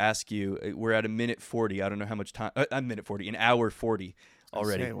forgot to ask you, we're at a minute 40. I don't know how much time. A minute 40, an hour 40 I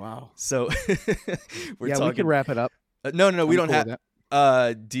already. say, wow. So we're Yeah, we could talking. wrap it up. No, we I'm don't cool have. with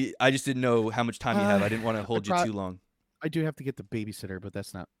that. I just didn't know how much time you have. Uh, I didn't want to I hold you pro too long. I do have to get the babysitter, but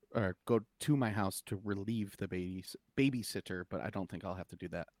that's not or go to my house to relieve the babysitter, but I don't think I'll have to do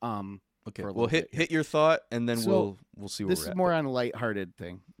that. Okay. For a Well, little bit here. hit your thought, and then So we'll see where this we're is at. more But on a lighthearted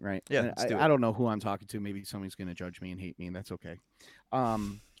thing, right? yeah, And let's do I it. don't know who I'm talking to. Maybe somebody's going to judge me and hate me, and that's okay.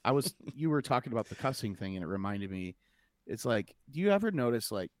 I was you were talking about the cussing thing, and it reminded me. It's like, do you ever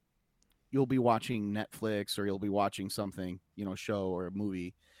notice like you'll be watching Netflix or you'll be watching something, show or a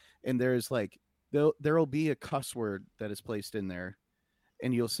movie, and there's like there'll be a cuss word that is placed in there,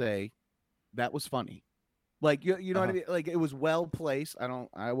 and you'll say that was funny. Like you know Uh what I huh. mean? Like it was well placed.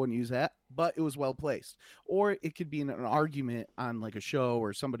 I wouldn't use that, but it was well placed. Or it could be an argument on like a show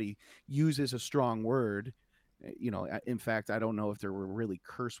or somebody uses a strong word. In fact, I don't know if there were really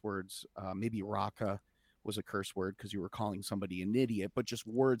curse words. Maybe raka was a curse word because you were calling somebody an idiot, but just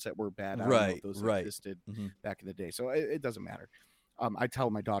words that were bad. I don't know if Right. those Right. existed Hmm. back in the day, so it doesn't matter. I tell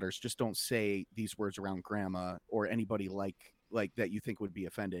my daughters just don't say these words around grandma or anybody like that you think would be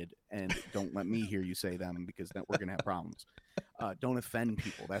offended, and don't let me hear you say them because then we're gonna have problems. Don't offend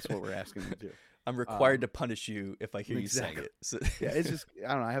people. That's what we're asking them to do. I'm required to Um, punish you if I hear you saying exactly. it. So Yeah, it's just I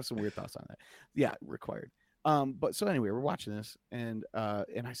don't know. I have some weird thoughts on that. Yeah, required. But so anyway, we're watching this, and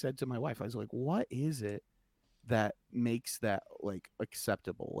I said to my wife, I was like, "What is it that makes that like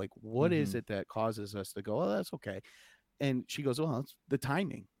acceptable? Like, what is hmm. it that causes us to go, oh, that's okay?" And she goes, well, it's the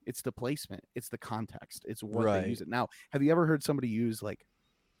timing, it's the placement, it's the context, it's what they Right. use it. Now, have you ever heard somebody use like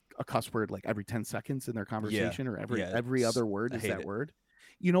a cuss word like every 10 seconds in their Yeah. conversation, or every Yeah. every other word I is hate that it. word?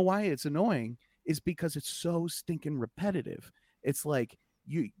 You know why it's annoying is because it's so stinking repetitive. It's like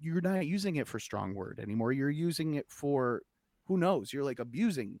you're not using it for strong word anymore. You're using it for who knows, you're like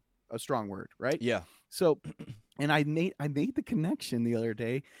abusing a strong word, right? Yeah. So and I made the connection the other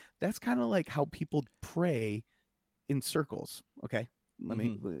day. That's kind of like how people pray in circles. Okay,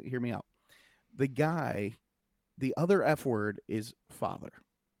 Hmm. hear me out. The guy, the other F word is father.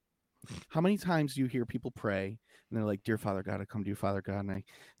 How many times do you hear people pray and they're like, "Dear Father God, I come to you, Father God, and I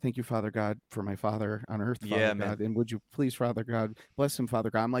thank you, Father God, for my father on earth, Yeah, Father man. God, and would you please, Father God, bless him, Father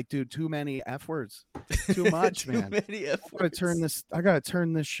God." I'm like, dude, too many F words, too much, Too man. many F I gotta turn words. this. I gotta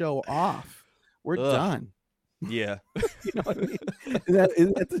turn this show off. We're Ugh. done. Yeah. You know what I mean?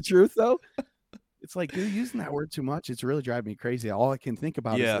 Isn't that the truth though? It's like you're using that word too much. It's really driving me crazy. All I can think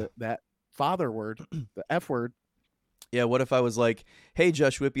about is Yeah. that father word, the F word. Yeah, what if I was like, "Hey,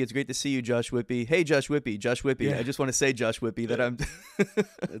 Josh Whippy, it's great to see you, Josh Whippy. Hey, Josh Whippy, Josh Whippy. I Yeah, just want to say, Josh Whippy, that I'm."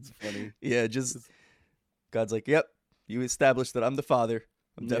 it's funny. Yeah, just It's, God's like, "Yep, you established that I'm the father.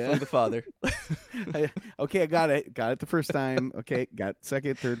 I'm yeah. definitely the father." Okay, I got it. Got it the first time. Okay, got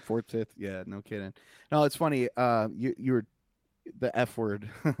second, third, fourth, fifth. Yeah, no kidding. No, it's funny. You were the F word.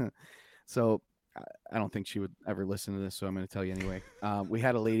 So I don't think she would ever listen to this, so I'm going to tell you anyway. We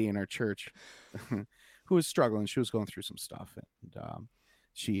had a lady in our church who who was struggling. She was going through some stuff, and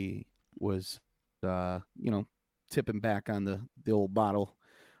she was, tipping back on the old bottle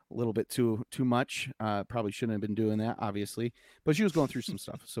a little bit too much. Probably shouldn't have been doing that, obviously, but she was going through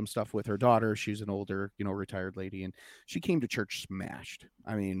some stuff with her daughter. She's an older, retired lady, and she came to church smashed.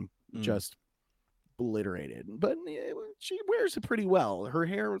 I mean, just obliterated. But she wears it pretty well. Her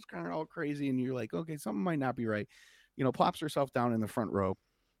hair was kind of all crazy, and you're like, okay, something might not be right. Plops herself down in the front row,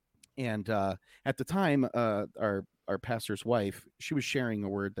 and at the time, our pastor's wife, she was sharing a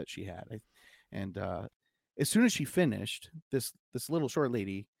word that she had, and as soon as she finished, this little short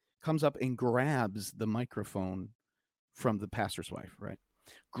lady comes up and grabs the microphone from the pastor's wife, right?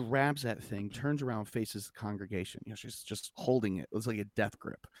 Grabs that thing, turns around, faces the congregation. She's just holding it. It was like a death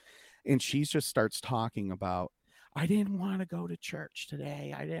grip. And she just starts talking about, I didn't want to go to church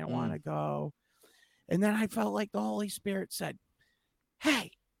today. I didn't want to go. And then I felt like the Holy Spirit said,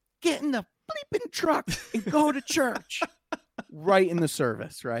 hey, get in the bleeping truck and go to church. Right in the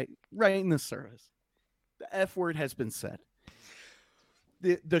service, right? Right in the service. The F word has been said.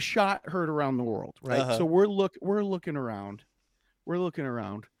 The shot heard around the world, right? So we're looking around. We're looking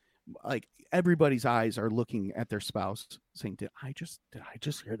around. Like everybody's eyes are looking at their spouse saying, did I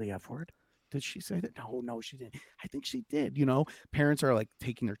just hear the F word? Did she say that? No, she didn't. I think she did. Parents are like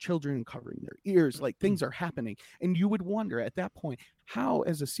taking their children and covering their ears, like things are happening. And you would wonder at that point, how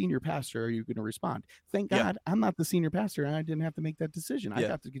as a senior pastor are you going to respond? Thank God I'm not the senior pastor and I didn't have to make that decision. I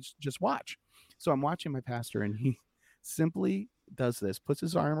have to just watch. So I'm watching my pastor, and he simply does this, puts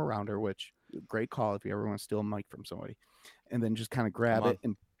his arm around her, which great call if you ever want to steal a mic from somebody, and then just kind of grab it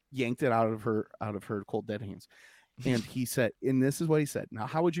and yanked it out of her cold dead hands. And he said, and this is what he said. Now,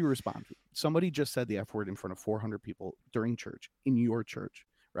 how would you respond? Somebody just said the F word in front of 400 people during church, in your church,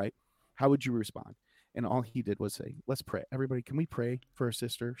 right? How would you respond? And all he did was say, let's pray. Everybody, can we pray for a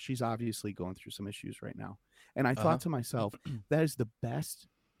sister? She's obviously going through some issues right now. And I thought to myself, that is the best.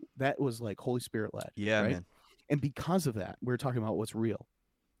 That was like Holy Spirit led. Yeah, right? man. And because of that, we're talking about what's real.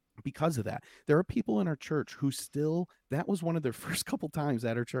 Because of that, there are people in our church who still, that was one of their first couple times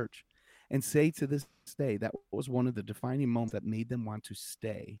at our church, and say to this day, that was one of the defining moments that made them want to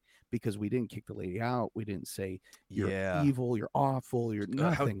stay, because we didn't kick the lady out. We didn't say, you're evil, you're awful, you're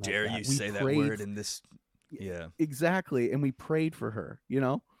nothing. How dare you say that word in this? Yeah, exactly. And we prayed for her,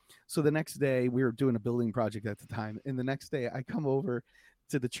 So the next day, we were doing a building project at the time. And the next day I come over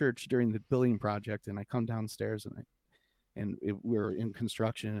to the church during the building project, and I come downstairs, and we were in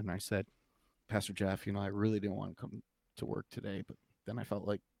construction, and I said, Pastor Jeff, I really didn't want to come to work today, but then I felt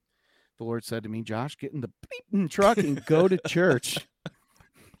like the Lord said to me, Josh, get in the bleeping truck and go to church.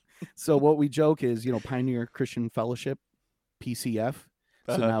 So what we joke is, Pioneer Christian Fellowship, PCF.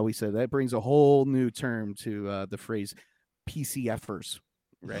 So now we said that brings a whole new term to the phrase PCFers,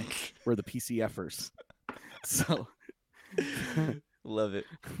 right? We're the PCFers. So love it.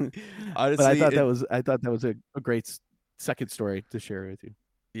 Honestly, but I thought that was a great second story to share with you.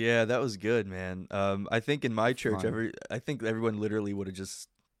 Yeah, that was good, man. I think in my church, I think everyone literally would have just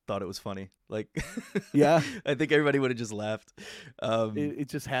thought it was funny. Like, yeah, I think everybody would have just laughed. It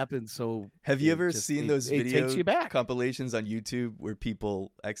just happened. So have you ever seen those video compilations on YouTube where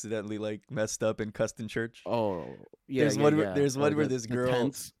people accidentally like messed up and cussed in church? Oh, yeah. There's one where this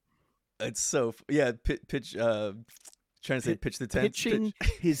girl. It's so pitch. Trying to say pitch the tent. Pitching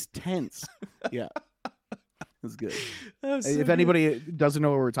his tents. Yeah. That's good. That if anybody doesn't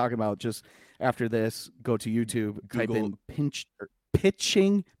know what we're talking about, just after this, go to YouTube, type in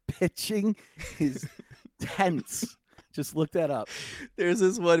pitching his tents. Just look that up. There's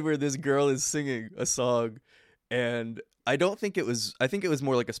this one where this girl is singing a song, and I think it was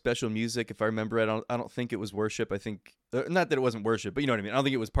more like a special music, if I remember right. I don't think it was worship. I think not that it wasn't worship, but you know what I mean. I don't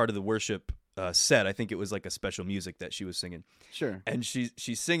think it was part of the worship set. I think it was like a special music that she was singing. Sure. And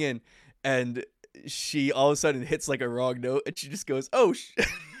she's singing, and she all of a sudden hits like a wrong note, and she just goes, "Oh,"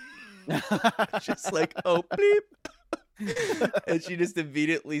 just like, "Oh, bleep," and she just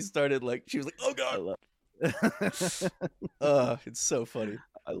immediately started like, she was like, "Oh God." It's so funny.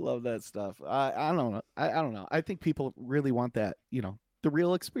 I love that stuff. I don't know. I don't know. I think people really want that, the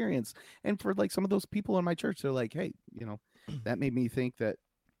real experience. And for like some of those people in my church, they're like, hey, that made me think that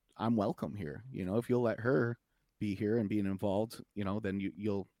I'm welcome here. If you'll let her be here and being involved, then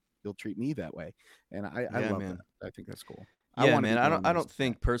you'll treat me that way. And I love that. I think that's cool. Yeah, man. I don't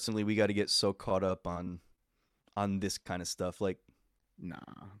think personally we got to get so caught up on this kind of stuff. Like, nah,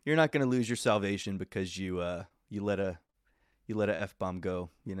 you're not going to lose your salvation because you let a F-bomb go,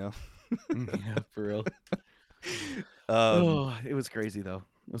 Yeah, for real. It was crazy though.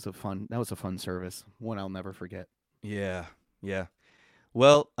 That was a fun service. One I'll never forget. Yeah.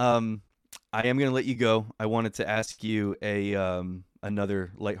 Well, I am gonna let you go. I wanted to ask you a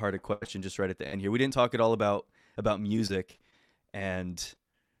another lighthearted question just right at the end here. We didn't talk at all about music, and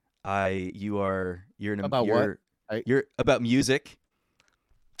About what? I you're about music.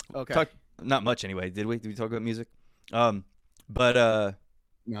 Okay. Talk not much anyway. Did we? Did we talk about music? Um, but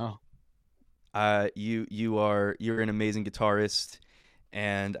No. you're an amazing guitarist,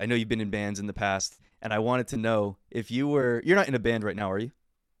 and I know you've been in bands in the past. And I wanted to know if you're not in a band right now, are you?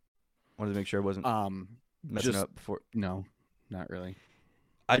 Wanted to make sure I wasn't Um, messing just up before. no, not really.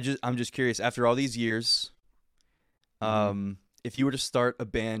 I'm just curious. After all these years, hmm if you were to start a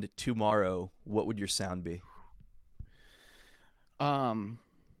band tomorrow, what would your sound be? Um,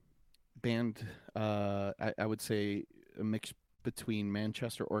 band. I would say a mix between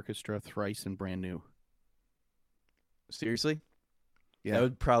Manchester Orchestra, Thrice, and Brand New. Seriously, that Yeah.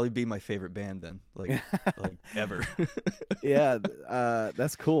 would probably be my favorite band then, like ever. Yeah,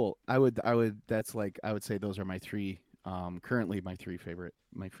 that's cool. That's like, I would say those are my three, currently my three favorite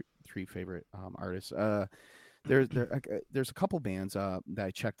artists. There's a couple bands that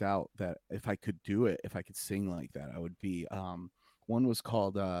I checked out that if I could do it, if I could sing like that, I would be. One was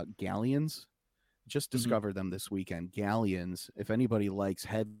called Galleons. Just Mhm. discovered them this weekend. Galleons. If anybody likes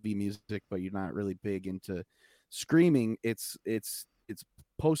heavy music, but you're not really big into screaming, it's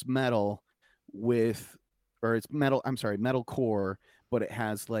post metal with, or it's metal. I'm sorry, metal core, but it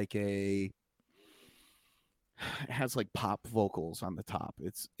has like it has like pop vocals on the top.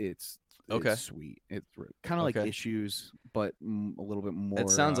 It's Okay, sweet. It's kind of like okay. Issues, but a little bit That more.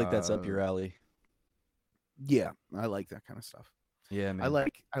 sounds like that's up your alley. Yeah, I like that kind of stuff. Yeah, I man.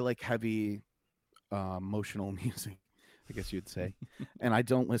 like I like heavy emotional music, I guess you'd say. And I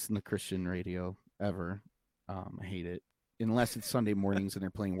don't listen to Christian radio ever. I hate it unless it's Sunday mornings and they're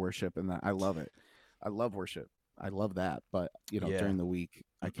playing worship, and I love it. I love worship. I love that. But Yeah. during the week,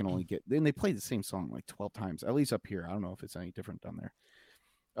 I can only get. Then they play the same song like 12 times, at least up here. I don't know if it's any different down there.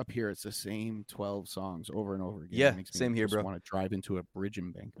 Up here, it's the same 12 songs over and over again. It Yeah, makes me same here, just bro. want to drive into a bridge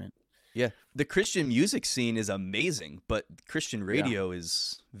embankment. Yeah. The Christian music scene is amazing, but Christian Yeah. radio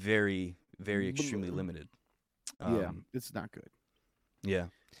is very, very extremely limited. Yeah, Um, it's not good. yeah.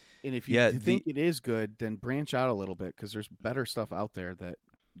 And if you Yeah, think it is good, then branch out a little bit because there's better stuff out there that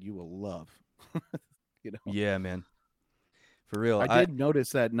you will love. you know, yeah, man. For real. I did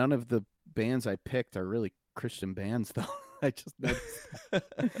notice that none of the bands I picked are really Christian bands, though. I just noticed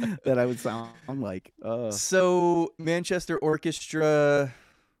that I would sound like, So, Manchester Orchestra,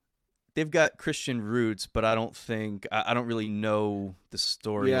 they've got Christian roots, but I don't really know the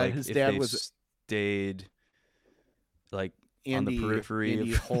story, yeah. like His if dad they've was stayed like on the periphery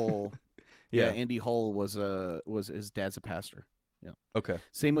Andy of Hull. Yeah, Yeah. Andy Hull was his dad's a pastor. Yeah. Okay.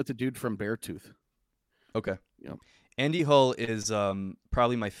 Same with the dude from Beartooth. Okay. Yeah. Andy Hull is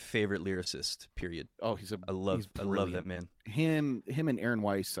probably my favorite lyricist, period. Oh, he's I love that brilliant. man. Him and Aaron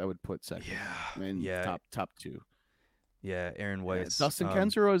Weiss, I would put second Yeah. and Yeah. top two. Yeah, Aaron Weiss. Dustin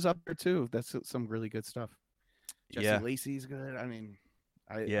Kensrue is up there too. That's some really good stuff. Jesse Yeah. Lacey's good. I mean,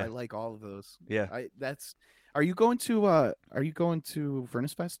 I Yeah. like all of those. Yeah. I that's. Are you going to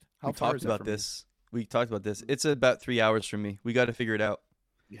Furnace Fest? How We far talked is that about from you? this. We talked about this. It's about 3 hours from me. We got to figure it out.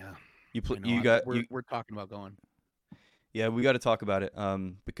 Yeah, I know. You got you We're talking about going. Yeah, we got to talk about it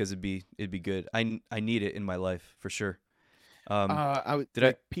because it'd be good. I need it in my life for sure. I would Did I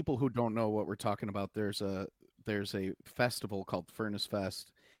like people who don't know what we're talking about. There's a festival called Furnace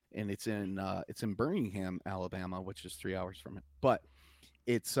Fest, and it's in Birmingham, Alabama, which is 3 hours from it. But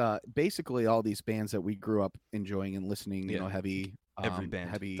it's basically all these bands that we grew up enjoying and listening. Yeah. Heavy, every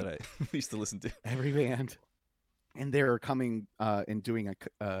band heavy, that I used to listen to. every band, and they're coming and doing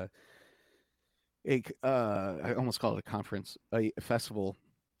I almost call it a conference, a festival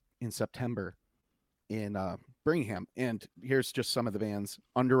in September in Birmingham. And here's just some of the bands.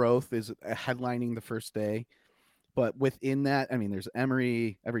 Under Oath is headlining the first day. But within that, I mean, there's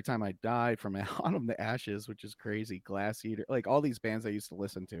Emery, Every Time I Die, From Autumn to Ashes, which is crazy, Glass Eater, like all these bands I used to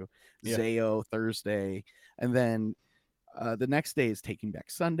listen to, Yeah. Zayo, Thursday. And then the next day is Taking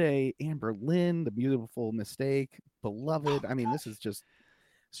Back Sunday, Amber Lynn, The Beautiful Mistake, Beloved. I mean, this is just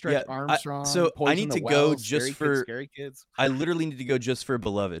Stretch Armstrong. So I Poison need the to go Well, just for Scary Kids. I literally need to go just for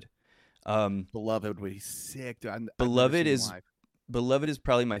Beloved. Beloved would be sick. Dude. I've never Beloved seen them is live. Beloved is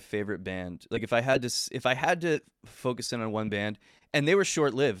probably my favorite band. Like if I had to focus in on one band, and they were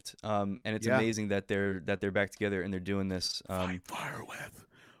short lived. And it's Yeah. amazing that they're back together and they're doing this. Fire with.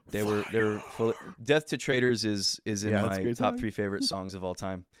 They were full. Death to Traitors is in Yeah, that's a my great top song. 3 favorite songs of all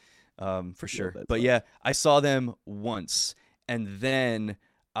time, for sure. that But song. yeah, I saw them once, and then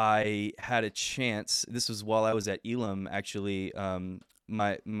I had a chance. This was while I was at Elam, actually.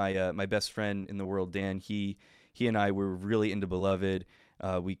 my best friend in the world, Dan, he and I were really into Beloved.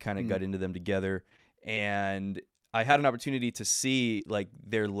 We kind of Mm. got into them together, and I had an opportunity to see like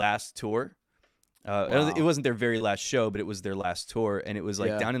their last tour. It Wow. wasn't their very last show, but it was their last tour, and it was like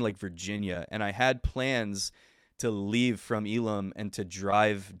Yeah. down in like Virginia. And I had plans to leave from Elam and to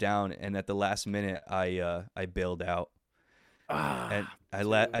drive down, and at the last minute, I bailed out, and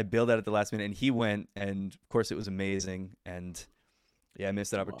Dude. I bailed out at the last minute, and he went, and of course it was amazing, and yeah, I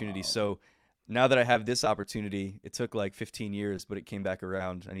missed that opportunity. Wow. So now that I have this opportunity, it took like 15 years, but it came back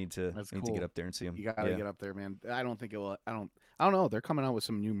around. I need to That's get cool. up there and see him. You gotta Yeah. get up there, man. I don't think it will. I don't know. They're coming out with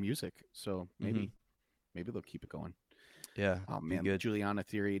some new music, so Hmm. maybe they'll keep it going. Yeah. Oh Be man, good. Juliana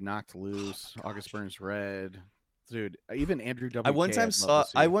Theory, Knocked Loose, Oh my August gosh. Burns Red, dude. Even Andrew I WK. one time I'd love to saw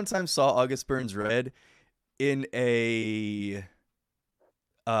I see. one time saw August Burns Red in a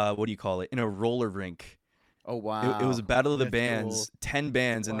what do you call it? In a roller rink. Oh It was wow, a battle of the that's cool. bands, 10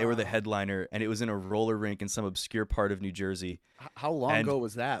 bands, and they were the Wow. headliner, and it was in a roller rink in some obscure part of New Jersey. How long And ago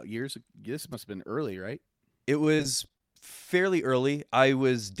was that? Years. This must have been early, right? it was fairly early. I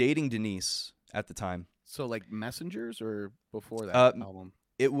was dating Denise at the time. So like Messengers or before that Uh, album?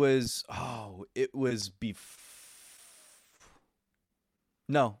 it was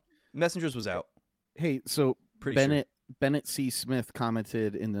no, Messengers was out. Hey, so Pretty sure. Bennett C. Smith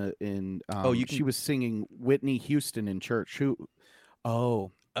commented in Oh, you she can. was singing Whitney Houston in church. Who?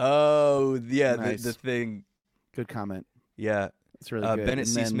 Oh, Oh, yeah, the nice. thing. Good comment. Yeah. That's really good. Bennett And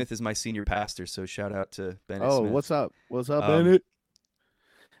C. then, Smith is my senior pastor, so shout out to Bennett oh, Smith. what's up? What's up, Um,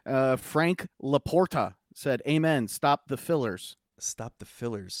 Bennett? Frank Laporta said, "Amen. Stop the fillers." Stop the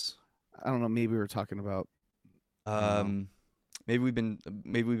fillers. I don't know. Maybe we were talking about. I don't know. Maybe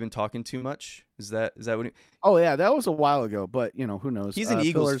we've been talking too much. Is that what Oh yeah, that was a while ago. But who knows? he's an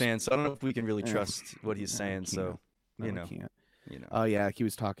Eagles Fillers. fan, so I don't know if we can really eh, trust what he's no, we saying. So can't. No, you we know, can't. you know. Oh yeah, he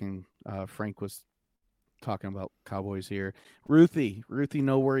was talking. Frank was talking about Cowboys here. Ruthie,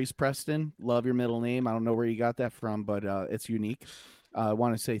 no worries, Preston. Love your middle name. I don't know where you got that from, but it's unique. I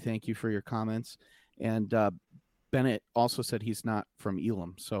want to say thank you for your comments. And Bennett also said he's not from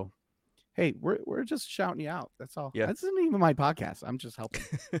Elam. So hey, we're just shouting you out. That's all. Yeah. This isn't even my podcast. I'm just helping.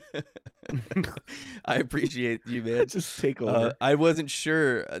 I appreciate you, man. Just take over. I wasn't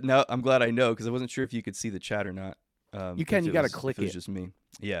sure. Now I'm glad I know because I wasn't sure if you could see the chat or not. You can. if You it got to was- click if it. Was it. just me.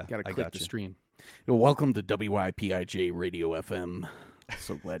 Yeah, You got to I click got the you. stream. Welcome to WYPIJ Radio FM.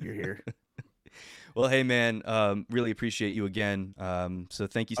 So glad you're here. Well, hey man, really appreciate you again. So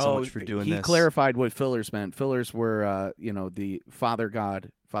thank you so much for doing he this. clarified what fillers meant. Fillers were, the Father God.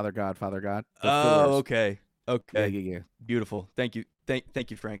 The Oh, fillers. okay, okay, Yeah. beautiful. Thank you,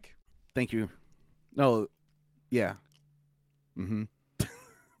 thank you, Frank. Thank you. No, yeah. Mm-hmm.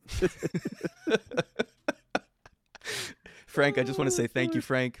 Frank, I just want to say thank you,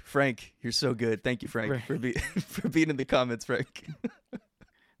 Frank. Frank, you're so good. Thank you, Frank, Right. for being in the comments, Frank.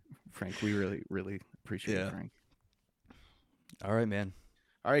 Frank, we really, really appreciate Yeah. it, Frank. All right, man.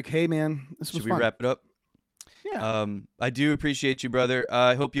 All right, hey man, this was Should we fun. wrap it up? Yeah. I do appreciate you, brother.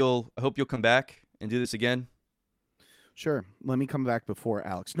 I hope you'll come back and do this again Sure. Let me come back before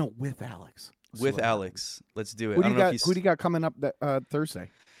Alex. No, with Alex. Let's see with what happens. Alex. Let's do it. Who I do don't you know got? if Who do you got coming up that Thursday?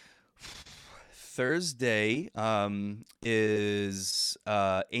 Thursday is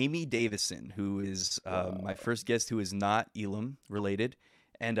Amy Davison, who is my first guest who is not Elam related,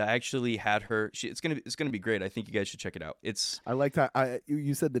 and I actually had her. It's gonna be great. I think you guys should check it out. It's I like that.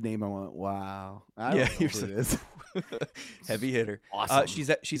 You said the name. I went, wow. I don't yeah, know who it is. heavy hitter. Awesome.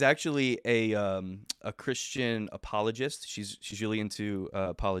 She's actually a Christian apologist. She's really into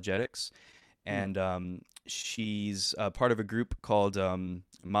apologetics, and she's part of a group called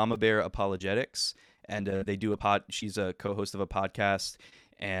Mama Bear Apologetics, and they do a pod. She's a co-host of a podcast,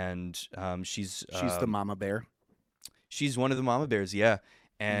 and she's the mama bear. she's one of the Mama Bears, yeah,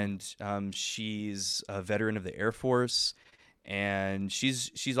 and she's a veteran of the Air Force, and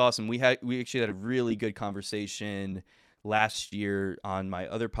she's awesome. We actually had a really good conversation last year on my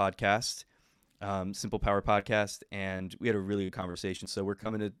other podcast, Simple Power Podcast, and we had a really good conversation. So we're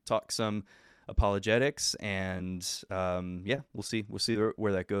coming to talk some apologetics, and yeah, we'll see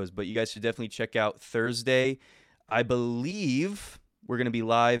where that goes. But you guys should definitely check out Thursday. I believe we're gonna be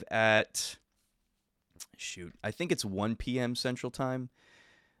live at I think it's 1 p.m. Central Time.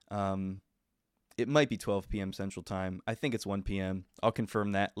 It might be 12 p.m. Central Time. I think it's 1 p.m. I'll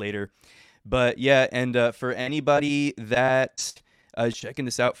confirm that later. But yeah, and for anybody that is checking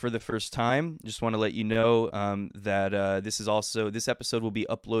this out for the first time, just want to let you know that this episode will be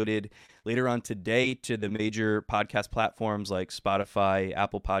uploaded later on today to the major podcast platforms like Spotify,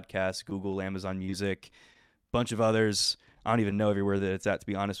 Apple Podcasts, Google, Amazon Music, bunch of others. I don't even know everywhere that it's at, to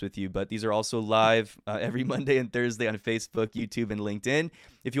be honest with you. But these are also live every Monday and Thursday on Facebook, YouTube, and LinkedIn.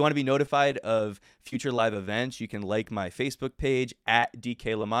 If you want to be notified of future live events, you can like my Facebook page at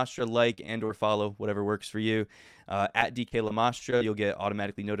DK Lamastra, like and or follow, whatever works for you. At DK Lamastra, you'll get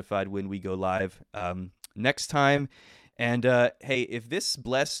automatically notified when we go live next time. And hey, if this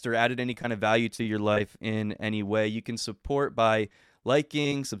blessed or added any kind of value to your life in any way, you can support by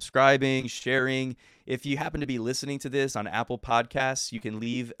liking, subscribing, sharing. If you happen to be listening to this on Apple Podcasts, you can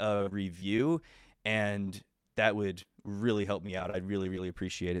leave a review, and that would really help me out. I'd really, really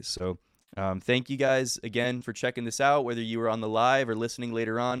appreciate it. So thank you guys again for checking this out, whether you were on the live or listening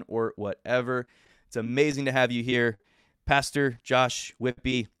later on or whatever. It's amazing to have you here. Pastor Josh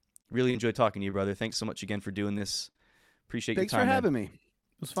Whippy, really enjoyed talking to you, brother. Thanks so much again for doing this. Appreciate Thanks your time. for having man. me.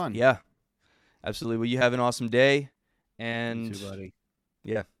 It was fun. Yeah, absolutely. Well, you have an awesome day. And You too, buddy.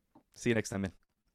 yeah, see you next time, man.